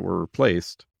governments that were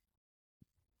replaced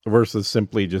versus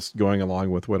simply just going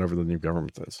along with whatever the new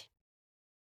government is.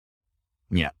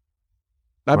 Yeah.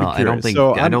 I'd be curious.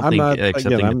 I don't think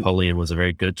accepting Napoleon was a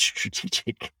very good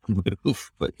strategic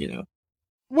move, but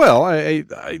Well,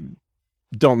 I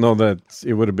don't know that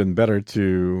it would have been better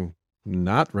to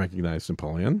not recognize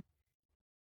Napoleon.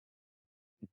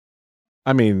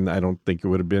 I mean, I don't think it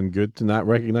would have been good to not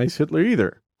recognize Hitler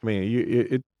either. I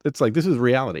mean, it's like, this is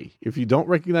reality. If you don't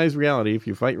recognize reality, if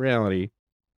you fight reality,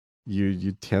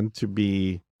 you tend to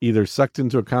be either sucked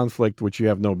into a conflict which you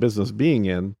have no business being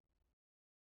in,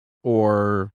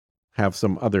 or have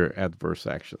some other adverse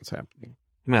actions happening.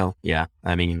 Well, yeah.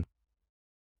 I mean,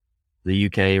 the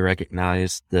UK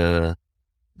recognized the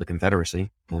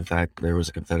Confederacy. In fact, there was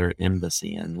a Confederate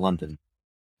embassy in London.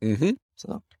 Mm-hmm.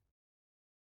 So,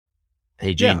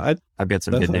 hey, Gene, yeah, I've got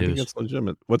some good news. I think it's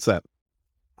legitimate. What's that?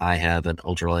 I have an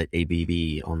ultralight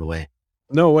ABB on the way.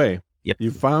 No way. Yep. You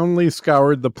finally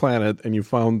scoured the planet and you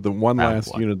found the one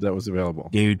last unit that was available.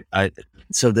 Dude,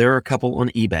 so there are a couple on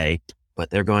eBay, but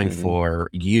they're going for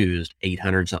used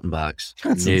 $800 something bucks.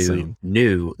 That's insane.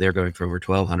 New, they're going for over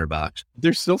 $1,200.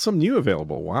 There's still some new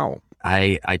available. Wow.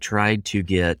 I tried to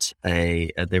get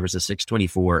there was a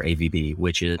 624 AVB,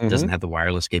 which doesn't have the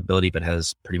wireless capability, but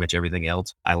has pretty much everything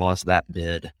else. I lost that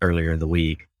bid earlier in the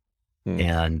week,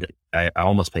 and I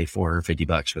almost paid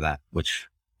 $450 for that, which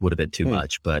would have been too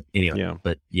much. But anyway,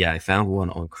 I found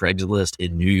one on Craigslist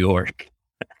in New York.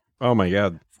 Oh my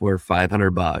God. For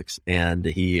 $500, and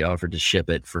he offered to ship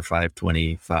it for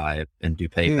 $525 and do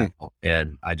PayPal.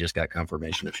 And I just got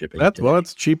confirmation of shipping.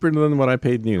 It's cheaper than what I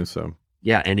paid new. So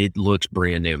yeah, and it looks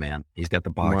brand new, man. He's got the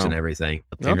box and everything.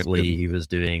 Apparently, he was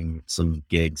doing some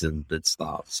gigs and that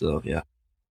stuff. So yeah.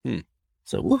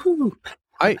 So woohoo!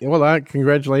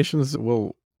 Congratulations.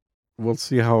 We'll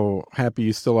see how happy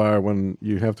you still are when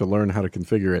you have to learn how to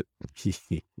configure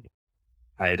it.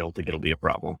 I don't think it'll be a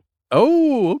problem.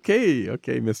 Oh, okay,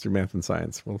 Mr. Math and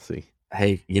Science. We'll see.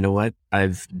 Hey, you know what?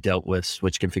 I've dealt with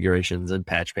switch configurations and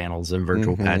patch panels and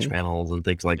virtual patch panels and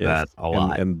things like that a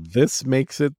lot. And this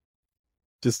makes it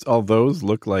just all those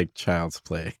look like child's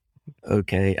play.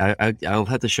 Okay, I'll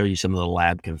have to show you some of the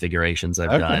lab configurations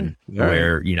I've done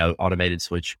where automated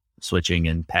switching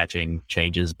and patching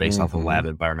changes based off of lab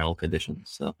environmental conditions.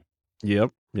 So,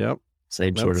 yep.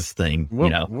 Same sort of thing,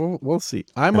 We'll see.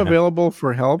 I'm available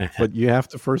for help, but you have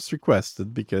to first request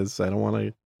it because I don't want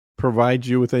to provide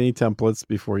you with any templates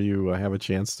before you have a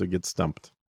chance to get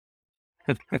stumped.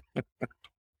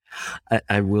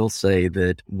 I will say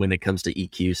that when it comes to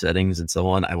EQ settings and so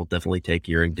on, I will definitely take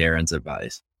your and Darren's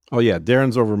advice. Oh yeah,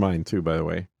 Darren's over mine too, by the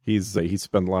way. He's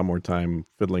spent a lot more time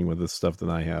fiddling with this stuff than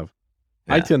I have.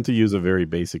 Yeah. I tend to use a very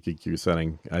basic EQ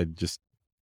setting.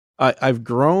 I've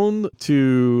grown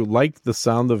to like the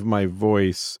sound of my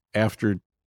voice after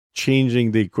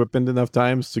changing the equipment enough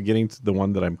times to getting to the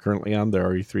one that I'm currently on, the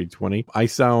RE320. I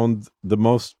sound the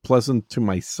most pleasant to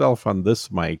myself on this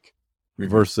mic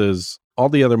versus all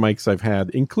the other mics I've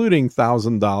had, including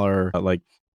 $1,000, like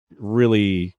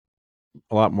really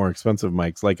a lot more expensive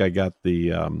mics. Like I got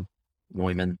the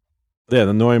Neumann. Yeah,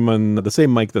 the Neumann, the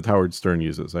same mic that Howard Stern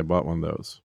uses. I bought one of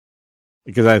those.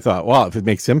 Because I thought, well, if it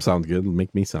makes him sound good, it'll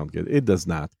make me sound good. It does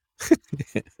not.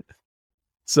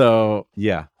 So,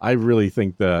 yeah, I really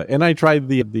think and I tried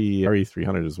the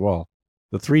RE300 as well.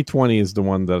 The 320 is the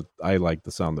one that I like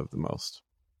the sound of the most.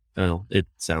 Well, it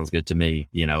sounds good to me.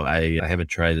 I haven't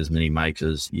tried as many mics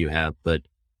as you have, but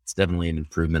it's definitely an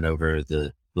improvement over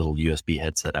the little USB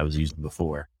headset I was using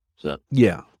before. So,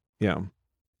 yeah.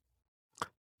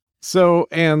 So,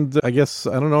 and I guess,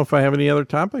 I don't know if I have any other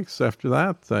topics after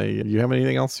that. You have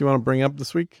anything else you want to bring up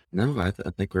this week? No, I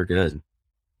think we're good.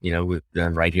 We've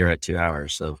done right here at 2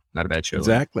 hours, so not a bad show.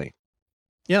 Exactly.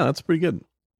 Yeah, that's pretty good.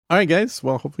 All right, guys.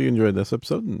 Well, hopefully you enjoyed this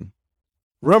episode. And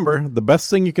remember, the best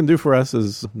thing you can do for us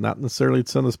is not necessarily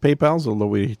to send us PayPals, although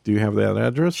we do have that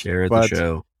address. Share the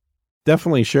show.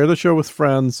 Definitely share the show with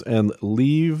friends and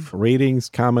leave ratings,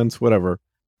 comments, whatever.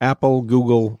 Apple,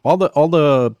 Google, all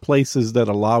the places that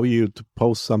allow you to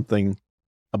post something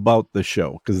about the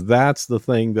show, because that's the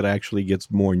thing that actually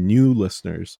gets more new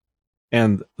listeners.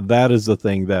 And that is the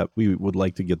thing that we would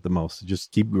like to get the most,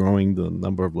 just keep growing the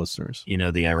number of listeners. You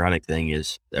know, the ironic thing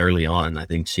is early on, I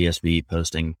think CSV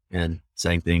posting and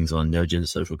saying things on No Agenda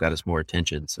Social got us more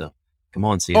attention. So come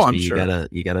on, CSV, sure.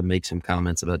 you gotta make some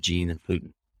comments about Gene and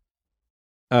Putin.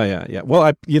 Oh, yeah. Well,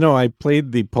 I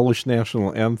played the Polish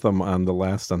national anthem on the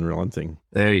last Unrelenting.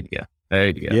 There you go.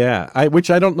 Yeah,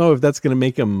 which I don't know if that's going to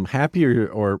make him happier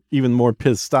or even more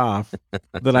pissed off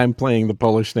that I'm playing the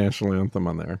Polish national anthem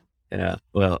on there. Yeah.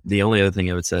 Well, the only other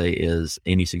thing I would say is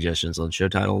any suggestions on show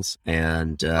titles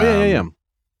and,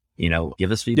 you know,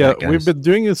 give us feedback. Yeah, guys. We've been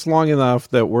doing this long enough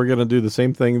that we're going to do the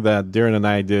same thing that Darren and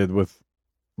I did with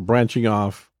branching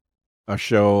off a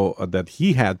show that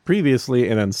he had previously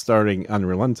and then starting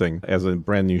Unrelenting as a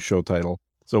brand new show title.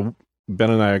 So Ben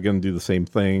and I are going to do the same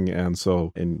thing.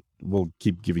 And we'll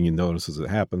keep giving you notice as it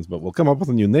happens, but we'll come up with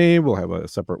a new name. We'll have a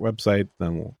separate website.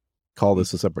 Then we'll call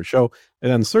this a separate show.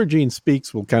 And then Sir Gene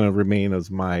Speaks will kind of remain as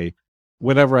my,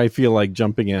 whenever I feel like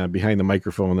jumping in behind the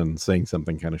microphone and saying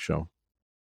something kind of show.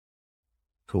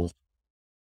 Cool.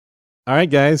 All right,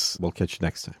 guys. We'll catch you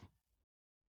next time.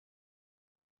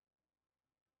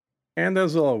 And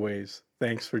as always,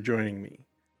 thanks for joining me.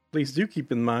 Please do keep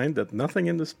in mind that nothing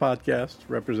in this podcast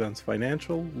represents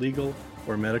financial, legal,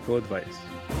 or medical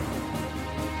advice.